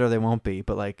 Odds are they won't be,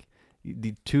 but like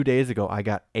 2 days ago I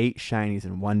got 8 shinies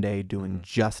in one day doing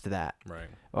just that. Right.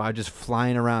 I was just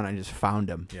flying around. I just found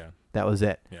them. Yeah. That was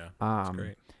it. Yeah. That's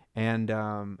great. And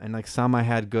like some I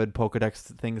had good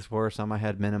Pokedex things for, some I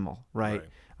had minimal. Right.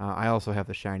 I also have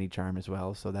the shiny charm as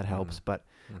well, so that helps. But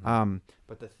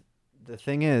but the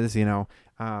thing is, I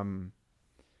don't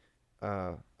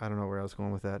know where I was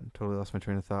going with that. Totally lost my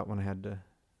train of thought when I had to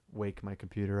wake my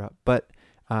computer up. But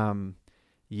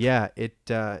yeah,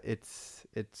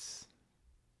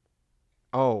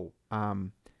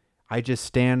 I just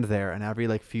stand there, and every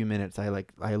like few minutes I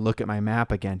look at my map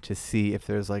again to see if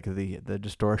there's like the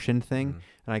distortion thing,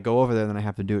 and I go over there, and then I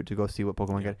have to do it to go see what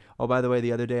Pokemon I get. Oh, by the way,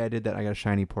 the other day I did that. I got a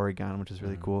shiny Porygon, which is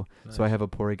really cool. Nice. So I have a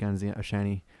Porygon Z,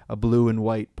 a blue and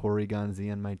white Porygon Z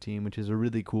on my team, which is a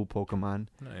really cool Pokemon.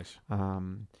 Nice.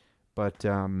 But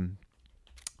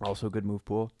also good move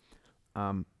pool.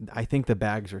 I think the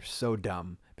bags are so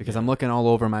dumb because I'm looking all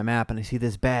over my map and I see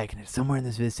this bag and it's somewhere in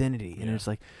this vicinity and it's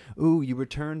like, ooh, you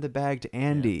returned the bag to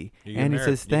Andy. Andy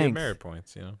says thanks. You get merit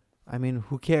points, I mean,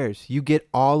 who cares? You get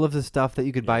all of the stuff that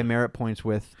you could buy merit points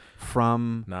with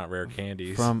from... Not rare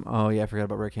candies. Oh, yeah, I forgot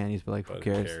about rare candies, but who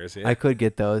cares? Who cares, yeah. I could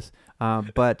get those.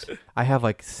 But I have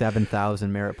like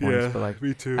 7,000 merit points. But like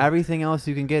me too. Everything else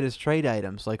you can get is trade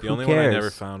items. Like, the who only cares? one I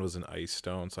never found was an ice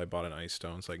stone, so I bought an ice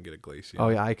stone so I can get a Glaceon. Oh,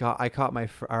 yeah,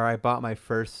 I bought my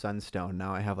first Sunstone.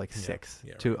 Now I have like 6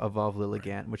 to evolve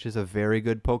Lilligant, which is a very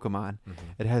good Pokemon.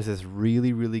 It has this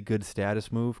really, really good status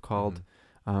move called...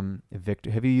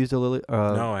 Victor, have you used a Lily?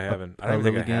 No, I haven't. I don't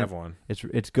think I have one.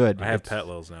 It's good. I have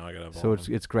Petlils now. I gotta evolve.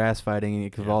 So it's grass fighting and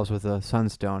it evolves with a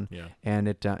Sunstone. Yeah. And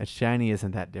its shiny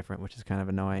isn't that different, which is kind of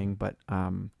annoying. But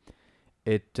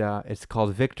it's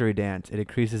called Victory Dance. It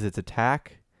increases its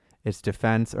attack, its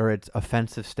defense, or its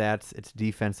offensive stats, its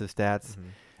defensive stats,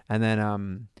 and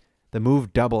then the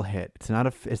move double hit. It's not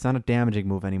a damaging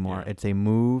move anymore. Yeah. It's a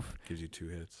move. Gives you 2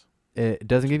 hits. It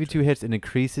doesn't give you 2 hits. It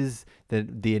increases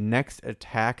the next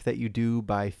attack that you do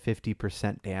by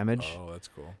 50% damage. Oh, that's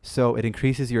cool. So it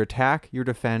increases your attack, your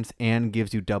defense, and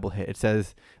gives you double hit. It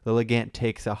says Lilligant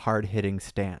takes a hard-hitting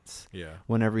stance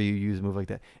whenever you use a move like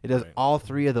that. It does all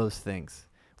 3 of those things,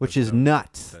 which is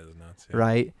nuts. That is nuts, yeah.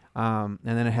 Right? And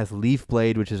then it has Leaf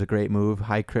Blade, which is a great move,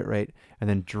 high crit rate, and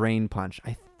then Drain Punch.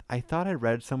 I thought I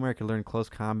read somewhere I could learn Close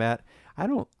Combat.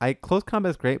 Close Combat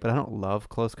is great, but I don't love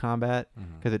Close Combat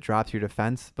because it drops your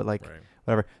defense, but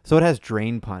whatever. So it has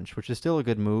Drain Punch, which is still a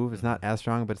good move. It's not as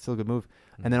strong, but it's still a good move.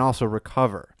 And then also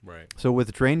Recover. Right. So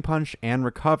with Drain Punch and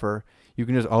Recover, you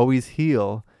can just always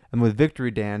heal. And with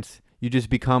Victory Dance, you just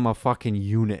become a fucking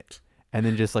unit and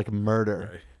then just like murder.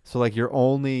 Right. So like your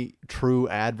only true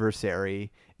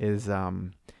adversary is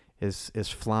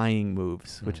flying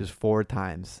moves, which is 4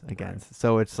 times against.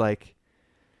 So it's like,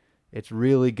 it's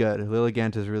really good.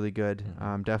 Lilligant is really good.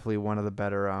 Definitely one of the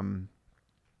better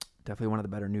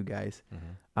new guys.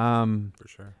 For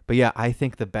sure. But yeah, I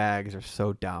think the bags are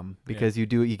so dumb because you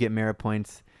get merit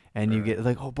points and you get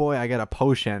like, oh boy, I got a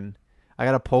potion, I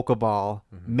got a Pokeball,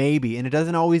 maybe, and it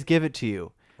doesn't always give it to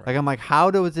you. Right. Like I'm like,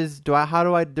 how do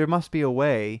I? There must be a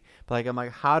way. But like I'm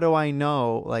like, how do I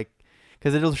know? Like,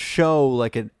 because it'll show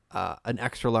like an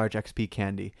extra large XP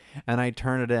candy, and I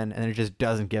turn it in, and it just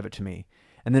doesn't give it to me.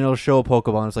 And then it'll show a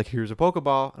Pokeball, and it's like, here's a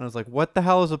Pokeball. And I was like, what the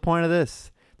hell is the point of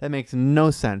this? That makes no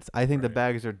sense. I think the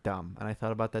bags are dumb. And I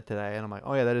thought about that today, and I'm like,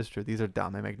 oh, yeah, that is true. These are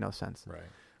dumb. They make no sense. Right.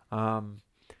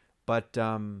 But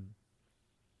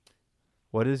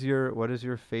what is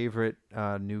your favorite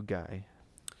new guy?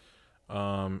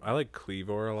 I like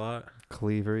Cleavor a lot.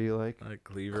 Cleaver, you like? I like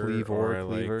Cleavor.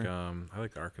 I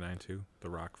like Arcanine too. The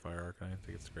Rock Fire Arcanine. I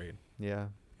think it's great. Yeah.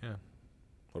 Yeah.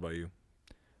 What about you?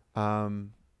 I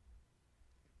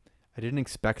didn't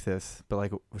expect this, but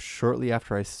like shortly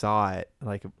after I saw it,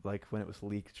 like when it was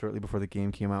leaked, shortly before the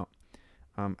game came out,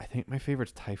 I think my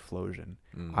favorite's Typhlosion.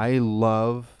 I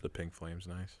love the pink flames.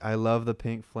 Nice. I love the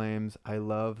pink flames. I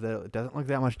love that it doesn't look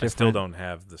that much I different. still don't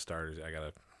have the starters. I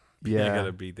gotta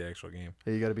beat the actual game.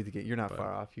 Yeah, you gotta beat the game. You're not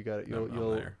far off. You got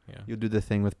you'll Yeah. You'll do the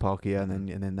thing with Palkia, and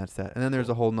then that's that. And then there's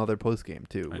a whole nother post game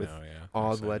too with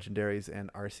all the legendaries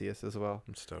and Arceus as well.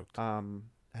 I'm stoked.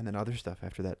 And then other stuff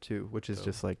after that too, which is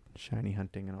just like shiny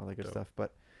hunting and all that good stuff.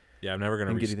 But yeah, I'm never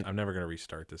gonna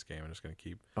restart this game. I'm just gonna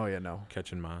keep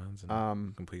catching mons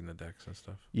and completing the decks and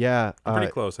stuff. Yeah, I'm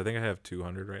pretty close. I think I have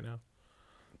 200 right now.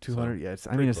 200. Yeah,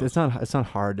 it's not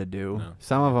hard to do. No.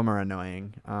 Some of them are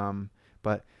annoying.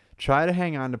 But try to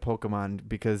hang on to Pokemon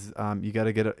because you got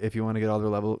to get if you want to get all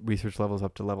their research levels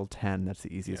up to level 10. That's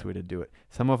the easiest way to do it.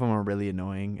 Some of them are really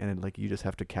annoying, and like you just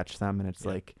have to catch them, and it's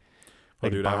like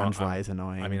Bonsly is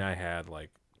annoying. I mean, I had like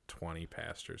 20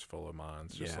 pastures full of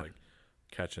mons, just like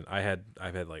catching. I have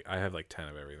like 10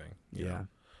 of everything. You know?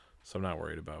 So I'm not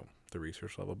worried about the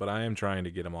research level, but I am trying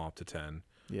to get them all up to 10.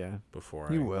 Yeah. Before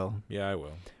you will. Yeah, I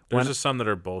will. There's just some that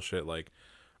are bullshit, like,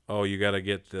 oh, you gotta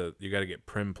get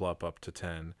Primplup up to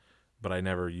 10, but I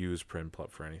never use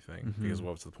Primplup for anything because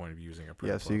what's the point of using a Primplup?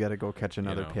 Yeah, so you gotta go catch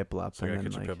another Piplup. So you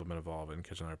gotta catch a Piplup and evolve it, and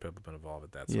catch another Piplup and evolve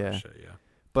it. That sort of shit. Yeah.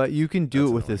 But you can do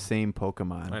it with the same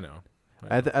Pokemon. I know.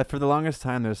 For the longest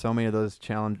time, there's so many of those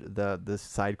the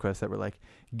side quests that were like,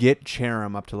 get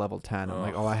Cherim up to level 10. I'm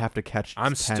like, I have to catch.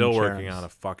 I'm still working on a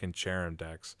fucking Cherim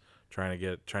dex, trying to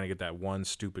get that one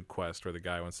stupid quest where the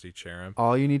guy wants to eat Cherim.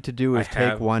 All you need to do is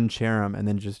take one Cherim and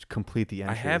then just complete the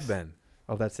entries. I have been.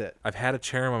 Oh, that's it. I've had a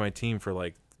Cherim on my team for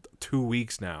like 2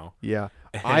 weeks now. Yeah.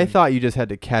 I thought you just had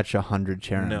to catch 100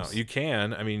 Cherims. No, you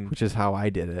can. I mean, which is how I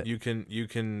did it. You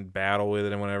can battle with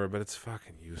it and whatever, but it's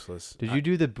fucking useless. Did you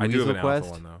do the Buizel I do have an quest?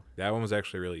 Alpha one though. That one was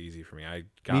actually really easy for me. I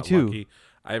got me too. lucky.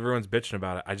 Everyone's bitching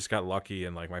about it. I just got lucky,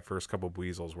 and like my first couple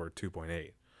Buizels were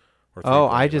 2.8. Oh,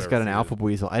 I just got an Alpha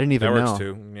Buizel. I didn't even know. That works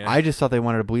too. Yeah. I just thought they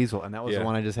wanted a Buizel, and that was the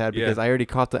one I just had because I already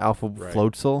caught the Alpha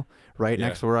Floatzel right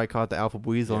next to where I caught the Alpha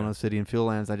Buizel in Obsidian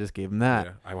Fieldlands. I just gave him that.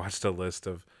 Yeah. I watched a list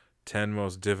of 10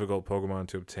 most difficult Pokemon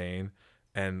to obtain,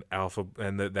 and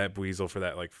that Buizel for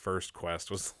that like first quest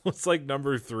was like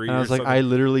number 3. And I was like, I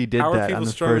literally did that on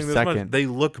the first second. Much? They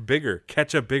look bigger.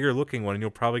 Catch a bigger looking one, and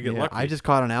you'll probably get lucky. I just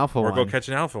caught an Alpha one. Or go catch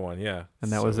an Alpha one, yeah.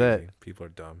 And that was it. People are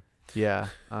dumb. Yeah.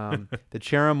 The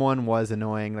Cherim one was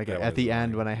annoying. Like at the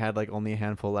end when I had like only a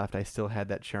handful left, I still had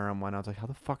that Cherim one. I was like, how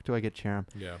the fuck do I get Cherim?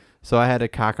 Yeah. So I had to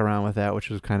cock around with that, which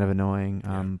was kind of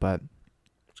annoying. But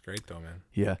it's great though, man.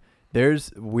 Yeah.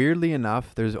 There's weirdly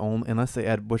enough, there's only, unless they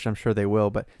add, which I'm sure they will,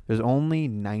 but there's only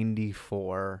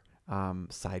 94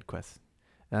 side quests.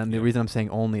 And the reason I'm saying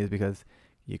only is because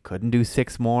you couldn't do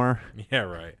 6 more. Yeah,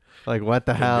 right. Like what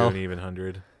the hell? Do an even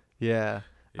 100. Yeah.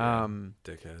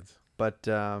 Dickheads. But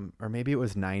or maybe it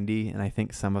was 90, and I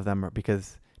think some of them are,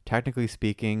 because technically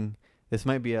speaking, this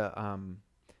might be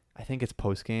I think it's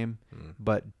post game,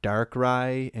 but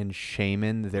Darkrai and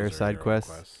Shaman, their side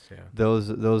quests,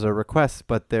 those are requests,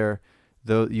 but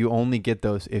you only get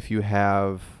those if you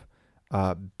have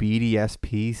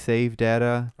BDSP save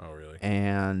data. Oh, really?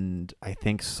 And I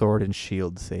think Sword and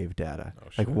Shield save data,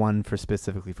 like one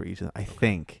specifically for each of them. I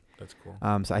think. That's cool.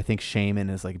 So I think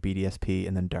Shaman is like BDSP,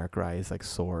 and then Darkrai is like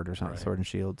Sword or something, Sword and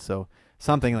Shield. So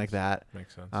something like that.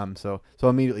 Makes sense. So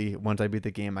immediately once I beat the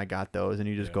game, I got those, and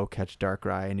you just go catch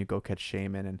Darkrai and you go catch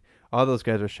Shaman, and all those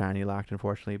guys are shiny locked,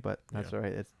 unfortunately, but that's all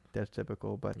right. That's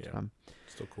typical, but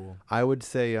still cool. I would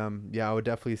say I would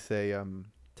definitely say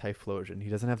Typhlosion. He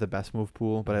doesn't have the best move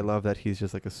pool, but I love that he's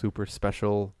just like a super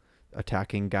special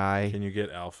attacking guy. Can you get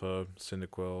Alpha,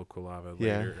 Cyndaquil, Quilava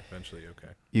later eventually? Okay.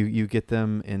 You get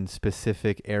them in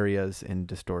specific areas in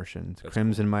Distortions.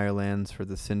 Crimson Mirelands for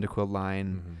the Cyndaquil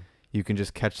line. Mm-hmm. You can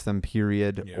just catch them,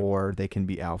 period, or they can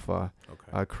be Alpha.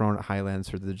 Okay. Corona Highlands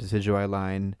for the Decidueye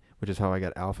line, which is how I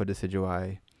got Alpha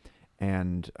Decidueye,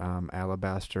 and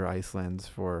Alabaster Icelands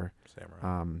for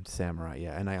Samurai.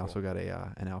 Yeah, and I also got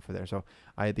an Alpha there. So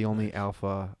the only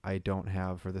Alpha I don't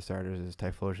have for the starters is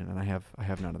Typhlosion, and I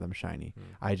have none of them shiny.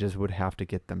 I just would have to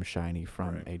get them shiny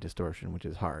from a Distortion, which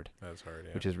is hard. That's hard,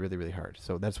 yeah. Which is really, really hard.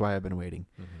 So that's why I've been waiting.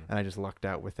 And I just lucked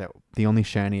out with that. The only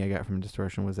shiny I got from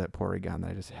Distortion was that Porygon that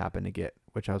I just happened to get,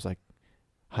 which I was like,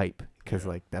 hype, because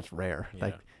like that's rare.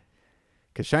 Like,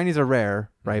 because shinies are rare,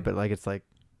 right? But like it's like,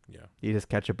 you just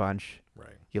catch a bunch.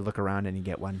 Right. You look around and you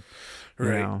get one. You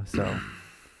know? So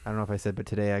I don't know if I said, but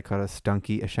today I caught a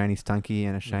shiny Stunky,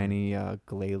 and a shiny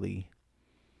Glalie.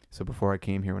 So before I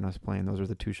came here when I was playing, those were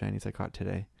the 2 shinies I caught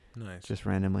today. Nice. Just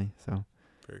randomly. So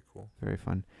very cool. Very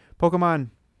fun. Pokemon.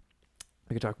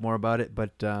 we could talk more about it,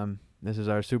 but this is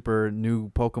our super new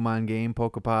Pokemon game,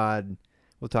 Pokepod.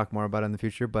 We'll talk more about it in the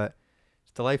future, but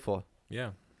it's delightful.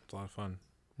 Yeah, it's a lot of fun.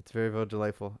 It's very, very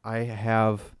delightful. They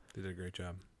did a great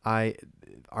job.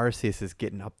 Arceus is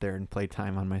getting up there in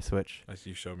playtime on my Switch. As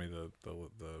you showed me the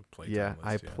playtime Yeah,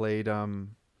 list,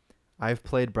 I've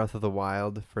played Breath of the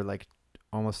Wild for like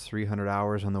almost 300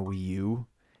 hours on the Wii U,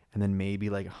 and then maybe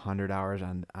like 100 hours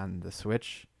on the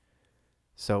Switch.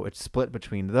 So it's split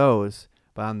between those.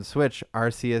 But on the Switch,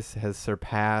 Arceus has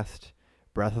surpassed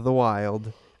Breath of the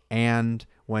Wild and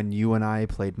when you and I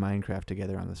played Minecraft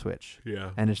together on the Switch. Yeah.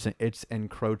 And it's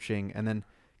encroaching. And then,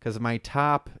 because my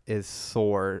top is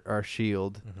sword or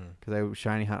shield, because I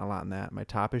shiny hunt a lot in that. My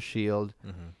top is shield,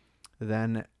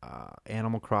 then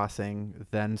Animal Crossing,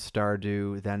 then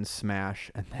Stardew, then Smash,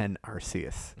 and then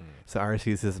Arceus. So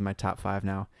Arceus is my top 5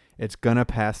 now. It's going to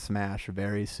pass Smash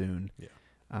very soon. Yeah.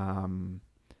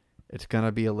 It's going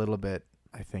to be a little bit,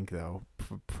 I think, though,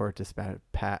 for it to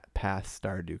pass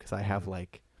Stardew, because I have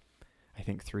like, I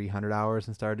think 300 hours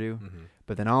in Stardew.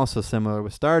 But then also similar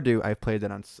with Stardew, I've played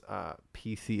that on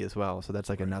PC as well. So that's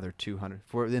like another 200.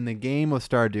 In the game of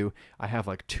Stardew, I have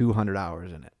like 200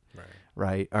 hours in it.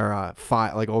 Right? Or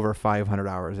over 500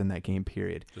 hours in that game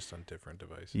period. Just on different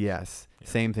devices. Yes. Yeah.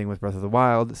 Same thing with Breath of the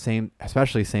Wild.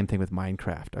 Especially same thing with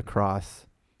Minecraft across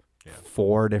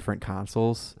 4 different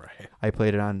consoles. Right. I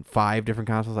played it on 5 different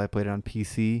consoles. I played it on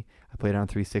PC. I played it on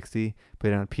 360.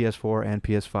 Played it on PS4 and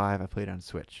PS5. I played it on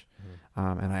Switch.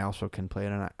 And I also can play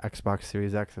it on Xbox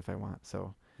Series X if I want.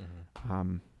 So,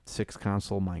 6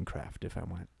 console Minecraft if I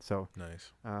want. So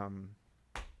nice.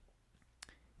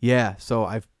 Yeah. So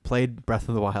I've played Breath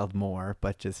of the Wild more,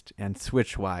 but and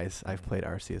Switch wise, I've played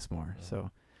Arceus more.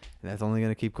 So that's only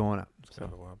gonna keep going up.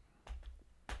 So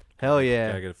hell yeah.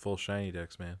 Gotta get a full shiny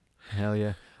dex, man. Hell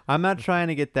yeah. I'm not trying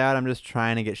to get that. I'm just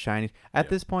trying to get shinies. At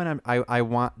this point, I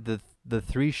want the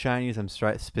 3 shinies I'm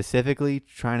specifically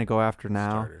trying to go after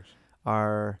now. Starters.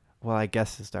 I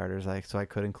guess the starters, so I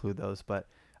could include those, but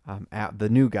the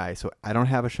new guy. So I don't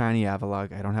have a shiny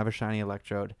Avalugg. I don't have a shiny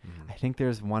Electrode. I think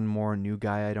there's one more new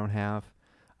guy I don't have.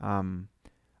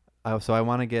 So I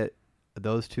want to get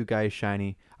those 2 guys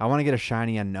shiny. I want to get a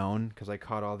shiny Unknown because I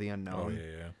caught all the Unknown.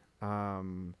 Oh yeah.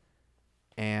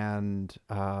 And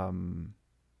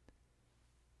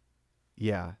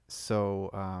yeah.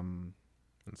 So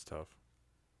that's tough.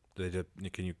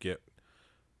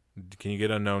 Can you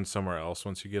get Unknown somewhere else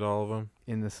once you get all of them?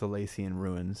 In the Salacian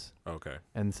Ruins. Okay.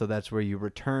 And so that's where you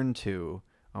return to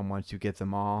once you get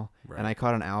them all. Right. And I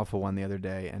caught an alpha one the other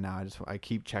day, and now I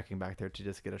keep checking back there to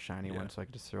just get a shiny one, so I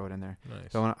can just throw it in there.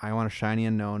 Nice. So I want a shiny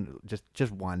Unknown,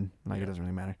 just one. It doesn't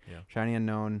really matter. Yeah. Shiny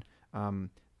Unknown,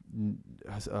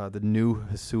 the new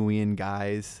Hisuian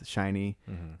guys shiny,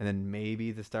 and then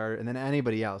maybe the starter, and then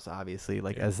anybody else obviously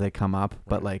as they come up.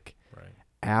 But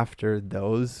after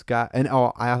those guys, and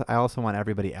I also want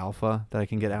everybody alpha that I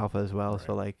can get alpha as well.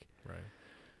 So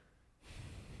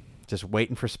just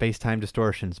waiting for space-time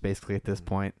distortions basically at this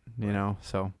point, you know.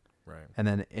 So and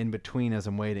then in between as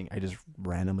I'm waiting, I just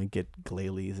randomly get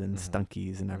Glalie and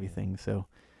Stunkies and everything. So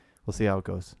we'll see how it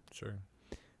goes. Sure.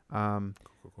 Cool.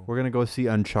 We're gonna go see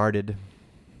Uncharted.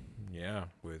 Yeah,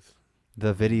 with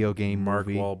the video game Mark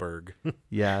movie. Wahlberg.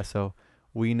 Yeah, so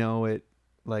we know it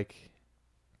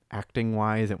acting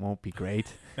wise it won't be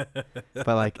great.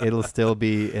 But it'll still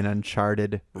be an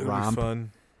Uncharted romp. It'll be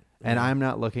fun. And I'm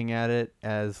not looking at it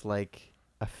as a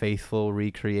faithful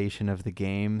recreation of the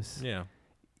games. Yeah.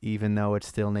 Even though it's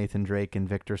still Nathan Drake and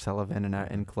Victor Sullivan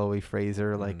and Chloe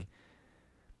Fraser,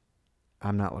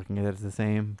 I'm not looking at it as the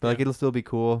same. But Yeah. it'll still be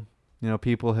cool. You know,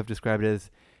 people have described it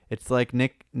as it's like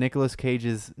Nicolas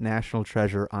Cage's National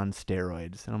Treasure on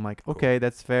steroids. And I'm like, okay,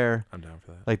 that's fair. I'm down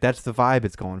for that. That's the vibe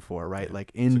it's going for, right? Yeah.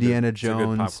 Indiana It's a good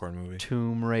Jones, popcorn movie.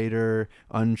 Tomb Raider,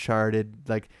 Uncharted,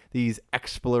 these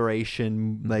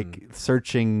exploration,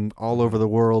 searching all over the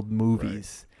world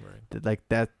movies. Right.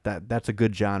 That's a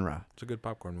good genre. It's a good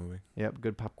popcorn movie. Yep,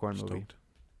 good popcorn movie. Stoked.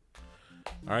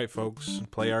 All right, folks,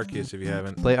 play Arceus if you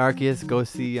haven't. Play Arceus. Go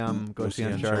see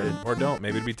Uncharted. Or don't.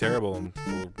 Maybe it'd be terrible, and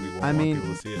we won't want people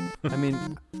to see it.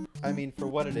 I mean, for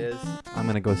what it is, I'm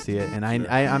gonna go see it, and I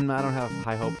don't have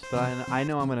high hopes, but I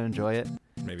know I'm gonna enjoy it.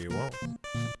 Maybe you won't.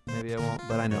 Maybe I won't,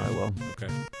 but I know I will. Okay.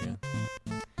 Yeah.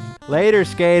 Later,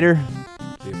 skater.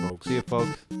 See you, folks. See you,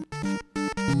 folks.